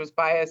the judge was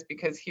biased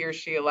because he or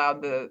she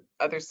allowed the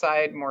other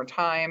side more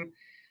time.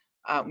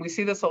 We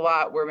see this a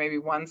lot where maybe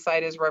one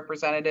side is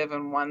representative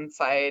and one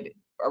side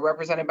are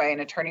represented by an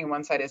attorney and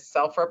one side is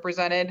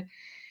self-represented.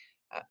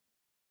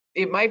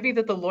 It might be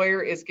that the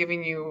lawyer is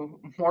giving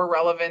you more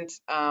relevant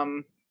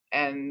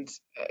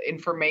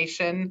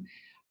information,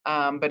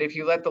 but if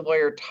you let the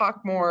lawyer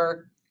talk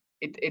more,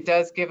 it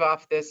does give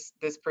off this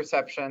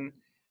perception.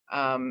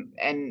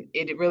 And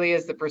it really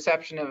is the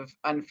perception of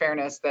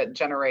unfairness that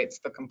generates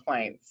the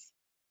complaints.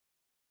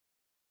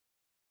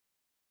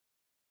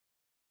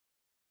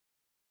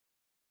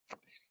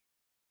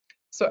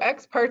 So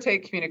ex parte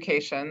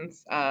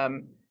communications,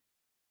 got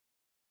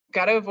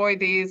to avoid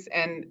these,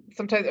 and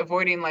sometimes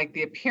avoiding like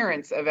the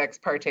appearance of ex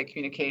parte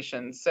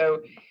communications.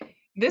 So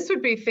this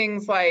would be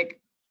things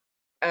like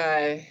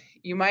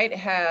you might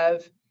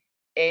have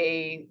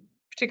a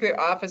particular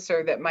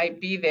officer that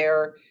might be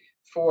there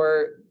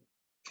for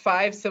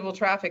 5 civil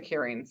traffic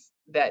hearings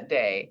that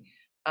day.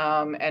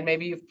 And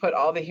maybe you've put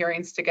all the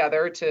hearings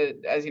together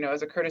as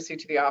a courtesy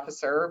to the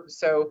officer.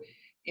 So,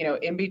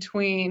 in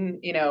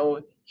between,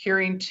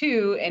 hearing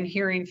 2 and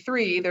hearing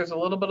 3, there's a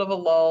little bit of a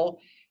lull,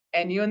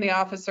 and you and the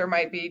officer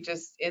might be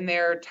just in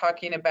there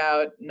talking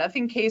about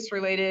nothing case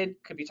related,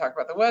 could be talking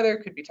about the weather,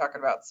 could be talking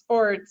about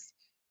sports,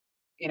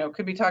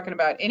 could be talking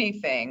about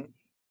anything.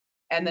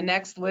 And the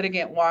next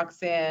litigant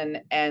walks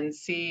in and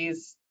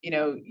sees,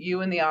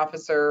 you and the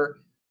officer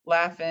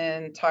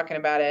laughing, talking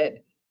about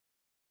it.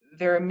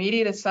 Their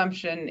immediate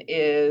assumption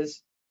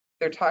is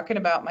they're talking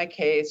about my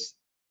case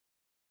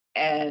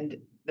and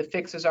the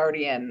fix is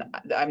already in.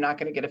 I'm not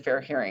going to get a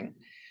fair hearing.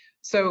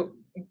 So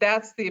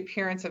that's the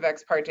appearance of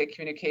ex parte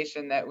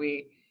communication that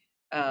we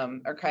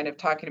are kind of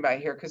talking about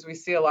here, because we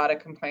see a lot of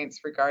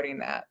complaints regarding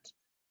that.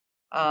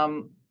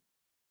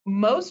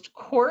 Most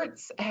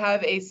courts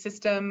have a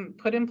system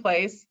put in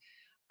place,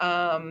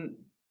 to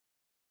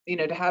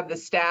have the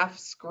staff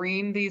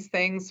screen these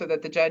things so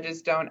that the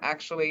judges don't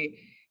actually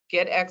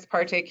get ex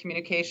parte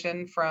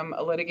communication from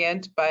a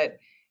litigant, but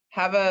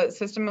have a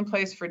system in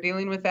place for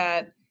dealing with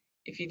that.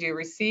 If you do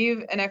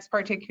receive an ex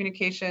parte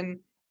communication,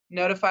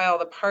 notify all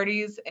the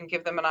parties and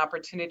give them an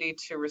opportunity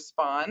to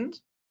respond.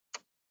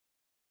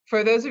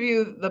 For those of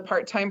you, the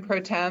part-time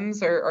pro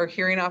tems or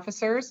hearing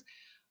officers,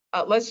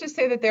 let's just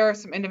say that there are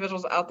some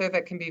individuals out there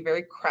that can be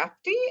very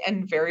crafty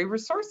and very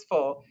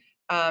resourceful.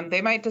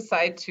 They might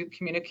decide to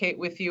communicate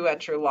with you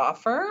at your law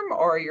firm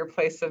or your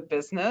place of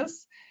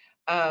business.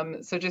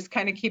 So just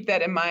kind of keep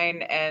that in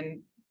mind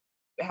and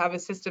have a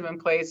system in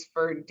place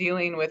for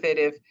dealing with it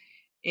if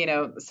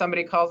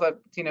somebody calls up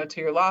to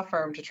your law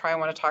firm to try and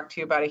want to talk to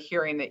you about a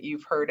hearing that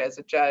you've heard as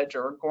a judge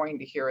or are going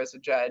to hear as a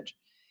judge.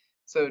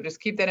 So just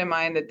keep that in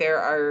mind, that there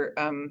are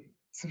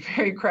some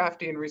very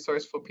crafty and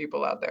resourceful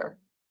people out there.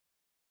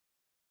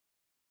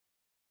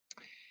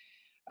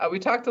 We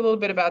talked a little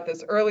bit about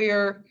this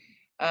earlier.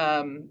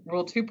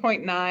 Rule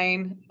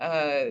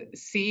 2.9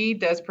 C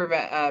does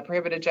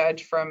prohibit a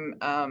judge from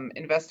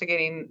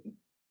investigating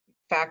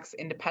facts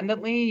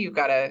independently. You've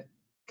got to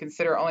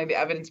consider only the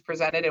evidence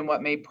presented and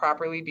what may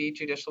properly be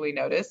judicially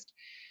noticed.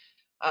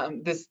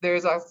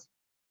 There's also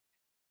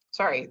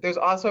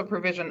a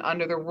provision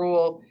under the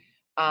rule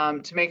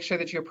to make sure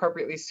that you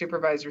appropriately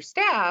supervise your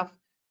staff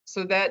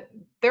so that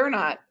they're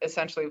not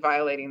essentially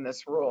violating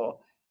this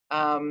rule.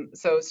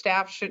 So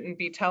staff shouldn't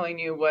be telling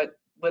you what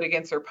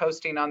litigants are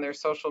posting on their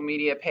social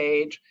media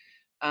page,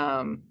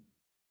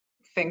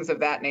 things of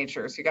that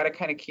nature. So you got to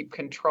kind of keep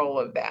control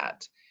of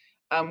that.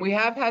 We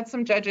have had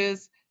some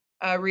judges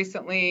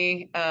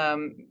recently.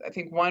 I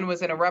think one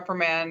was in a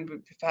reprimand.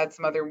 We've had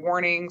some other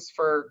warnings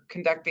for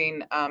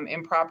conducting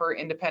improper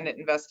independent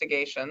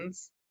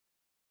investigations.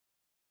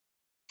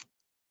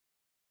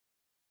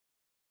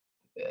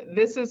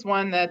 This is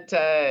one that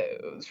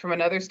was from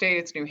another state.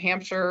 It's New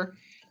Hampshire.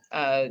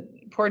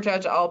 Poor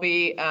Judge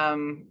Albee,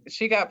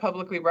 she got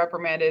publicly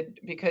reprimanded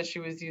because she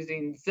was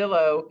using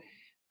Zillow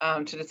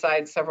to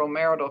decide several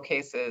marital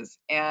cases.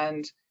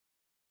 And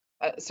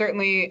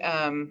certainly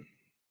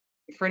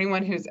for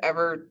anyone who's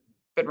ever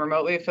been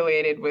remotely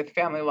affiliated with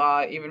family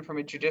law, even from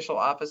a judicial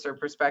officer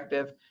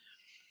perspective,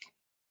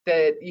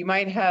 that you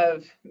might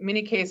have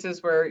many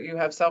cases where you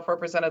have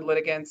self-represented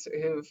litigants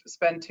who've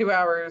spent 2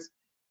 hours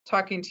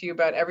talking to you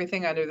about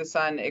everything under the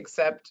sun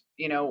except,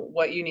 you know,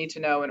 what you need to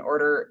know in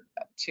order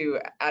to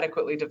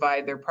adequately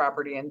divide their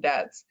property and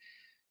debts.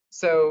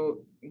 So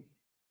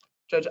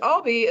Judge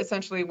Albee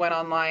essentially went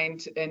online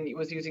and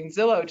was using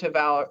Zillow to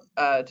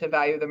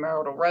value the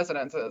marital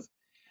residences.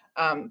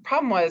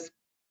 Problem was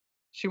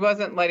she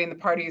wasn't letting the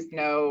parties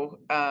know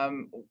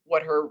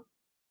what her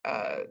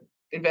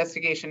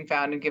investigation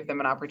found and give them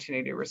an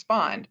opportunity to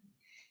respond.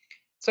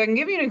 So I can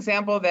give you an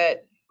example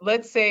that,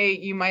 let's say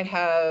you might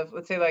have,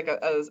 let's say like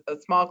a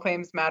small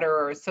claims matter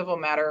or a civil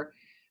matter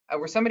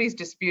where somebody's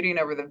disputing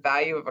over the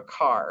value of a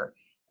car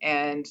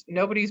and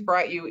nobody's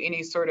brought you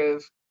any sort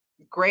of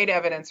great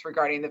evidence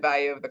regarding the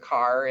value of the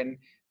car. And,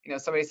 you know,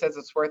 somebody says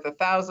it's worth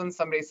 $1,000,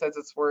 somebody says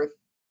it's worth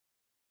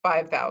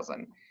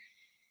 $5,000.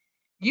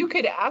 You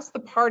could ask the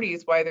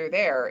parties why they're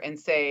there and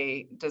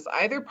say, does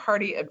either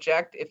party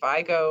object if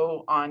I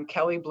go on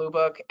Kelley Blue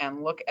Book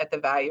and look at the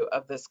value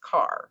of this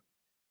car?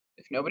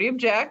 If nobody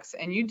objects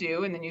and you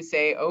do, and then you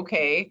say,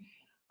 okay,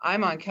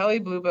 I'm on Kelley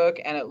Blue Book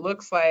and it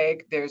looks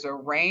like there's a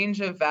range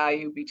of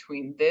value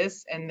between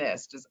this and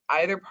this. Does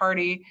either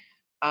party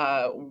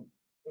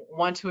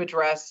want to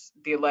address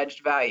the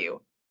alleged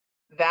value?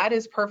 That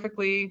is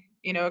perfectly,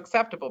 you know,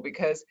 acceptable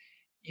because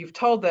you've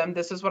told them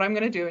this is what I'm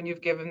going to do and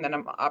you've given them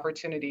an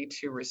opportunity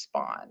to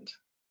respond.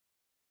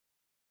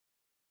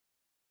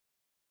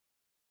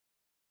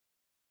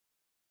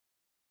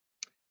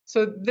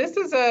 So this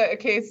is a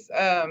case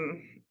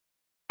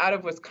out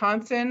of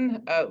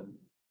Wisconsin,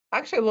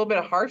 actually a little bit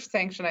of harsh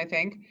sanction, I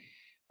think.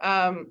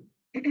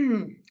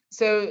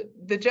 So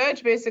the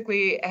judge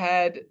basically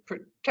had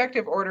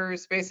protective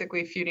orders,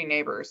 basically feuding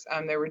neighbors.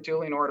 There were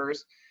dueling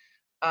orders.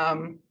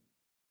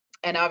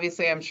 And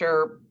obviously, I'm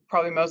sure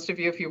probably most of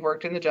you, if you've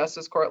worked in the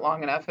justice court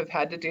long enough, have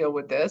had to deal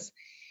with this.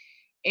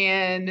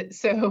 And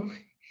so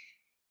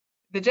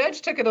the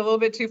judge took it a little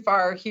bit too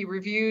far. He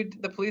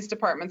reviewed the police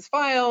department's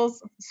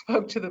files,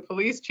 spoke to the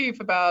police chief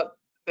about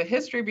the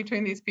history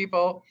between these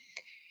people,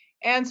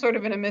 and sort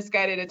of in a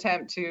misguided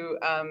attempt to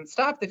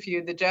stop the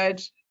feud, the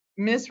judge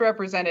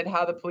misrepresented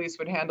how the police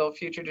would handle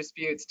future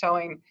disputes,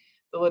 telling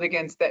the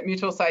litigants that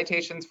mutual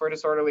citations for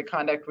disorderly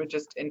conduct would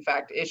just in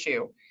fact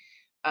issue.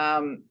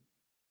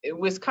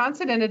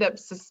 Wisconsin ended up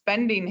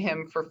suspending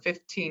him for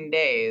 15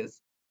 days.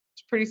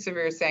 It's a pretty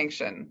severe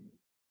sanction.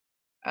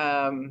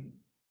 And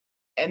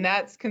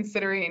that's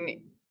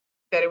considering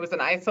that it was an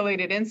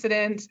isolated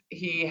incident.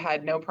 He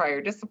had no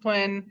prior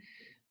discipline.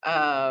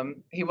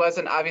 He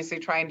wasn't obviously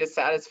trying to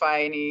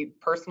satisfy any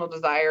personal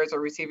desires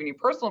or receive any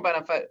personal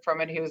benefit from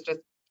it. He was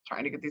just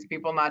trying to get these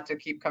people not to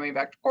keep coming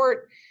back to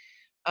court.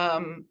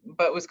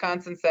 But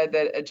Wisconsin said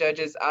that a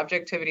judge's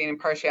objectivity and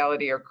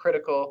impartiality are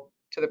critical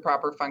to the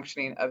proper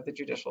functioning of the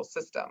judicial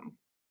system.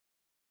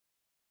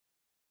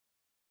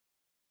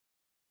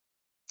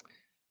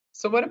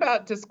 So what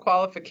about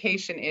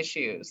disqualification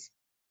issues?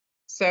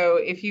 So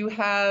if you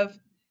have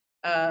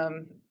a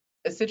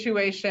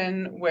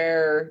situation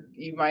where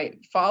you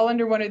might fall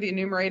under one of the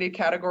enumerated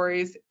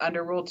categories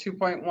under Rule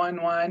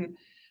 2.11,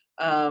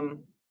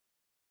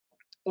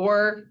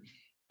 or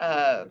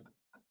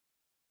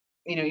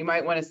you know, you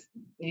might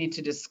need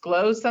to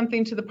disclose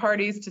something to the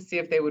parties to see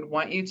if they would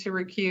want you to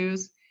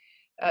recuse.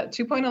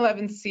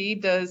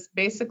 2.11c does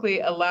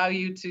basically allow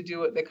you to do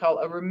what they call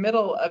a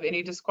remittal of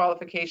any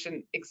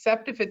disqualification,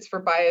 except if it's for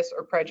bias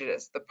or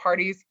prejudice. The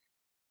parties,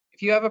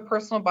 if you have a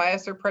personal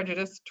bias or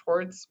prejudice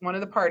towards one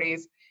of the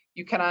parties,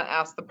 you cannot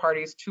ask the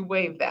parties to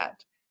waive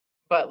that.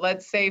 But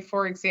let's say,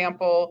 for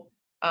example,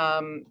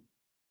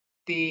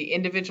 the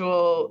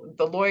individual,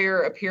 the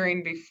lawyer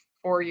appearing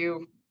before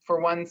you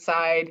for one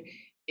side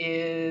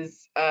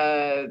is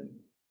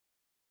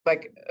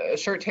like a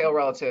shirt tail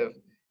relative,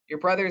 your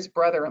brother's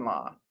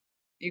brother-in-law.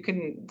 You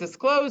can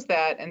disclose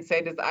that and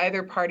say, does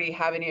either party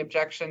have any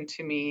objection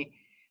to me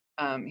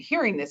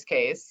hearing this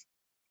case?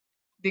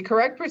 The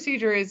correct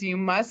procedure is you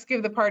must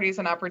give the parties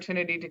an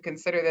opportunity to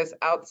consider this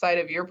outside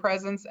of your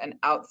presence and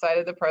outside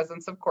of the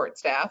presence of court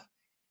staff.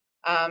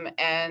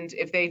 And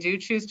if they do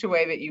choose to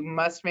waive it, you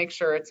must make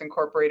sure it's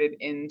incorporated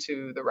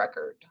into the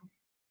record.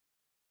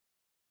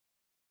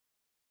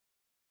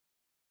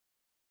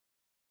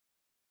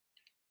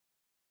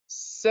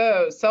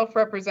 So,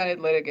 self-represented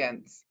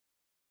litigants.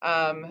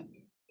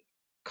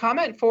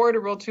 Comment 4 to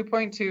Rule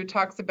 2.2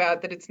 talks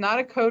about that it's not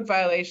a code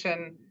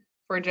violation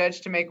for a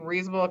judge to make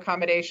reasonable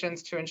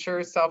accommodations to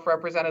ensure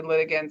self-represented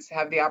litigants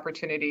have the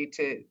opportunity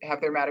to have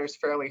their matters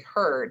fairly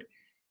heard.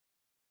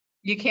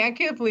 You can't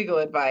give legal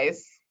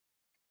advice.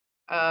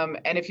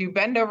 And if you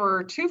bend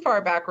over too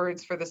far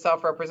backwards for the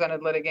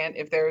self-represented litigant,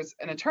 if there's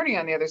an attorney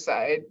on the other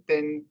side,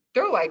 then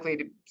they're likely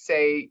to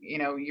say, you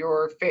know,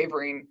 you're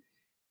favoring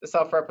the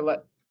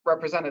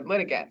self-represented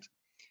litigant.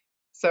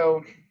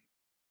 So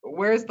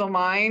where's the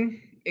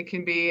line? It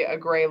can be a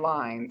gray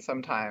line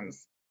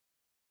sometimes.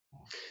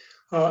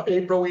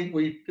 April,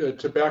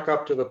 to back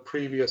up to the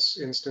previous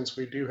instance,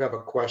 we do have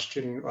a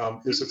question.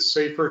 Is it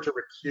safer to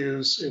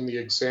recuse in the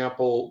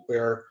example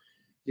where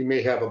you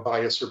may have a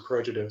bias or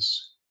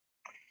prejudice?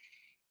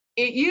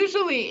 It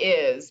usually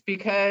is,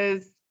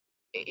 because,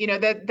 you know,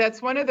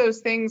 that's one of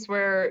those things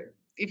where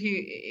if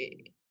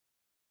you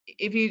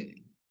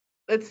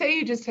let's say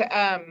you just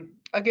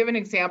I'll give an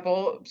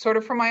example sort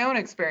of from my own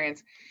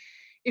experience.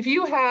 If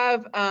you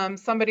have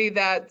somebody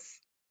that's,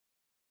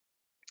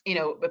 you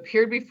know,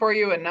 appeared before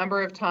you a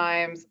number of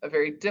times, a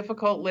very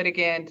difficult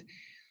litigant,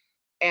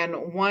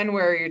 and one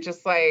where you're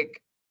just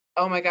like,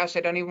 oh my gosh, I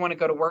don't even want to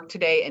go to work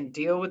today and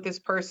deal with this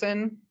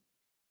person,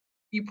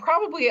 you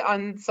probably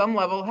on some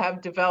level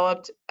have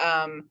developed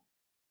a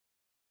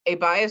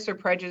bias or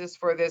prejudice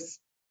for this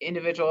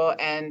individual,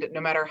 and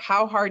no matter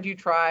how hard you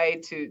try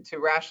to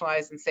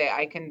rationalize and say,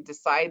 I can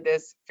decide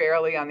this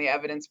fairly on the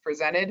evidence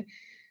presented,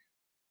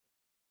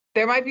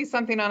 there might be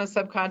something on a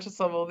subconscious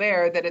level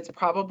there that it's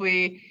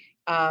probably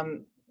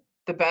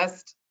the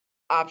best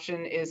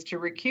option is to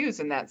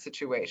recuse in that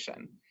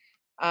situation.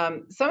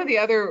 Some of the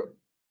other,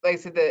 like I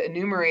said, the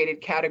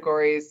enumerated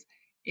categories,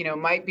 you know,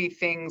 might be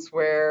things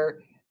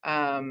where,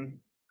 you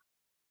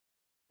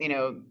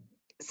know,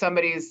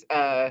 somebody's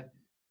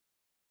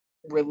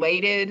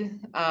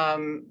related,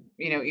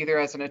 you know, either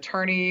as an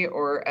attorney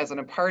or as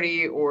a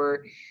party,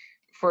 or,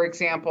 for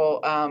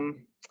example,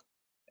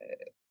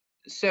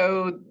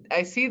 so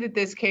I see that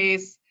this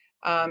case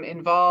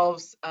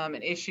involves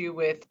an issue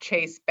with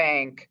Chase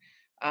Bank.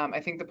 I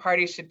think the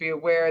parties should be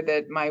aware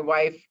that my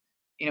wife,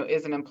 you know,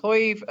 is an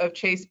employee of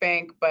Chase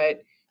Bank,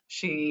 but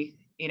she,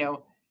 you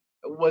know,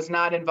 was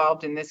not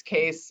involved in this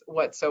case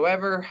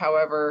whatsoever.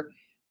 However,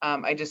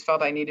 I just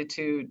felt I needed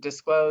to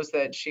disclose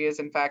that she is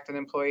in fact an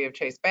employee of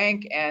Chase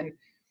Bank. And,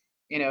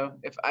 you know,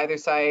 if either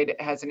side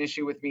has an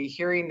issue with me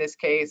hearing this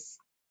case,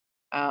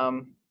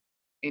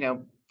 you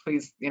know,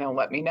 please, you know,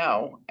 let me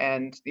know.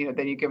 And, you know,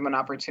 then you give them an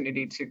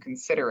opportunity to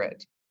consider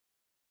it.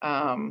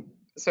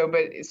 So,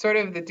 but sort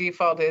of the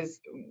default is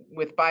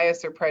with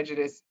bias or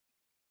prejudice,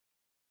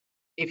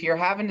 if you're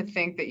having to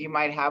think that you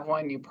might have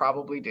one, you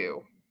probably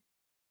do.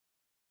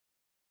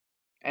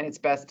 And it's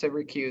best to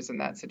recuse in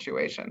that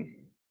situation.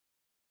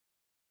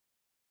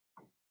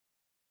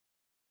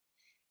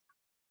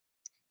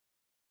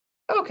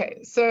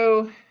 Okay,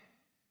 so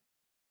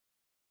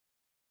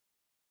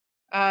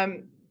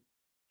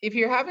if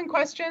you're having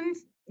questions,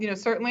 you know,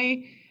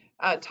 certainly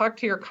talk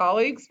to your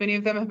colleagues. Many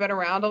of them have been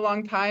around a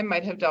long time,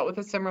 might have dealt with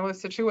a similar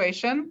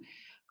situation.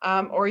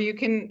 Or you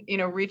can, you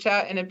know, reach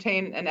out and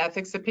obtain an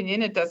ethics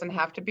opinion. It doesn't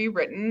have to be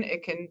written.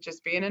 It can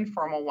just be an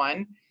informal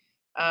one.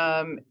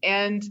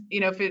 And,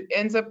 you know, if it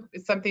ends up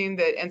something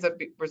that ends up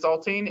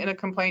resulting in a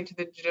complaint to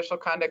the Judicial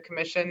Conduct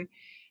Commission,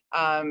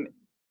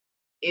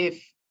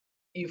 if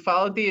you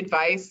followed the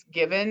advice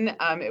given,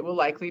 it will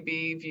likely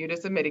be viewed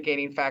as a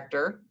mitigating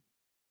factor.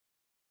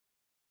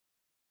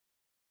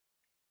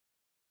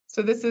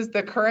 So this is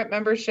the current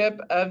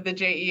membership of the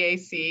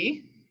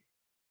JEAC.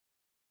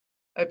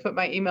 I put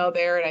my email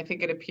there, and I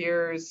think it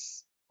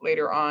appears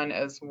later on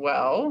as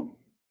well.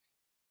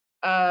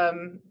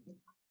 So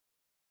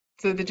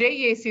the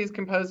JEAC is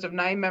composed of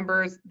 9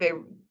 members.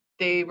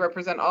 They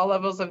represent all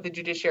levels of the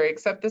judiciary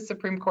except the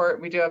Supreme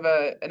Court. We do have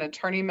an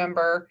attorney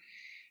member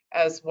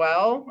as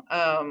well.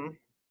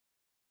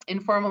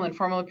 Informal and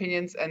formal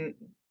opinions, and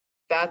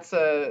that's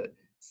a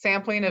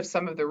sampling of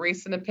some of the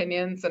recent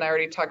opinions, and I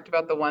already talked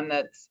about the one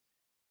that's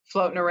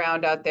floating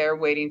around out there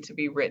waiting to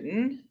be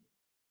written.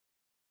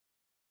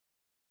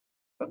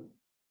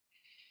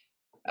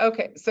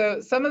 Okay,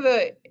 so some of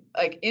the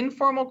like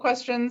informal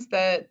questions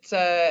that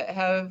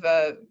have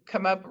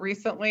come up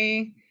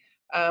recently,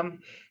 the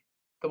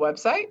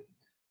website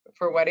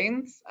for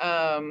weddings.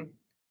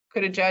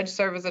 Could a judge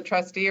serve as a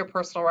trustee or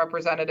personal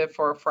representative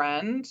for a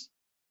friend?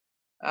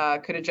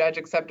 Could a judge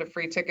accept a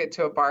free ticket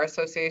to a bar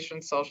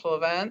association social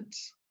event?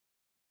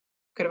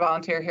 Could a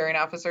volunteer hearing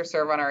officer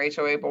serve on our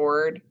HOA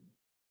board?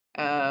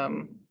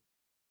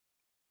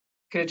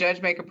 Could a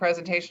judge make a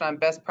presentation on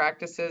best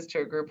practices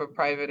to a group of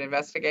private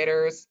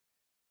investigators?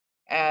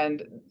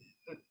 And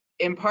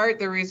in part,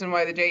 the reason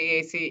why the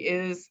JEAC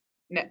is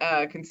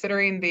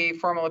considering the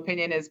formal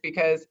opinion is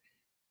because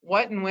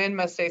what and when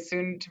must a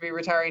soon-to-be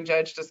retiring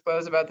judge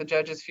disclose about the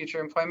judge's future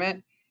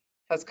employment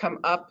has come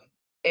up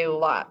a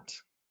lot.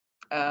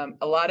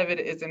 A lot of it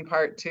is in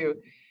part to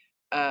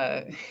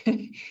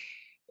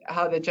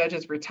how the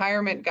judge's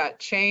retirement got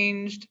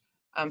changed.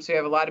 So you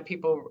have a lot of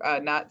people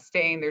not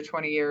staying their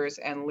 20 years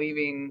and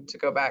leaving to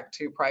go back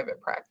to private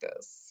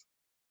practice.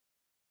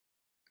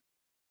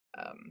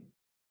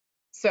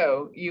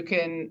 So you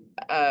can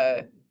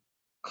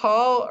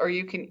call or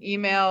you can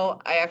email.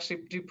 I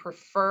actually do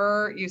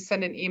prefer you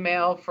send an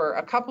email for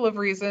a couple of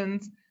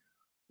reasons.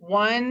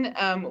 One,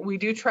 we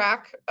do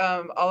track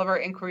all of our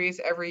inquiries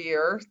every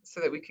year so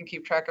that we can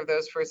keep track of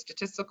those for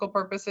statistical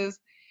purposes.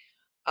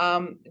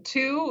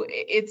 Two,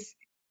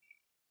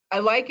 I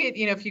like it,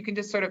 if you can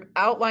just sort of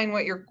outline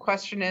what your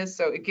question is,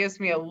 so it gives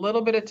me a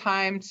little bit of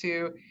time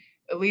to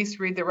at least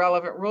read the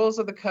relevant rules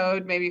of the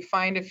code, maybe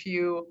find a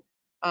few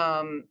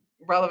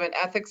relevant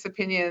ethics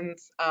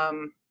opinions,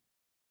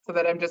 so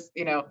that I'm just,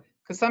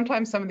 because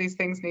sometimes some of these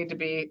things need to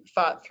be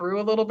thought through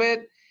a little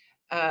bit,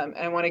 and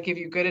I want to give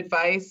you good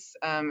advice,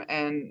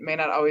 and may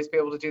not always be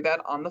able to do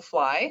that on the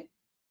fly.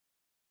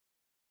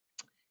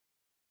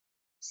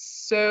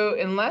 So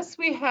unless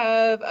we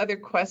have other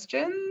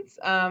questions,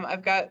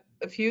 I've got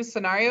a few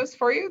scenarios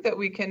for you that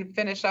we can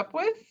finish up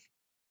with,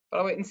 but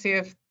I'll wait and see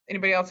if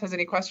anybody else has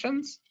any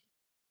questions.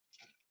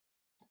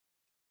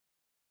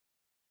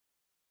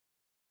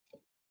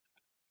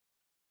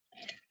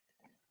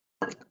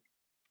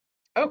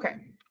 Okay.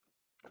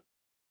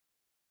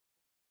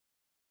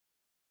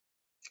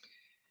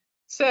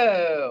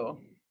 So,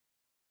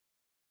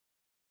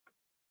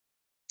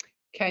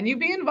 can you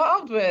be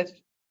involved with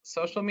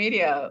social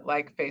media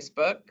like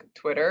Facebook,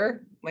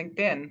 Twitter,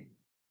 LinkedIn?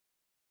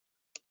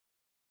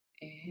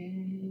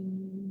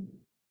 And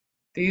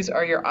these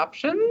are your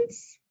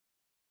options.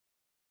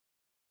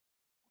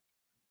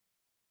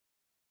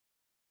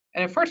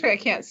 And unfortunately, I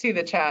can't see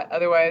the chat.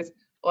 Otherwise,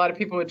 a lot of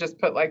people would just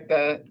put like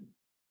the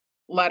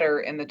letter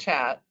in the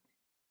chat.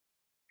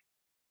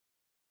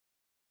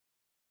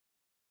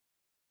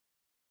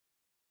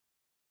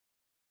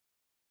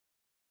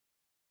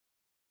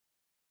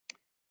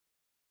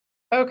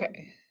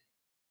 Okay.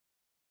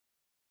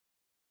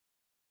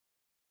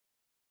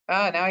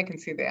 Now I can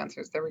see the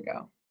answers. There we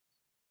go.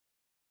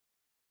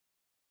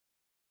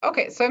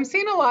 Okay, so I'm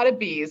seeing a lot of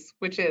B's,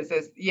 which is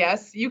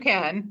yes, you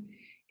can.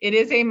 It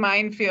is a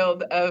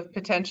minefield of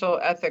potential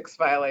ethics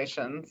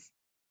violations.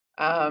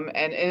 And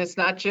it's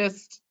not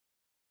just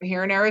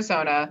here in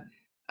Arizona.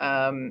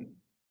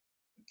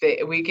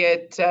 We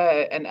get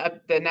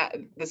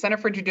the Center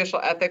for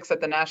Judicial Ethics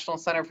at the National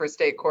Center for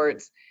State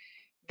Courts.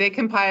 They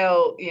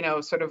compile,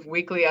 sort of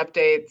weekly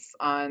updates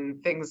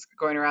on things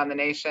going around the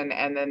nation,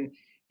 and then,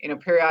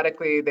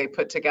 periodically they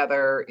put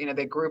together,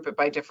 they group it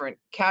by different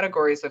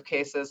categories of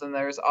cases, and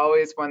there's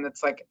always one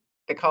that's like,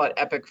 they call it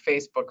epic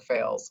Facebook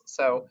fails.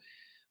 So,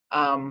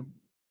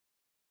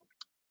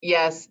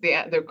 yes,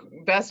 the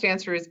best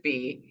answer is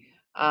B.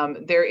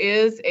 There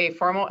is a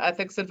formal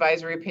ethics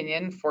advisory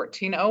opinion,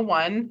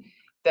 1401,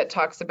 that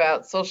talks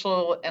about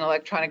social and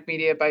electronic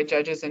media by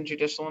judges and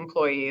judicial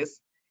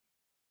employees.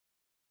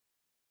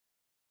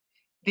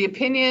 The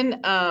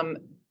opinion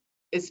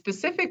is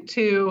specific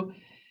to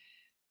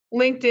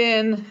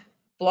LinkedIn,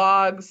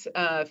 blogs,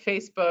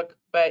 Facebook,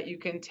 but you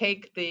can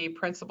take the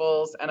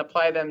principles and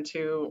apply them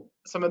to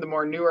some of the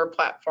more newer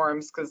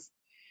platforms, because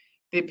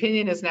the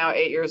opinion is now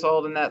 8 years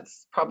old, and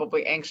that's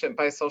probably ancient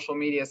by social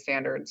media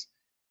standards.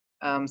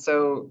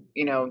 So,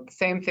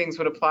 same things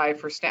would apply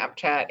for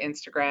Snapchat,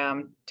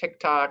 Instagram,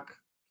 TikTok,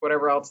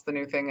 whatever else the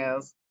new thing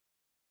is.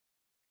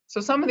 So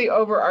some of the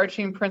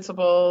overarching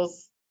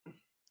principles: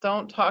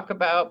 don't talk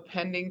about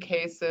pending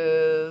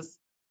cases. It's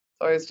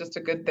always just a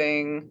good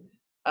thing.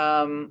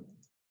 Don't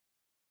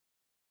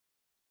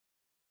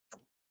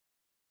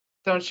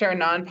share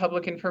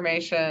non-public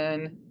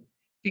information.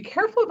 Be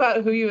careful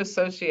about who you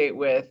associate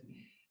with.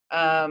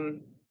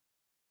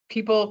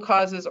 People,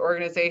 causes,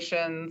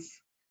 organizations,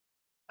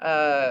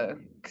 because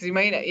you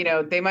might,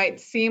 they might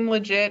seem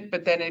legit,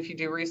 but then if you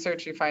do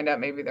research, you find out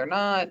maybe they're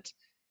not.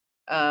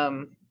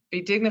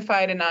 Be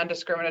dignified and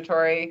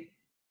non-discriminatory.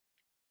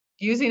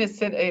 Using a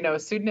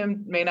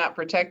pseudonym may not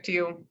protect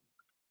you.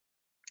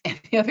 And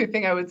the other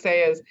thing I would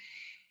say is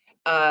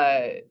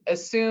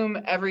assume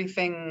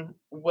everything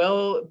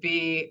will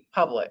be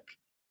public.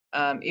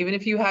 Even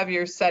if you have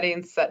your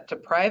settings set to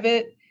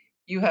private,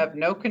 you have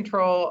no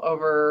control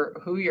over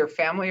who your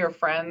family or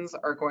friends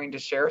are going to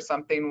share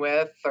something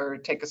with or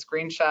take a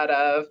screenshot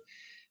of,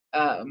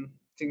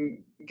 to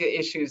get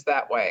issues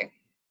that way.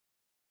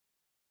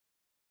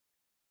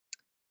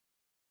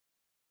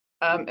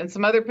 And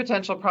some other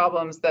potential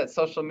problems that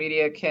social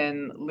media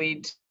can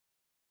lead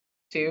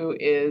to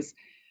is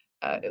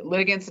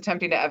litigants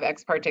attempting to have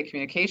ex parte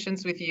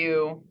communications with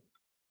you,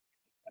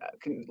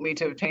 can lead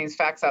to obtaining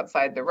facts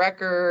outside the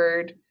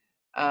record.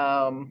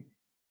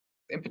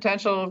 In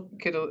potential,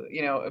 could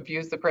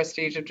abuse the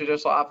prestige of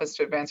judicial office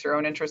to advance your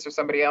own interests or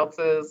somebody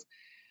else's.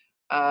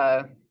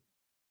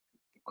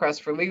 requests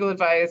for legal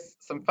advice,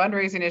 some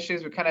fundraising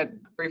issues. We kind of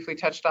briefly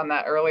touched on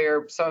that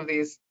earlier. Some of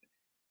these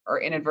are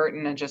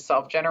inadvertent and just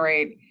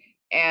self-generate.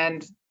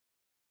 And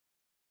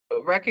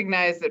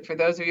recognize that for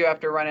those of you who have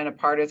to run in a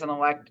partisan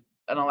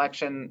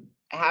election,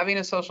 having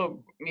a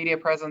social media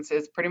presence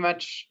is pretty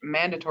much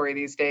mandatory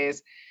these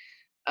days.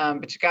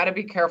 But you got to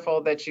be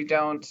careful that you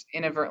don't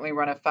inadvertently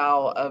run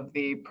afoul of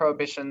the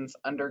prohibitions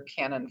under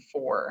Canon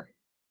 4.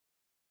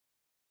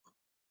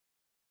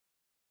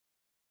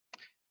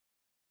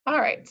 All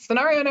right,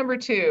 scenario number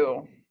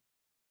 2.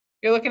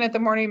 You're looking at the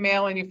morning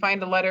mail and you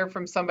find a letter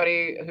from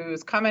somebody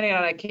who's commenting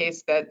on a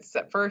case that's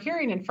set for a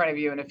hearing in front of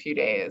you in a few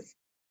days.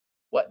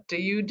 What do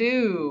you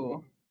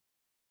do?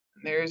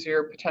 There's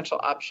your potential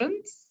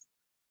options.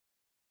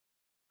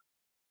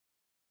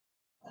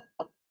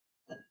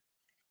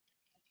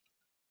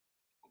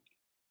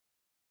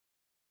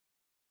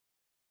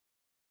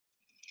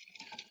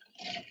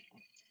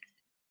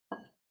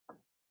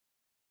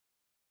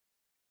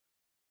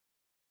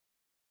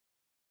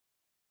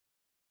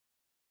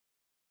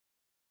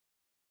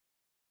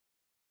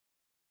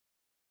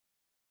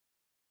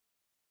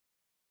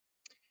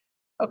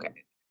 Okay,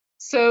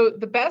 so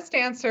the best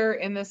answer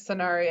in this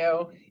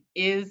scenario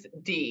is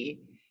D.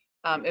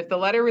 If the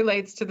letter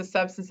relates to the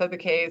substance of the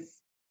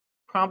case,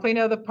 promptly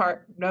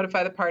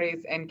notify the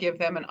parties and give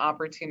them an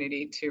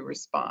opportunity to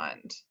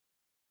respond.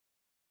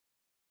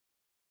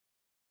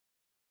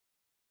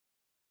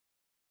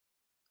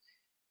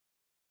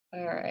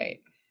 All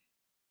right,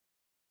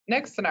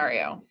 next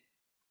scenario.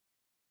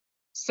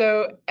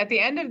 So at the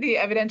end of the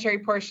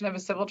evidentiary portion of a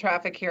civil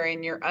traffic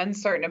hearing, you're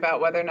uncertain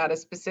about whether or not a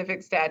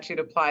specific statute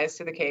applies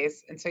to the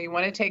case. And so you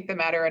want to take the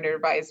matter under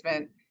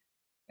advisement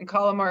and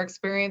call a more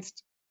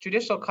experienced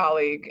judicial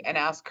colleague and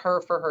ask her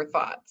for her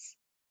thoughts.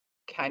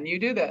 Can you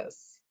do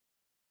this?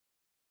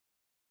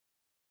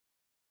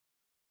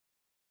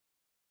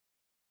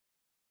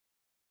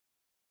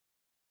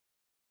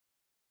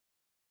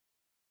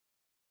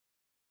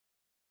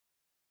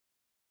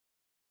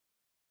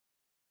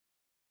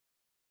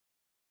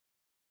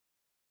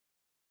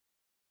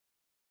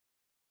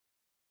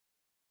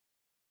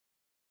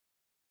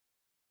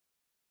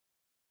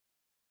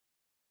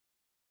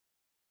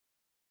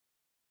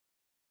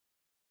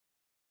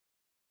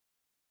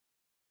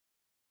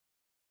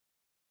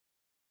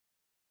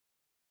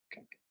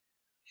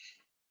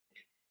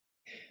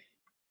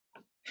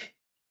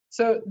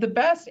 So the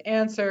best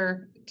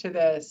answer to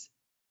this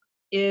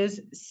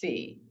is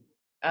C.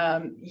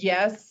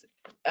 Yes,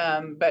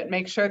 but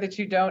make sure that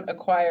you don't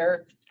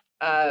acquire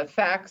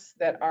facts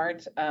that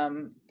aren't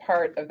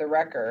part of the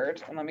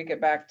record. And let me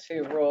get back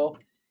to rule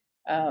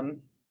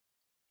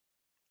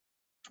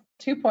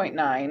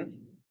 2.9.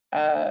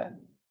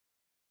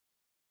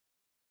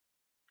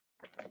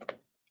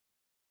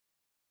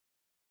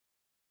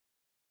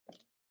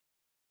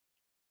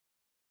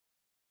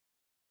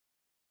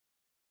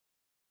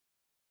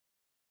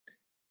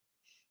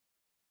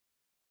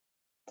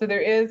 So there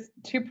is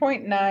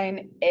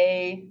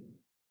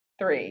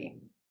 2.9A3,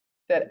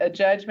 that a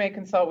judge may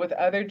consult with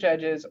other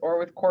judges or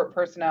with court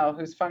personnel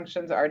whose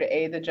functions are to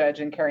aid the judge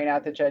in carrying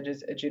out the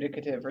judge's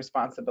adjudicative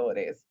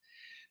responsibilities.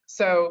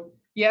 So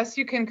yes,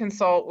 you can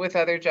consult with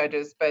other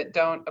judges, but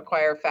don't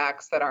acquire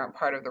facts that aren't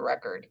part of the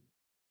record.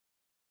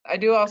 I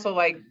do also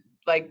like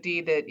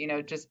D, that,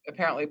 just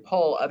apparently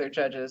poll other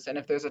judges, and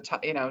if there's a tie,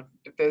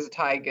 if there's a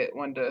tie, get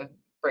one to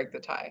break the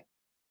tie.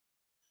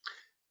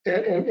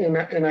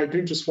 And I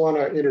do just want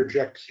to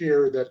interject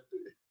here that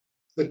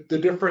the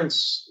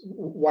difference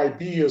why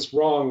B is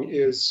wrong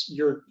is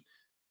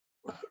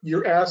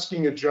you're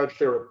asking a judge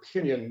their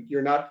opinion.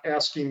 You're not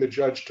asking the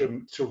judge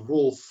to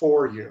rule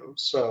for you.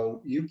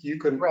 So you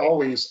can Right.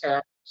 always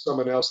ask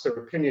someone else their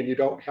opinion. You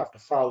don't have to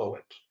follow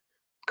it.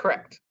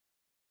 Correct.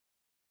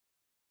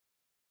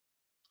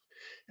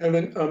 And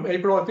then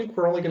April, I think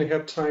we're only going to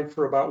have time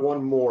for about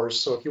one more.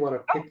 So if you want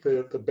to pick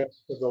the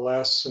best of the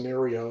last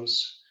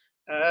scenarios.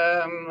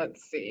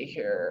 Let's see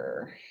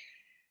here.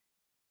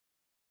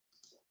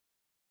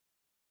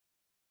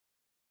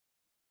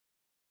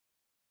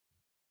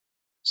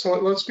 So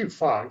let's do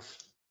 5. Let's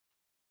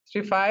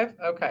do 5?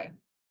 Okay.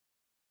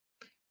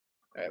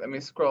 All right, let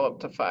me scroll up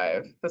to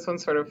 5. This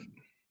one's sort of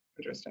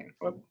interesting.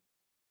 Whoop.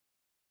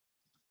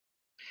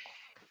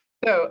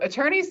 So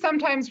attorneys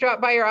sometimes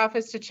drop by your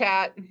office to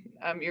chat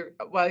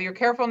while you're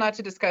careful not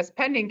to discuss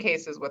pending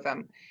cases with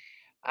them.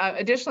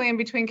 Additionally, in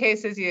between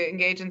cases, you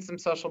engage in some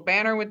social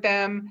banter with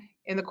them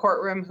in the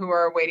courtroom who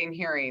are awaiting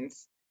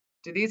hearings.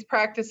 Do these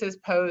practices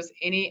pose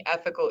any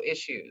ethical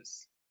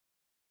issues?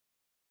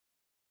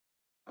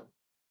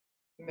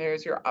 And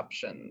there's your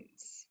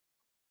options.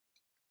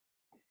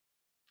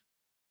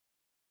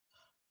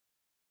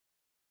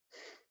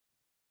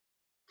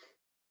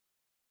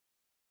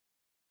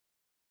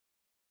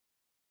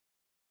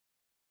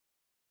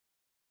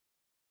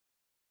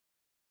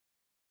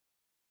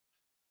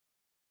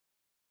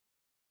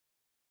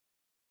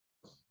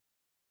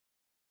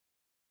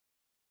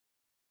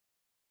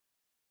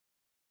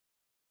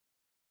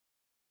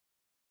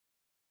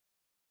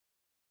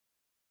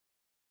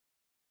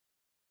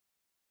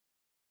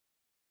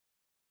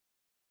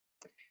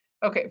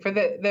 Okay, for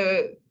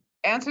the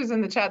answers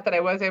in the chat that I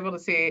was able to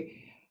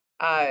see,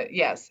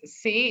 yes,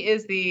 C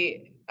is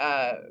the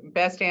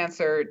best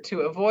answer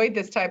to avoid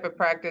this type of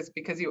practice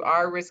because you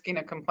are risking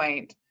a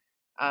complaint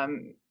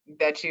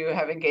that you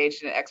have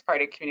engaged in ex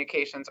parte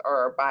communications or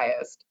are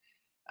biased.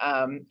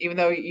 Even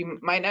though you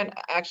might not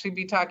actually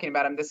be talking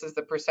about them, this is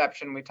the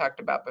perception we talked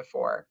about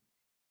before.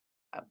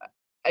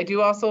 I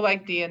do also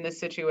like D in this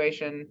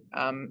situation.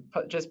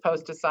 Just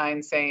post a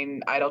sign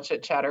saying idle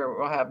chit chatter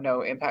will have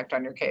no impact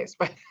on your case.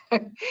 But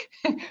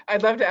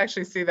I'd love to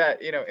actually see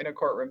that, in a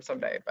courtroom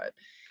someday.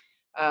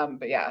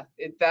 But yeah,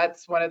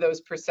 that's one of those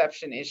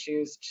perception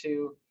issues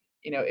to,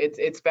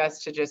 it's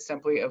best to just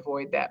simply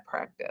avoid that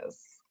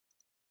practice.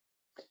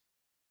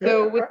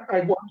 So I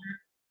wonder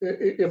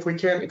if we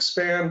can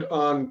expand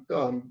on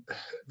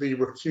the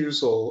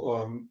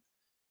recusal.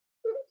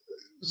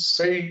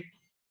 Say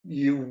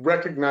you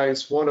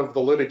recognize one of the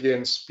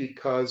litigants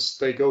because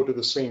they go to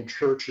the same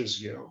church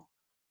as you.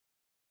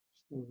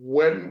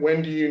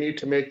 When do you need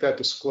to make that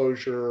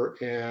disclosure?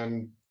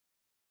 And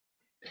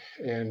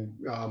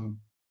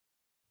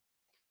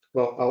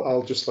well,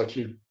 I'll just let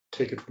you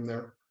take it from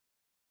there.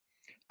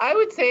 I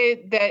would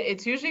say that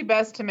it's usually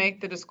best to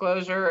make the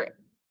disclosure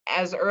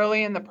as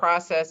early in the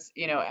process,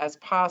 as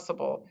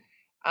possible.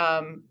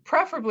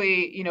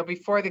 Preferably,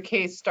 before the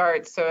case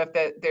starts. So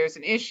if there's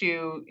an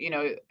issue,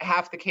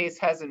 half the case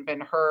hasn't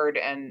been heard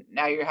and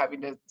now you're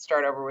having to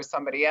start over with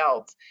somebody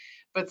else.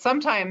 But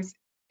sometimes,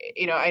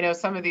 I know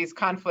some of these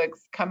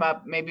conflicts come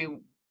up maybe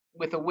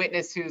with a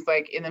witness who's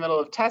like in the middle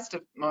of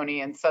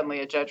testimony and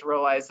suddenly a judge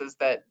realizes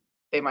that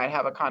they might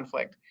have a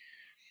conflict.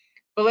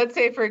 But let's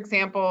say, for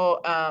example,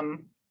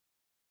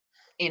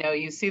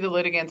 you see the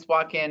litigants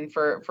walk in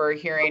for a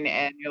hearing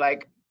and you're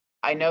like,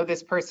 I know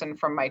this person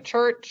from my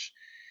church.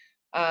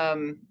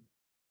 I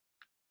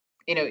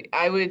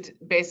would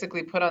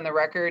basically put on the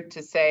record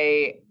to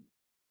say,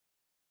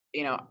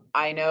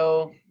 I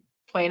know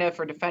plaintiff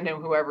or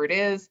defendant, whoever it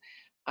is,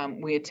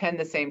 we attend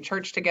the same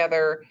church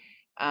together.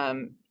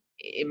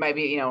 It might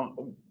be,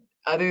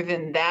 other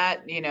than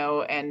that,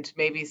 and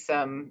maybe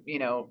some,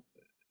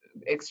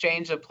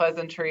 exchange of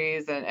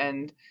pleasantries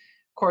and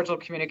cordial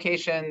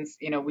communications.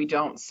 We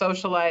don't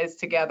socialize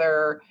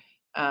together.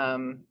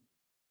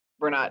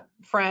 We're not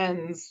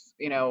friends,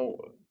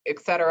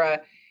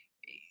 etc.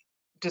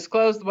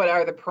 Disclose what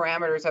are the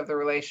parameters of the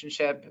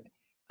relationship.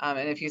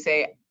 And if you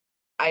say,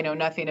 I know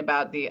nothing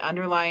about the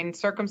underlying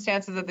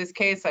circumstances of this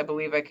case, I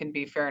believe I can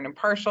be fair and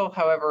impartial.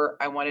 However,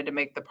 I wanted to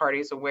make the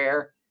parties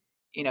aware,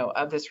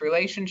 of this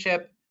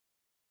relationship.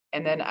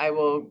 And then I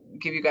will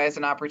give you guys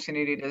an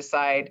opportunity to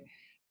decide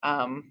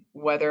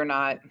whether or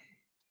not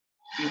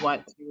you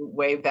want to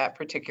waive that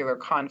particular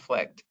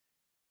conflict.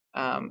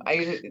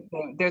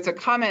 There's a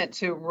comment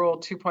to Rule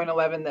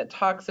 2.11 that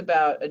talks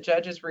about a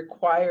judge is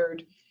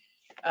required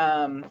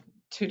to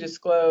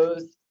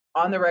disclose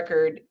on the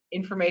record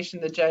information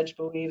the judge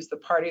believes the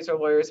parties or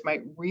lawyers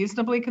might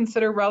reasonably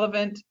consider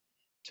relevant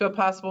to a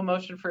possible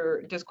motion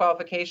for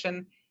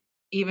disqualification,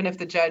 even if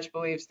the judge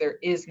believes there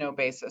is no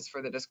basis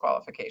for the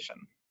disqualification.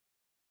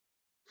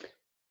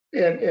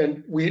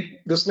 And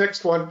this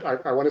next one,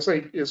 I want to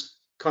say, is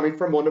coming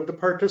from one of the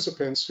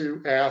participants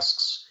who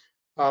asks,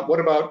 what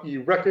about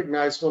you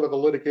recognize one of the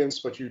litigants,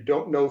 but you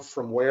don't know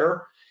from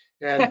where?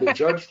 And the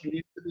judge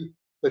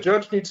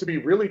needs to be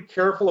really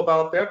careful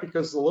about that,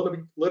 because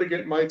the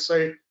litigant might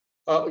say,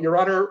 Your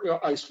Honor,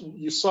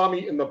 you saw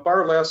me in the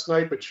bar last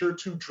night, but you're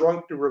too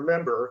drunk to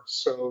remember.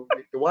 So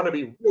you want to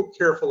be real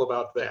careful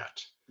about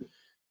that.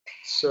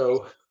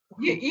 So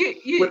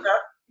with that,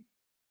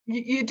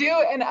 you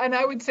do, and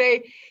I would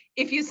say,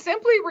 if you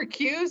simply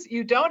recuse,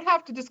 you don't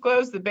have to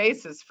disclose the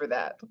basis for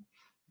that.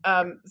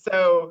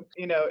 So,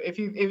 if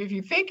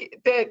you think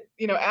that,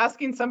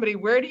 asking somebody,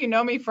 where do you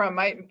know me from,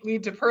 might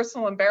lead to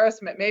personal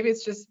embarrassment, maybe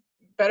it's just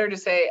better to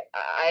say,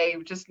 I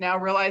just now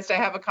realized I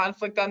have a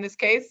conflict on this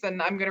case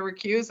and I'm going to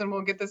recuse and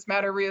we'll get this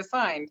matter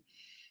reassigned.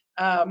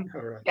 Right.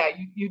 Yeah,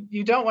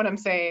 you don't want them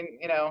saying,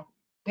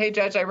 hey,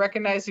 Judge, I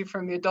recognize you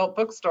from the adult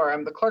bookstore.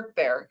 I'm the clerk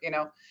there,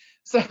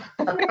 so.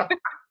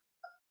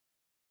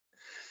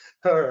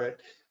 All right.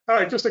 All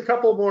right, just a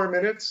couple more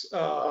minutes.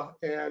 So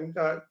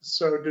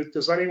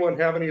does anyone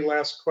have any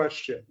last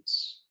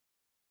questions?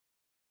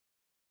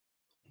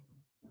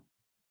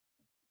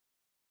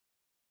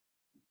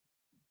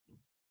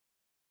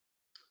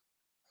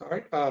 All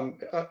right,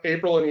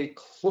 April,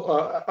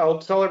 I'll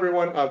tell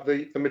everyone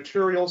the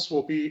materials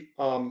will be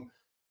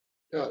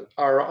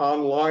are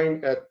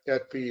online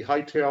at the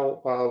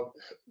Hightail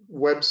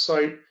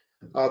website.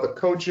 The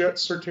COJET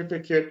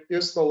certificate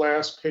is the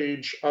last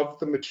page of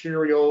the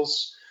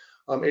materials.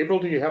 April,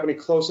 do you have any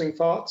closing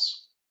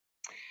thoughts?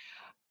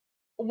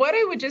 What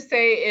I would just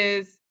say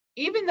is,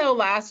 even though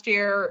last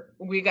year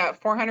we got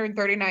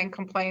 439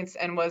 complaints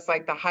and was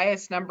like the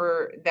highest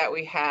number that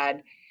we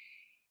had,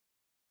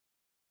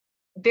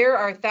 there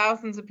are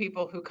thousands of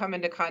people who come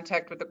into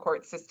contact with the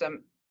court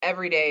system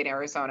every day in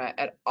Arizona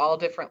at all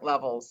different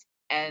levels,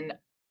 and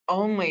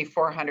only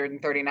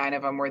 439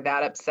 of them were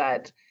that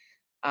upset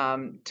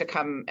to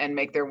come and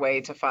make their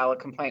way to file a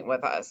complaint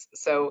with us.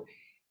 So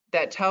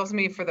that tells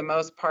me, for the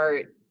most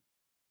part,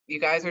 you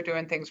guys are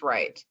doing things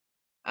right.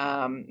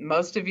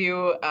 Most of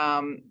you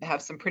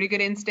have some pretty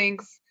good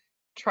instincts.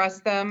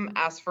 Trust them,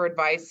 ask for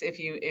advice if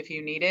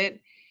you need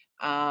it.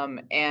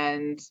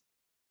 And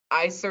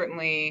I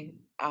certainly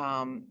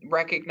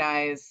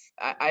recognize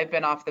I've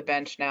been off the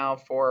bench now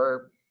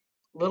for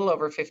a little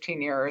over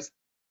 15 years.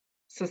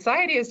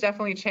 Society has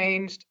definitely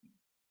changed.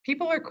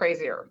 People are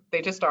crazier.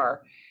 They just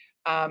are.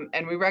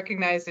 And we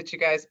recognize that you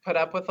guys put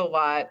up with a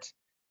lot,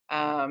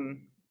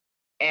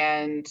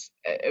 and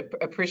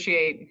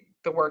appreciate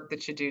the work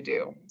that you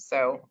do.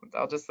 So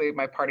I'll just leave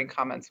my parting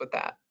comments with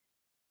that.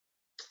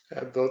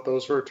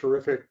 Those were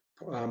terrific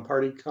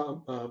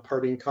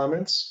parting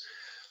comments.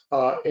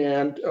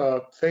 And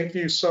thank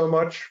you so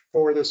much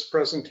for this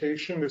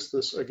presentation.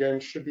 This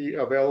again should be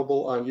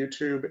available on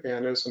YouTube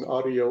and as an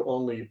audio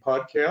only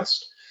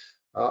podcast.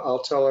 I'll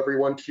tell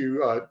everyone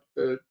to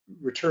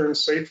return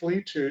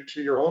safely to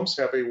your homes.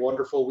 Have a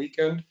wonderful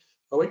weekend.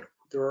 Oh wait,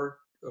 there are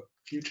a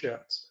few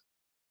chats.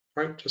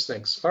 All right, just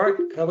thanks. All right,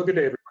 have a good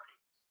day, everyone.